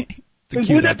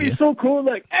 Wouldn't that be so cool?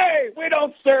 Like, hey, we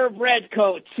don't serve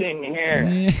redcoats in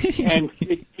here. And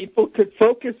people could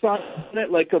focus on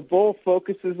it like a bull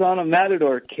focuses on a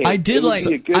matador kid. I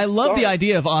love the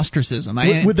idea of ostracism.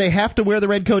 Would they have to wear the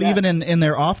red coat even in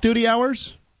their off-duty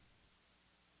hours?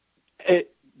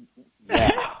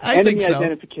 I think so.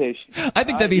 Identification. I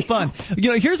think that'd be fun.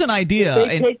 Here's an idea. If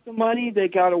they take the money, they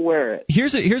got to wear it.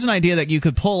 Here's an idea that you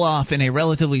could pull off in a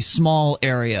relatively small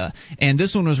area, and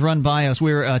this one was run by us.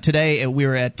 Today we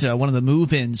were at one of the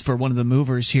move-ins for one of the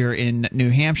movers here in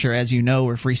New Hampshire. As you know,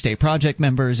 we're Free State Project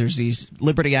members. There's these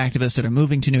liberty activists that are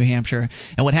moving to New Hampshire,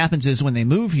 and what happens is when they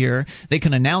move here, they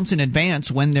can announce in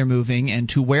advance when they're moving and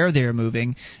to where they're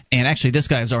moving. And actually, this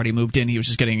guy's already moved in. He was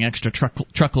just getting an extra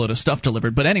truckload of stuff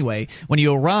delivered. But anyway, when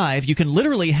you arrive, you can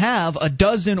literally have a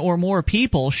dozen or more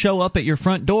people show up at your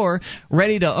front door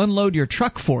ready to unload your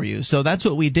truck for you. So that's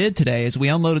what we did today is we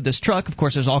unloaded this truck. Of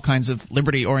course, there's all kinds of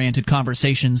liberty-oriented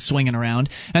conversations swinging around.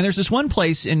 And there's this one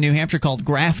place in New Hampshire called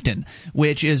Grafton,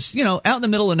 which is, out in the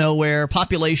middle of nowhere,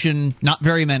 population not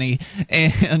very many.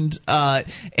 And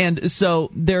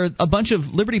so there a bunch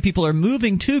of liberty people are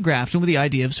moving to Grafton with the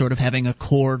idea of sort of having a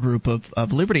core group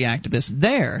of liberty activists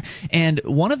there. And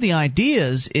one of the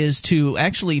ideas is to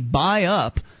actually buy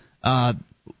up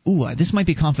this might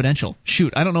be confidential.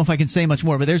 Shoot, I don't know if I can say much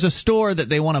more, but there's a store that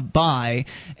they want to buy,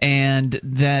 and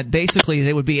that basically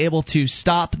they would be able to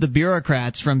stop the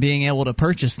bureaucrats from being able to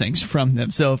purchase things from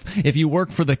them. So if you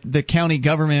work for the county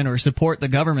government or support the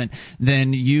government,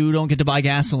 then you don't get to buy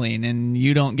gasoline, and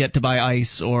you don't get to buy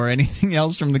ice or anything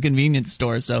else from the convenience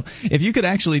store. So if you could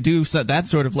actually do that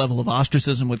sort of level of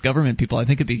ostracism with government people, I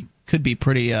think it could be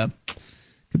pretty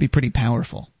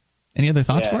powerful. Any other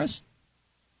thoughts for us?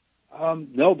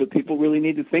 No, but people really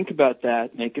need to think about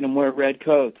that, making them wear red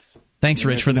coats. Thanks,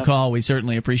 Rich, for the call. We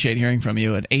certainly appreciate hearing from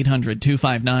you at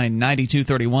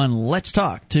 800-259-9231. Let's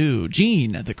talk to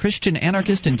Gene, the Christian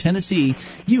anarchist in Tennessee.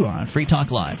 You are on Free Talk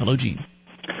Live. Hello, Gene.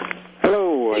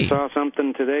 Hello. Hey. I saw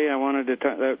something today I wanted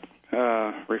to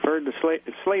that referred to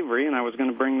slavery, and I was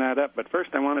going to bring that up. But first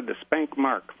I wanted to spank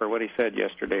Mark for what he said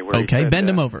yesterday. Where he said, bend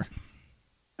him over.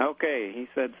 Okay. He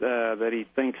said that he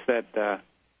thinks that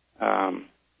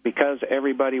because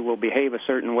everybody will behave a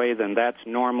certain way, then that's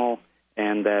normal,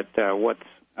 and that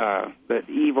that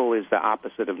evil is the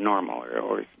opposite of normal.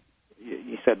 Or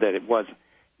he said that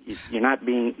you're not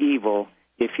being evil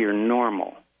if you're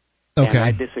normal. Okay. And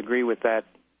I disagree with that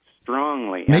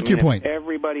strongly. Make your point. If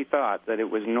everybody thought that it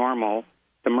was normal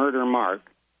to murder Mark,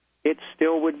 it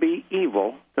still would be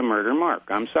evil to murder Mark.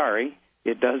 I'm sorry.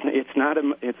 It doesn't. It's not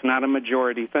a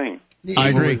majority thing. I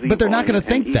agree, but they're not going to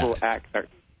think that. Acts are,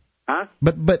 huh?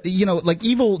 But like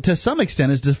evil to some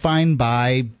extent is defined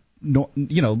by the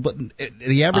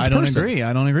average person.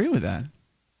 I don't agree with that.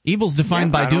 Evil's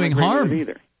defined by doing harm.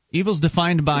 Evil's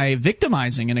defined by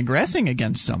victimizing and aggressing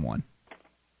against someone.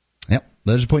 Yep,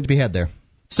 there's a point to be had there.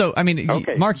 So, I mean,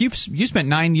 okay. Mark, you spent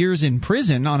 9 years in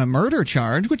prison on a murder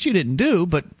charge, which you didn't do,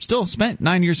 but still spent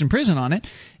 9 years in prison on it.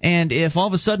 And if all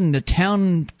of a sudden the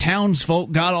townsfolk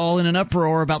got all in an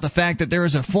uproar about the fact that there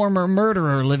was a former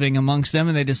murderer living amongst them,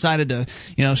 and they decided to,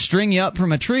 string you up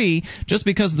from a tree, just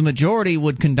because the majority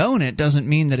would condone it doesn't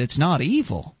mean that it's not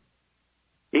evil.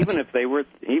 Even if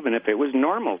it was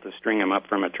normal to string them up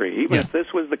from a tree, if this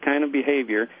was the kind of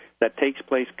behavior that takes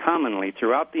place commonly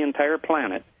throughout the entire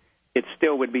planet, it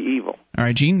still would be evil. All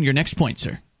right, Gene, your next point,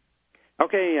 sir.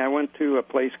 Okay, I went to a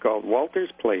place called Walter's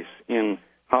Place in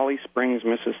Holly Springs,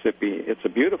 Mississippi. It's a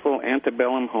beautiful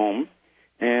antebellum home,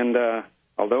 and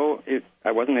although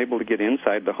I wasn't able to get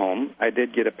inside the home, I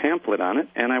did get a pamphlet on it,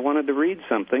 and I wanted to read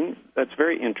something that's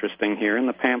very interesting here in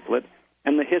the pamphlet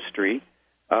and the history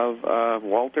of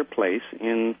Walter Place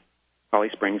in Holly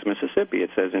Springs, Mississippi. It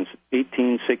says in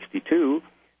 1862,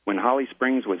 when Holly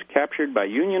Springs was captured by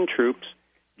Union troops,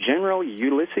 General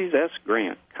Ulysses S.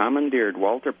 Grant commandeered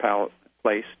Walter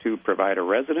Place to provide a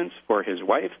residence for his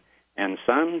wife and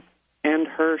son and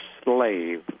her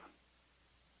slave.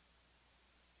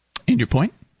 And your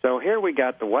point? So here we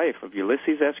got the wife of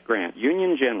Ulysses S. Grant,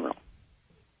 Union General,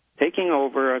 taking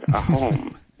over a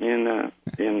home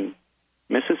in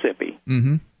Mississippi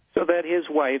so that his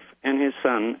wife and his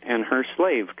son and her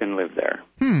slave can live there.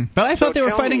 But I thought they were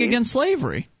fighting against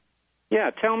slavery. Yeah,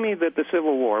 tell me that the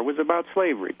Civil War was about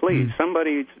slavery. Please,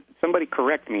 somebody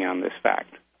correct me on this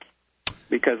fact,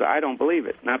 because I don't believe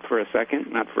it. Not for a second,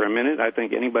 not for a minute. I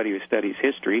think anybody who studies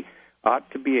history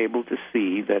ought to be able to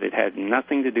see that it had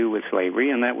nothing to do with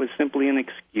slavery, and that was simply an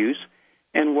excuse,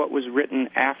 and what was written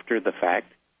after the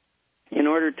fact in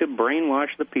order to brainwash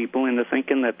the people into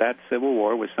thinking that Civil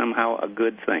War was somehow a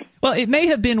good thing. Well, it may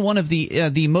have been one of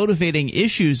the motivating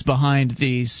issues behind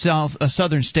the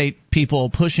southern state people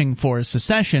pushing for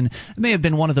secession. It may have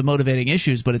been one of the motivating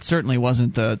issues, but it certainly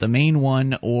wasn't the main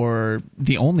one or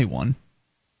the only one.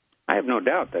 I have no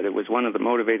doubt that it was one of the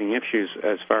motivating issues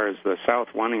as far as the South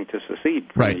wanting to secede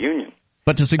from the Union.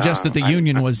 But to suggest that the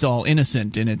Union was all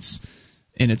innocent in its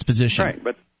position. Right,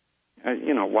 but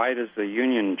why does the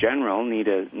Union general need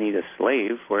a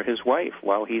slave for his wife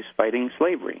while he's fighting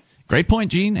slavery? Great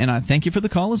point, Gene, and I thank you for the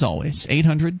call as always.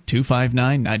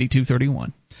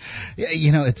 800-259-9231.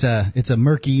 It's a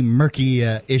murky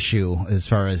issue as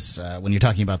far as when you're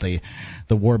talking about the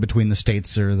war between the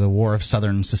states or the war of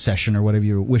Southern secession or whatever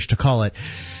you wish to call it.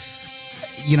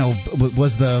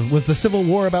 Was the Civil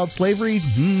War about slavery?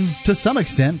 To some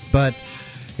extent, but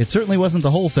it certainly wasn't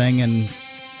the whole thing, and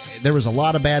there was a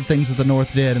lot of bad things that the North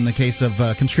did in the case of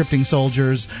conscripting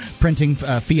soldiers, printing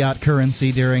fiat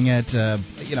currency during it,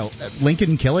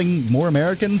 Lincoln killing more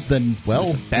Americans than,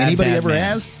 anybody ever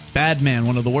has. Bad man,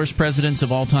 one of the worst presidents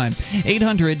of all time.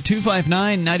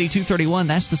 800-259-9231,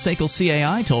 that's the SACL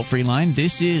CAI toll-free line.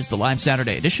 This is the live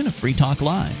Saturday edition of Free Talk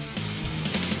Live.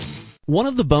 One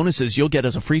of the bonuses you'll get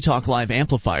as a Free Talk Live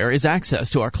amplifier is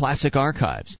access to our classic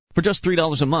archives. For just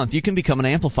 $3 a month, you can become an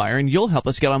amplifier, and you'll help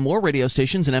us get on more radio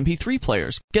stations and MP3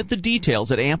 players. Get the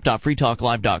details at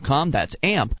amp.freetalklive.com. That's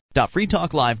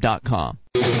amp.freetalklive.com.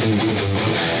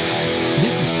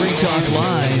 This is Free Talk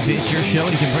Live. It's your show,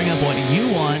 and you can bring up what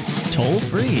you want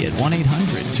toll-free at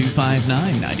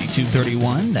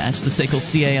 1-800-259-9231. That's the SACL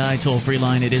CAI toll-free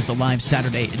line. It is the live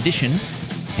Saturday edition.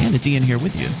 And it's Ian here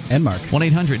with you. And Mark.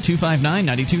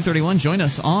 1-800-259-9231. Join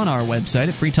us on our website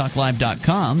at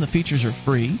freetalklive.com. The features are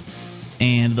free,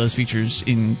 and those features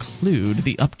include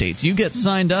the updates. You get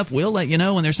signed up, we'll let you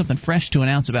know when there's something fresh to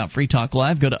announce about Free Talk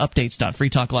Live. Go to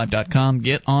updates.freetalklive.com.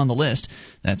 Get on the list.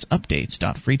 That's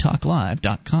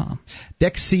updates.freetalklive.com.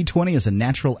 Dex C20 is a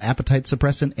natural appetite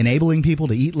suppressant, enabling people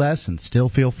to eat less and still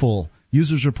feel full.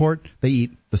 Users report they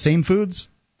eat the same foods,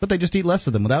 but they just eat less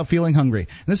of them without feeling hungry.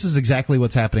 And this is exactly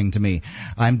what's happening to me.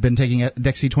 I've been taking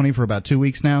Dex C20 for about 2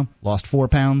 weeks now, lost 4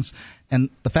 pounds, and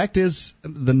the fact is,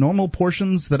 the normal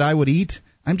portions that I would eat,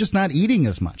 I'm just not eating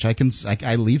as much. I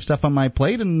leave stuff on my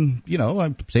plate, and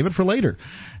I save it for later,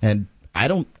 and I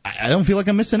don't feel like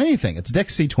I'm missing anything. It's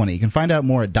Dex C20. You can find out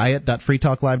more at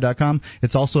diet.freetalklive.com.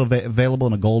 It's also available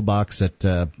in a gold box at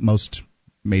most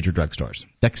major drugstores.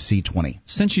 Dex C20.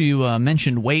 Since you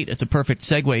mentioned weight, it's a perfect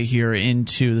segue here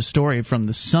into the story from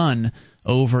The Sun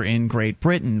over in Great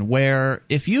Britain, where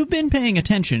if you've been paying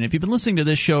attention, if you've been listening to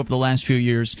this show over the last few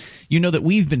years, you know that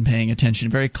we've been paying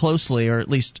attention very closely, or at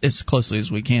least as closely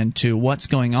as we can, to what's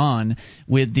going on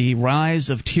with the rise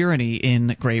of tyranny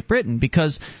in Great Britain,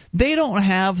 because they don't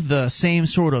have the same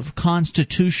sort of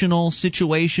constitutional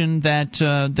situation that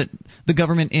the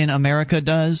government in America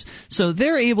does, so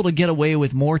they're able to get away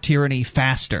with more tyranny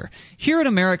faster. Here in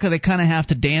America, they kind of have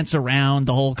to dance around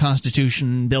the whole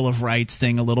Constitution, Bill of Rights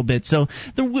thing a little bit, so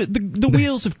the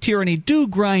wheels of tyranny do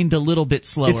grind a little bit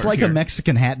slower. It's like here. A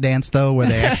Mexican hat dance, though, where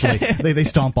they actually they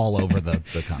stomp all over the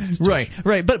Constitution.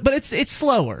 Right, but it's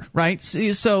slower, right?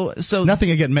 So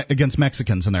nothing against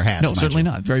Mexicans and their hats. No, certainly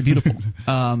not. Very beautiful.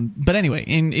 But anyway,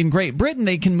 in Great Britain,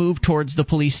 they can move towards the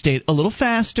police state a little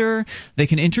faster. They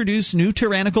can introduce new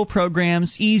tyrannical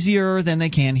programs easier than they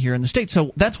can here in the States.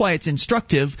 So that's why it's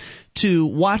instructive to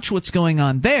watch what's going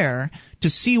on there to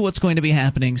see what's going to be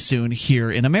happening soon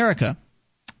here in America.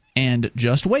 And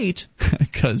just wait,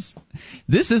 because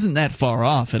this isn't that far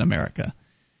off in America.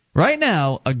 Right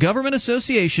now, a government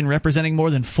association representing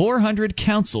more than 400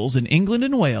 councils in England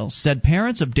and Wales said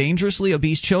parents of dangerously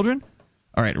obese children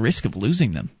are at risk of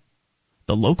losing them.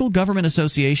 The local government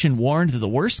association warned that the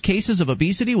worst cases of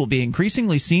obesity will be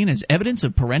increasingly seen as evidence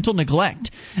of parental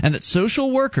neglect, and that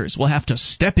social workers will have to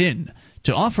step in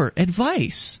to offer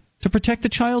advice to protect the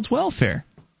child's welfare.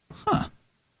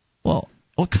 Well,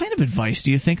 what kind of advice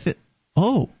do you think that...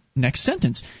 Next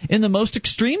sentence. In the most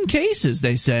extreme cases,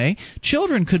 they say,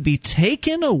 children could be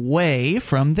taken away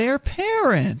from their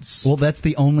parents. Well, that's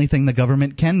the only thing the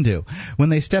government can do. When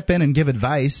they step in and give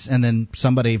advice, and then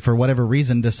somebody, for whatever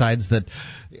reason, decides that,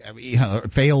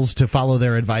 fails to follow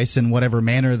their advice in whatever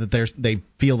manner that they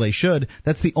feel they should,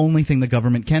 that's the only thing the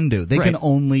government can do. They can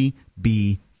only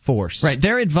be force. Right.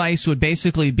 Their advice would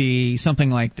basically be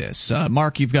something like this.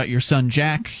 Mark, you've got your son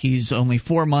Jack. He's only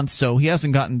 4 months, so he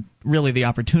hasn't gotten really the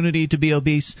opportunity to be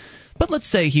obese. But let's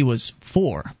say he was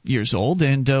 4 years old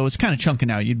and was kind of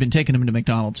chunking out. You'd been taking him to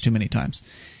McDonald's too many times.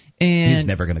 And he's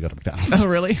never going to go to McDonald's. Oh,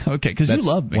 really? Okay, because you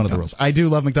love McDonald's. One of the rules. I do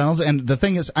love McDonald's, and the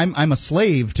thing is, I'm a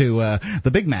slave to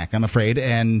the Big Mac, I'm afraid,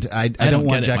 and I don't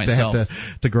want Jack to have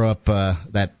to grow up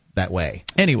that way.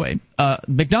 Anyway,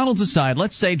 McDonald's aside,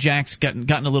 let's say Jack's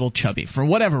gotten a little chubby for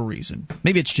whatever reason.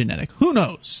 Maybe it's genetic. Who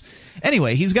knows?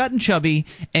 Anyway, he's gotten chubby,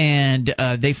 and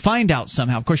they find out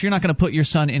somehow. Of course, you're not going to put your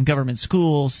son in government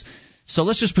schools. So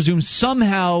let's just presume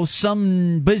somehow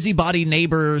some busybody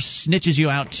neighbor snitches you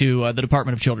out to the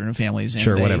Department of Children and Families.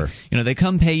 And whatever. They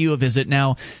come pay you a visit.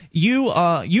 Now, you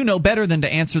know better than to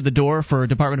answer the door for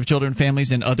Department of Children and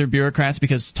Families and other bureaucrats,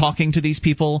 because talking to these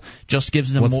people just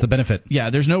gives them What's the benefit?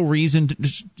 Yeah, there's no reason.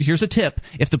 Here's a tip.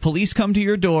 If the police come to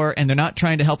your door and they're not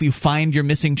trying to help you find your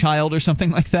missing child or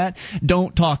something like that,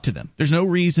 don't talk to them. There's no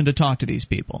reason to talk to these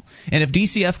people. And if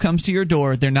DCF comes to your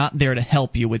door, they're not there to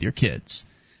help you with your kids.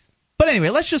 But anyway,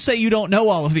 let's just say you don't know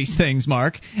all of these things,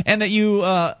 Mark, and that you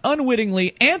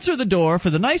unwittingly answer the door for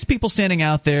the nice people standing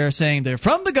out there saying they're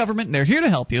from the government and they're here to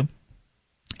help you.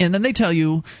 And then they tell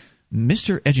you,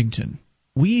 Mr. Edgington,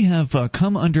 we have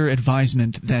come under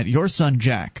advisement that your son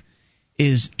Jack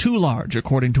is too large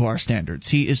according to our standards.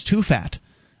 He is too fat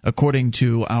according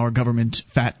to our government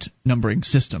fat numbering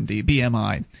system, the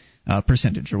BMI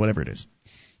percentage or whatever it is.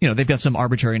 They've got some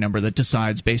arbitrary number that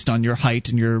decides based on your height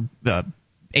and your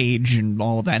age and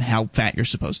all of that, how fat you're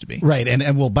supposed to be. Right,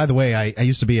 and well, by the way, I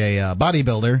used to be a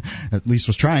bodybuilder, at least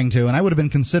was trying to, and I would have been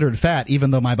considered fat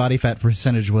even though my body fat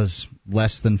percentage was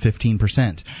less than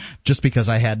 15%, just because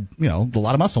I had, a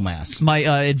lot of muscle mass.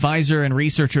 My advisor and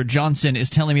researcher, Johnson, is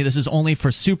telling me this is only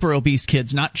for super obese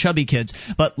kids, not chubby kids.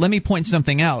 But let me point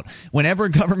something out. Whenever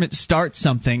government starts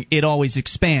something, it always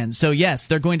expands. So, yes,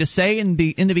 they're going to say in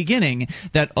the beginning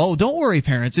that, oh, don't worry,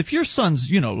 parents, if your son's,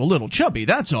 a little chubby,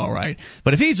 that's all right.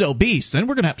 But if he's obese, then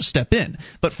we're going to have to step in.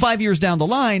 But 5 years down the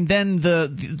line, then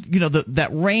that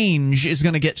range is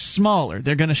going to get smaller.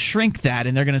 They're going to shrink that,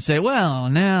 and they're going to say, well,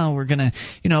 now we're going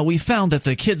to, we found that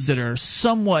the kids that are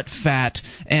somewhat fat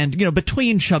and,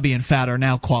 between chubby and fat are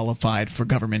now qualified for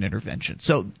government intervention.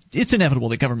 So it's inevitable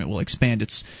that government will expand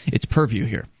its purview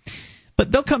here.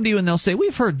 But they'll come to you and they'll say,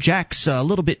 we've heard Jack's a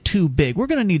little bit too big. We're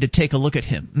going to need to take a look at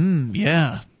him.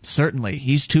 Yeah, certainly.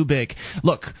 He's too big.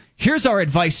 Look, here's our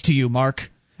advice to you, Mark.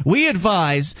 We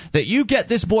advise that you get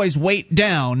this boy's weight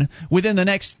down within the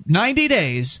next 90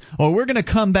 days, or we're going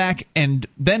to come back and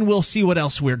then we'll see what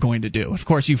else we're going to do. Of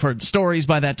course, you've heard the stories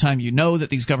by that time. You know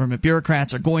that these government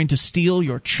bureaucrats are going to steal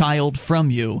your child from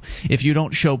you if you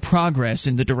don't show progress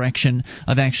in the direction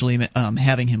of actually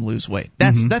having him lose weight.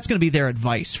 That's going to be their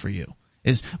advice for you.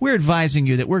 Is we're advising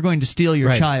you that we're going to steal your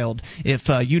child if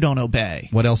you don't obey.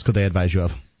 What else could they advise you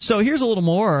of? So here's a little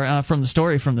more from the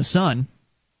story from The Sun.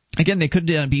 Again, they could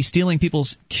be stealing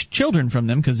people's children from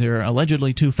them because they're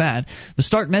allegedly too fat. The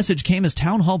start message came as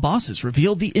town hall bosses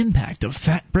revealed the impact of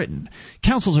Fat Britain.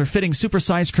 Councils are fitting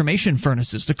supersized cremation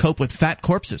furnaces to cope with fat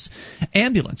corpses.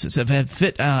 Ambulances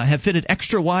have fitted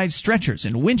extra-wide stretchers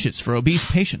and winches for obese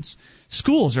patients.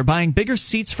 Schools are buying bigger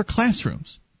seats for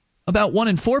classrooms. About 1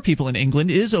 in 4 people in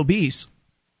England is obese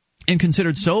and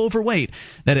considered so overweight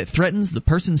that it threatens the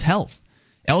person's health.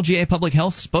 LGA Public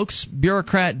Health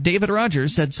spokesbureaucrat David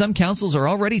Rogers said some councils are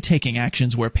already taking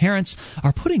actions where parents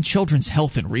are putting children's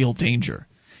health in real danger.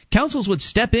 Councils would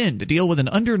step in to deal with an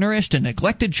undernourished and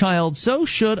neglected child. So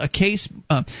should a case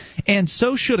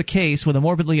with a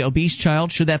morbidly obese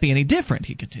child. Should that be any different?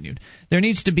 He continued. There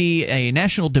needs to be a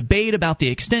national debate about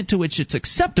the extent to which it's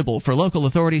acceptable for local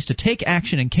authorities to take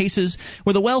action in cases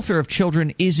where the welfare of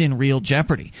children is in real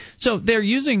jeopardy. So they're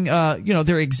using,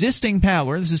 their existing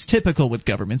power. This is typical with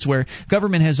governments, where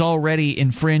government has already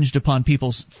infringed upon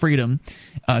people's freedom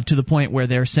to the point where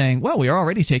they're saying, well, we are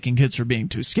already taking kids for being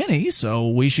too skinny, so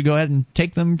we should go ahead and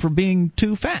take them for being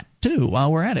too fat, too,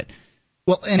 while we're at it.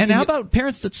 Well, and how about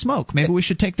parents that smoke? Maybe we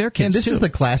should take their kids, and this too. is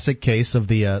the classic case of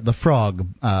the frog,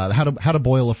 how to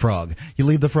boil a frog. You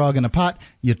leave the frog in a pot,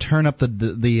 you turn up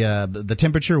the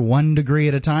temperature 1 degree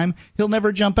at a time, he'll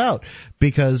never jump out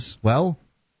because, well,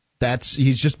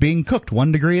 he's just being cooked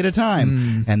 1 degree at a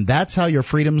time. And that's how your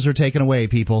freedoms are taken away,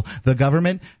 people. The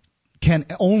government can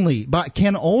only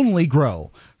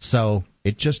grow. So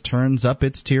it just turns up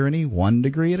its tyranny 1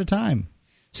 degree at a time.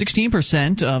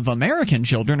 16% of American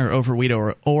children are overweight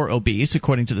or obese,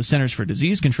 according to the Centers for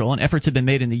Disease Control, and efforts have been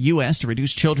made in the U.S. to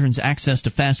reduce children's access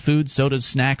to fast food, sodas,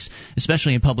 snacks,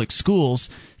 especially in public schools.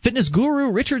 Fitness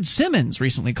guru Richard Simmons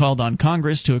recently called on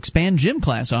Congress to expand gym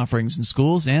class offerings in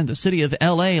schools, and the city of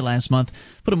L.A. last month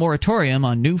put a moratorium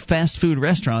on new fast food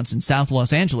restaurants in South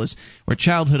Los Angeles, where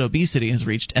childhood obesity has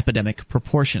reached epidemic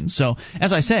proportions. So,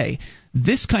 as I say,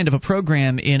 this kind of a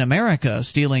program in America,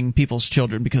 stealing people's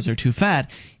children because they're too fat,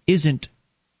 isn't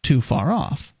too far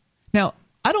off. Now,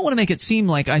 I don't want to make it seem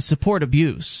like I support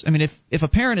abuse. I mean, if a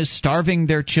parent is starving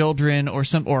their children or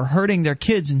hurting their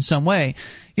kids in some way,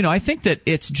 I think that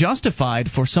it's justified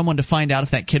for someone to find out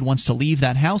if that kid wants to leave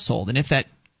that household. And if that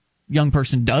young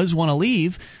person does want to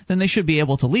leave, then they should be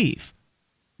able to leave.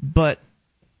 But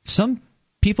some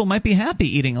people might be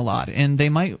happy eating a lot, and they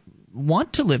might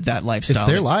want to live that lifestyle.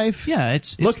 It's their life. Yeah,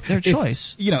 it's their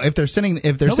choice. If they're sitting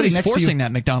next to you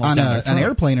that McDonald's on an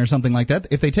airplane or something like that,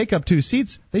 if they take up 2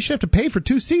 seats, they should have to pay for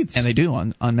 2 seats. And they do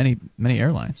on many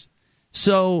airlines.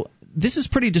 So this is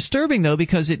pretty disturbing, though,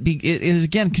 because it is,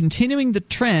 again, continuing the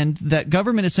trend that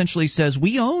government essentially says,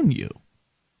 we own you,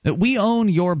 that we own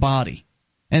your body.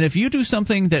 And if you do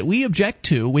something that we object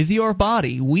to with your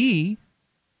body, we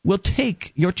will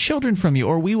take your children from you,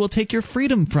 or we will take your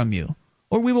freedom from you,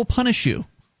 or we will punish you,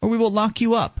 or we will lock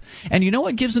you up. And you know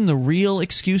what gives them the real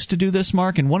excuse to do this,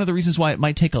 Mark? And one of the reasons why it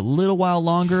might take a little while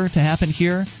longer to happen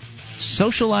here?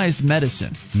 Socialized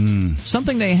medicine.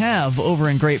 Something they have over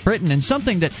in Great Britain, and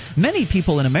something that many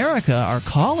people in America are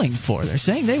calling for. They're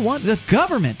saying they want the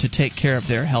government to take care of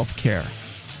their health care.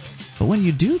 But when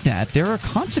you do that, there are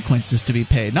consequences to be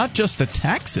paid, not just the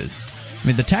taxes. I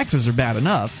mean, the taxes are bad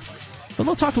enough. But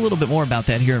we'll talk a little bit more about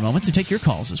that here in a moment, so take your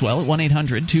calls as well at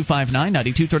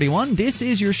 1-800-259-9231. This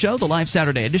is your show, the live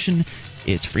Saturday edition.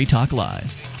 It's Free Talk Live.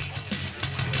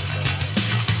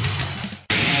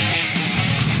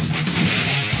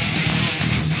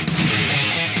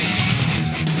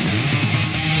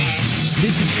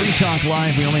 This is Free Talk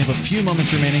Live. We only have a few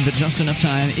moments remaining, but just enough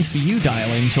time if you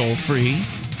dial in toll-free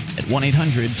at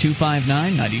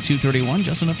 1-800-259-9231.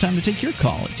 Just enough time to take your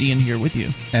call. It's Ian here with you.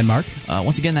 And Mark.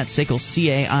 Once again, that SACL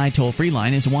CAI toll-free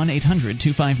line is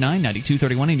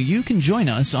 1-800-259-9231. And you can join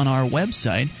us on our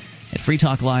website at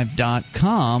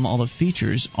freetalklive.com. All the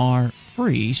features are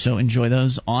free, so enjoy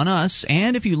those on us.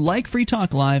 And if you like Free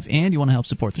Talk Live and you want to help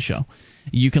support the show,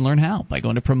 you can learn how by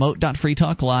going to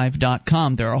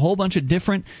promote.freetalklive.com. There are a whole bunch of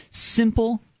different,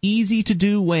 simple,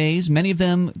 easy-to-do ways, many of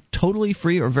them totally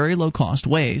free or very low-cost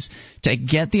ways, to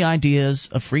get the ideas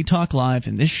of Free Talk Live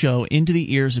and this show into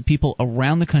the ears of people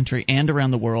around the country and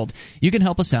around the world. You can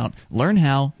help us out, learn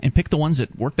how, and pick the ones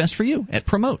that work best for you at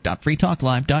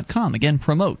promote.freetalklive.com. Again,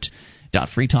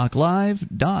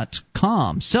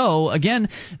 promote.freetalklive.com. So, again,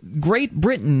 Great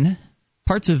Britain,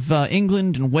 parts of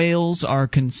England and Wales are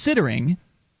considering,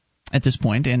 at this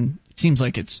point, and it seems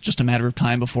like it's just a matter of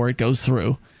time before it goes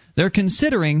through, they're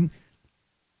considering,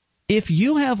 if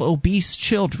you have obese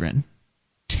children,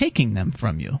 taking them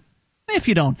from you. If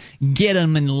you don't get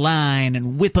them in line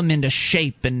and whip them into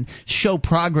shape and show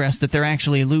progress that they're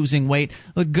actually losing weight,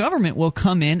 the government will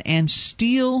come in and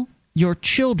steal your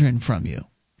children from you.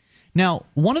 Now,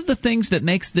 one of the things that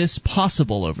makes this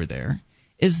possible over there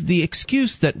is the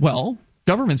excuse that, well,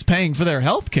 government's paying for their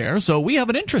health care, so we have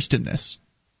an interest in this.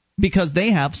 Because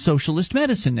they have socialist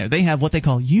medicine there. They have what they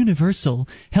call universal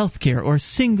health care or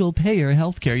single-payer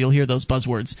health care. You'll hear those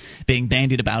buzzwords being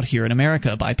bandied about here in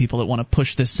America by people that want to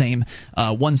push this same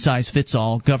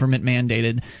one-size-fits-all,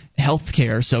 government-mandated health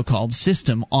care so-called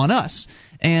system on us.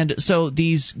 And so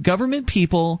these government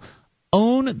people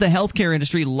own the health care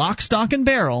industry lock, stock, and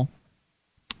barrel.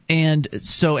 And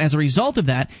so as a result of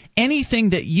that,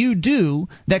 anything that you do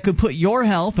that could put your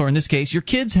health, or in this case your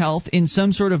kids' health, in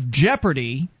some sort of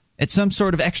jeopardy, at some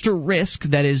sort of extra risk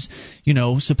that is,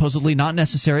 supposedly not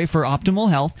necessary for optimal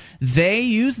health, they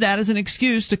use that as an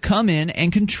excuse to come in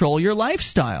and control your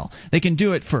lifestyle. They can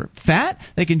do it for fat,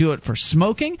 they can do it for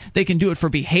smoking, they can do it for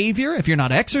behavior. If you're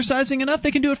not exercising enough,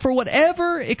 they can do it for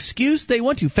whatever excuse they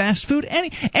want to. Fast food,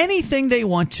 anything they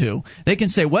want to. They can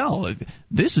say, well,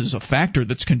 this is a factor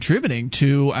that's contributing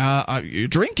to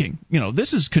drinking.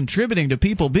 This is contributing to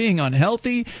people being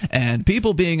unhealthy, and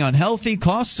people being unhealthy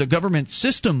costs the government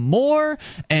system more,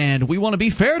 and we want to be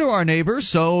fair to our neighbors,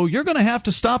 so you're going to have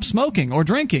to stop smoking or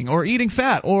drinking or eating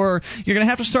fat, or you're going to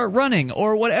have to start running,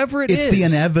 or whatever it is. It's the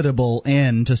inevitable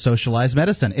end to socialized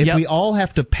medicine. If we all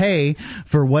have to pay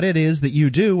for what it is that you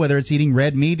do, whether it's eating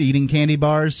red meat, eating candy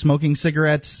bars, smoking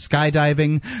cigarettes,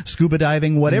 skydiving, scuba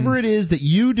diving, whatever it is that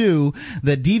you do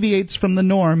that deviates from the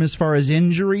norm as far as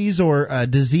injuries or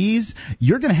disease,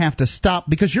 you're going to have to stop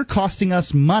because you're costing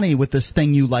us money with this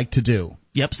thing you like to do.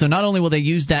 Yep, so not only will they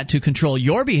use that to control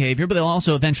your behavior, but they'll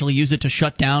also eventually use it to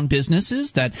shut down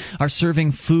businesses that are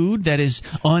serving food that is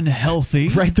unhealthy.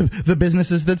 Right, the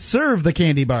businesses that serve the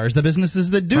candy bars, the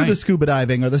businesses that do the scuba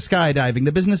diving or the skydiving,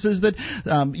 the businesses that,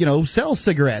 sell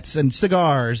cigarettes and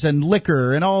cigars and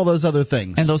liquor and all those other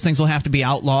things. And those things will have to be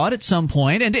outlawed at some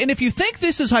point. And if you think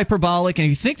this is hyperbolic and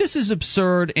if you think this is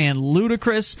absurd and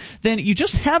ludicrous, then you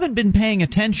just haven't been paying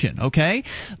attention, okay?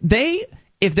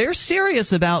 if they're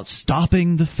serious about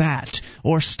stopping the fat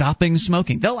or stopping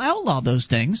smoking, they'll outlaw those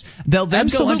things. They'll then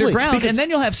go underground, and then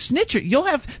you'll have snitchers. You'll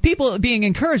have people being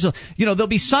encouraged. There'll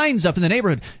be signs up in the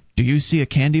neighborhood. Do you see a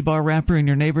candy bar wrapper in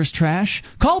your neighbor's trash?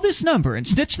 Call this number and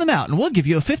snitch them out, and we'll give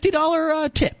you a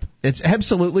 $50 tip. It's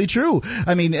absolutely true.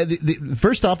 I mean,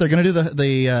 first off, they're going to do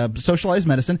the socialized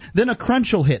medicine. Then a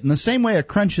crunch will hit. In the same way a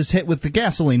crunch is hit with the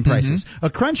gasoline prices. A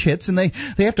crunch hits, and they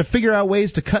have to figure out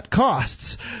ways to cut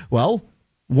costs. Well,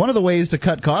 one of the ways to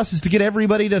cut costs is to get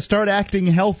everybody to start acting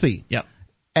healthy. Yep.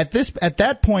 At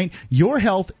that point, your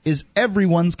health is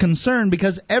everyone's concern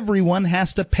because everyone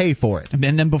has to pay for it.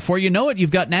 And then before you know it,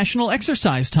 you've got national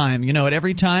exercise time. At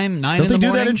every time, 9 in the morning.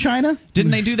 Don't they do that in China?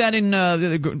 Didn't they do that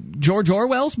in George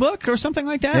Orwell's book or something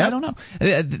like that? Yep. I don't know.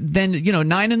 Then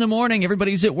 9 in the morning,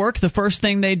 everybody's at work. The first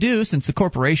thing they do, since the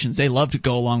corporations, they love to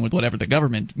go along with whatever the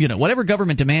government, whatever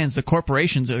government demands, the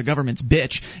corporations or the government's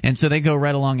bitch, and so they go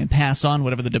right along and pass on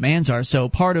whatever the demands are. So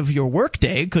part of your work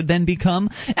day could then become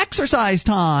exercise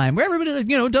time, where everybody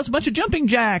does a bunch of jumping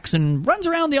jacks and runs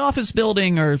around the office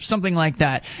building or something like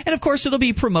that. And of course it'll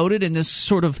be promoted in this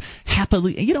sort of happy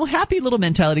little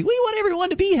mentality. We want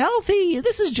everyone to be healthy.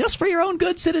 This is just for your own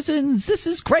good, citizens. This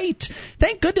is great.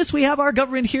 Thank goodness we have our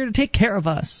government here to take care of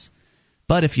us.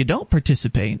 But if you don't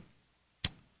participate,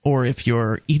 or if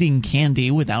you're eating candy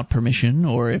without permission,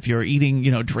 or if you're eating,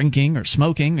 drinking or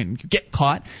smoking and you get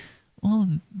caught, well,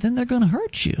 then they're going to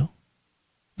hurt you.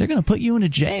 They're going to put you in a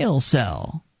jail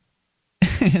cell.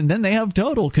 And then they have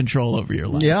total control over your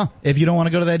life. Yeah. If you don't want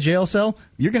to go to that jail cell,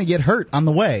 you're going to get hurt on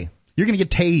the way. You're going to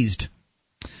get tased.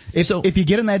 If you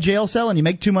get in that jail cell and you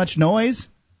make too much noise,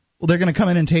 well, they're going to come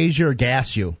in and tase you or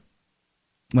gas you.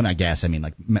 Well, not gas, I mean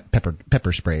like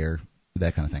pepper spray or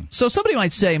that kind of thing. So somebody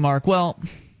might say, Mark,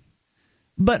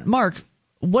 but Mark,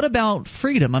 what about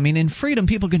freedom? I mean, in freedom,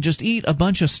 people can just eat a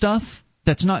bunch of stuff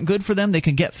that's not good for them. They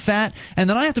can get fat, and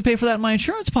then I have to pay for that in my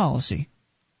insurance policy.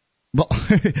 Well,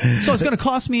 so it's going to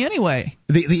cost me anyway.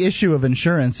 The issue of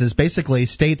insurance is basically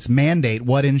states mandate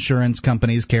what insurance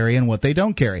companies carry and what they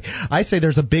don't carry. I say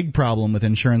there's a big problem with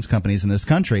insurance companies in this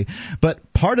country,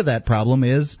 but part of that problem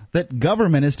is that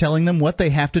government is telling them what they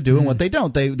have to do and what they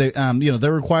don't.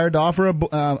 They're required to offer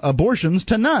abortions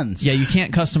to nuns. Yeah, you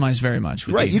can't customize very much.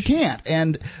 Right, you can't.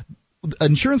 And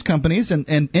insurance companies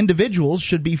and individuals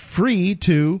should be free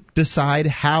to decide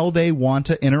how they want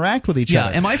to interact with each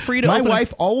other. Yeah, am I free to My wife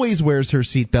always wears her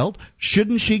seatbelt.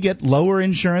 Shouldn't she get lower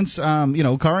insurance,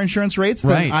 car insurance rates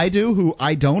than I do, who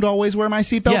I don't always wear my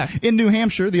seatbelt? Yeah. In New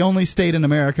Hampshire, the only state in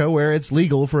America where it's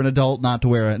legal for an adult not to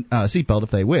wear a seatbelt if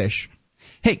they wish.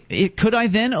 Hey, could I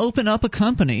then open up a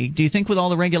company? Do you think with all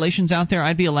the regulations out there,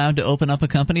 I'd be allowed to open up a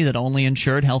company that only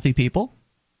insured healthy people?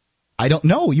 I don't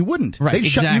know. You wouldn't. Right, They'd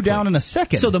shut you down in a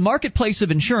second. So the marketplace of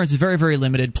insurance is very, very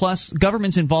limited. Plus,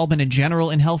 government's involvement in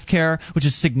general in healthcare, which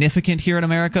is significant here in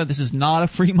America. This is not a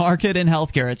free market in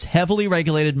healthcare. It's heavily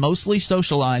regulated, mostly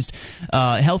socialized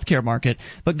healthcare market.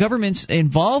 But government's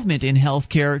involvement in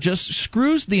healthcare just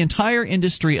screws the entire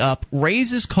industry up,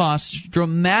 raises costs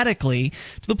dramatically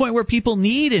to the point where people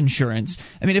need insurance.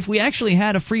 I mean, if we actually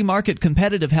had a free market,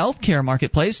 competitive healthcare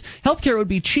marketplace, healthcare would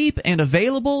be cheap and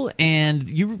available, and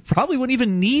you probably wouldn't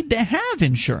even need to have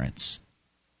insurance.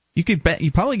 You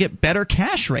probably get better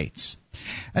cash rates.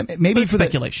 Maybe for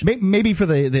speculation. Maybe for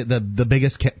the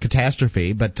biggest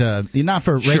catastrophe, but not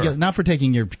for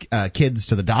taking your kids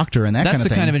to the doctor and that kind of thing. That's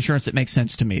the kind of insurance that makes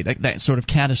sense to me. That sort of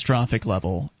catastrophic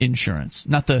level insurance,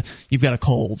 not the you've got a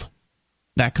cold.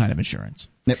 That kind of insurance.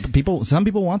 Some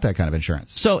people want that kind of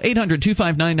insurance. So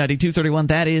 800-259-9231,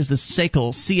 that is the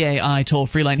SACL CAI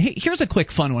toll-free line. Hey, here's a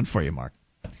quick fun one for you, Mark.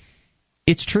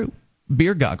 It's true.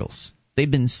 Beer goggles. They've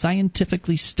been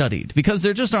scientifically studied because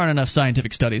there just aren't enough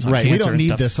scientific studies on cancer. Right, we don't need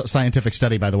stuff. this scientific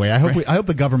study, by the way. I hope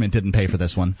the government didn't pay for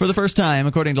this one. For the first time,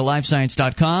 according to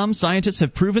LiveScience.com, scientists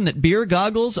have proven that beer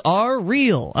goggles are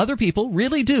real. Other people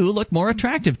really do look more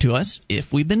attractive to us if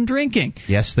we've been drinking.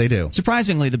 Yes, they do.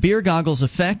 Surprisingly, the beer goggles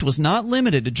effect was not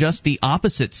limited to just the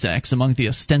opposite sex among the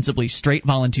ostensibly straight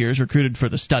volunteers recruited for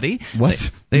the study. What?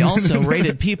 They also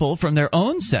rated people from their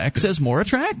own sex as more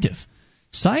attractive.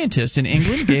 Scientists in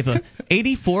England gave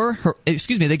 84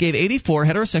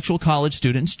 heterosexual college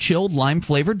students chilled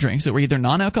lime-flavored drinks that were either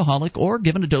non-alcoholic or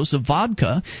given a dose of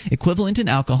vodka equivalent in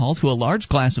alcohol to a large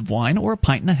glass of wine or a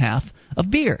pint and a half of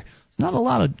beer. It's not a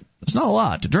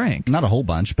lot to drink. Not a whole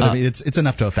bunch, but I mean it's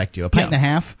enough to affect you. A pint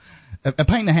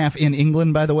and a half in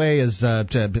England, by the way, is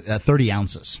 30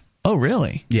 ounces. Oh,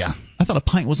 really? Yeah. I thought a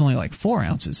pint was only like 4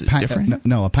 ounces. Is it different?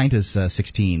 No, a pint is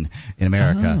 16 in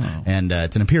America, and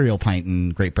it's an imperial pint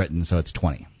in Great Britain, so it's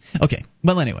 20. Okay.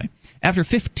 Well, anyway, after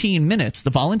 15 minutes,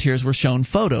 the volunteers were shown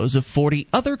photos of 40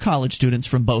 other college students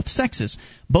from both sexes.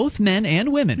 Both men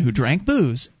and women who drank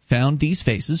booze found these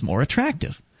faces more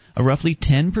attractive. A roughly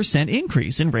 10%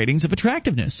 increase in ratings of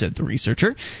attractiveness, said the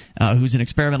researcher, who's an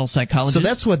experimental psychologist. So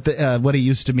that's what he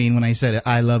used to mean when I said,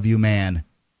 "I love you, man,"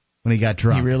 when he got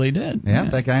drunk. He really did. Yeah,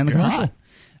 that guy in the commercial.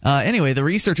 Anyway, the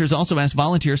researchers also asked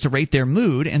volunteers to rate their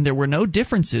mood, and there were no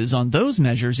differences on those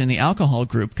measures in the alcohol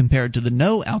group compared to the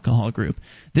no alcohol group.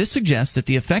 This suggests that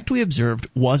the effect we observed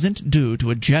wasn't due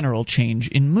to a general change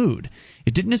in mood.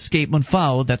 It didn't escape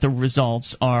Monfau that the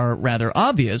results are rather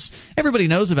obvious. Everybody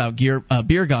knows about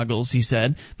beer goggles, he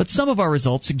said, but some of our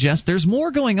results suggest there's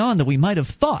more going on than we might have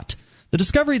thought. The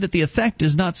discovery that the effect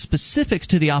is not specific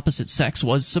to the opposite sex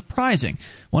was surprising.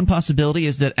 One possibility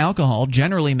is that alcohol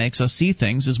generally makes us see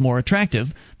things as more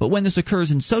attractive, but when this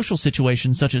occurs in social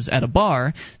situations such as at a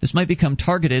bar, this might become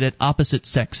targeted at opposite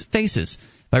sex faces.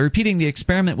 By repeating the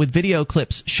experiment with video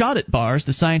clips shot at bars,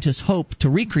 the scientists hope to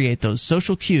recreate those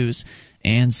social cues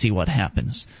and see what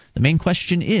happens. The main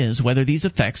question is whether these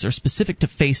effects are specific to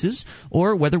faces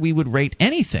or whether we would rate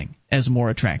anything as more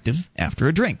attractive after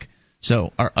a drink.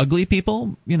 So are ugly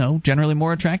people, generally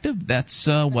more attractive? That's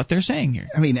what they're saying here.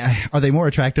 I mean, are they more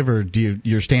attractive, or do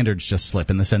your standards just slip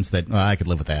in the sense that, I could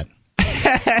live with that?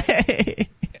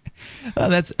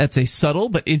 That's a subtle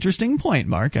but interesting point,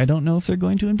 Mark. I don't know if they're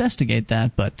going to investigate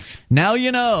that, but now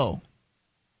you know.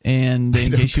 And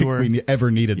in case you were ever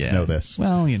needed to know this.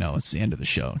 Well, it's the end of the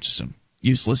show. Just some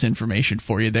useless information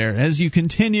for you there. As you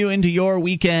continue into your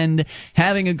weekend,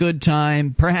 having a good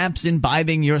time, perhaps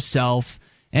imbibing yourself.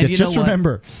 And just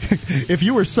remember, if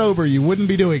you were sober, you wouldn't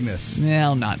be doing this.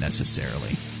 Well, not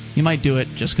necessarily. You might do it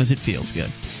just because it feels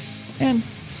good. And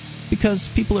because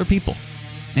people are people.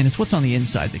 And it's what's on the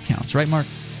inside that counts, right, Mark?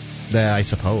 I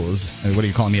suppose. What are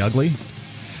you calling me, ugly?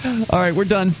 All right, we're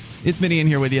done. It's Minnie in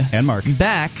here with you. And Mark.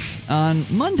 Back on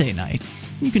Monday night.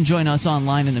 You can join us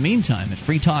online in the meantime at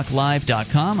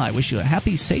freetalklive.com. I wish you a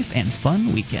happy, safe, and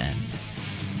fun weekend.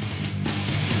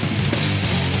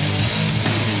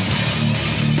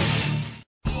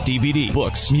 DVD,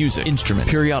 books, music, instruments,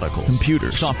 periodicals,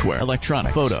 computers, software,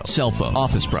 electronic, photo, cell phone,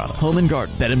 office product, home and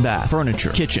garden, bed and bath,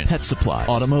 furniture, kitchen, pet supply,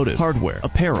 automotive, hardware,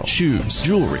 apparel, shoes,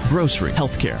 jewelry, grocery,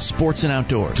 healthcare, sports and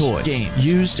outdoors, toys, games,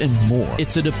 used, and more.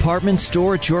 It's a department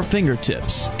store at your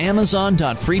fingertips.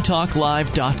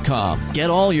 Amazon.freetalklive.com.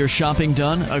 Get all your shopping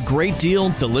done, a great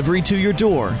deal, delivery to your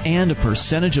door, and a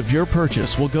percentage of your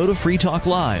purchase will go to Free Talk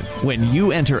Live when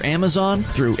you enter Amazon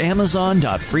through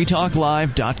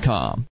Amazon.freetalklive.com.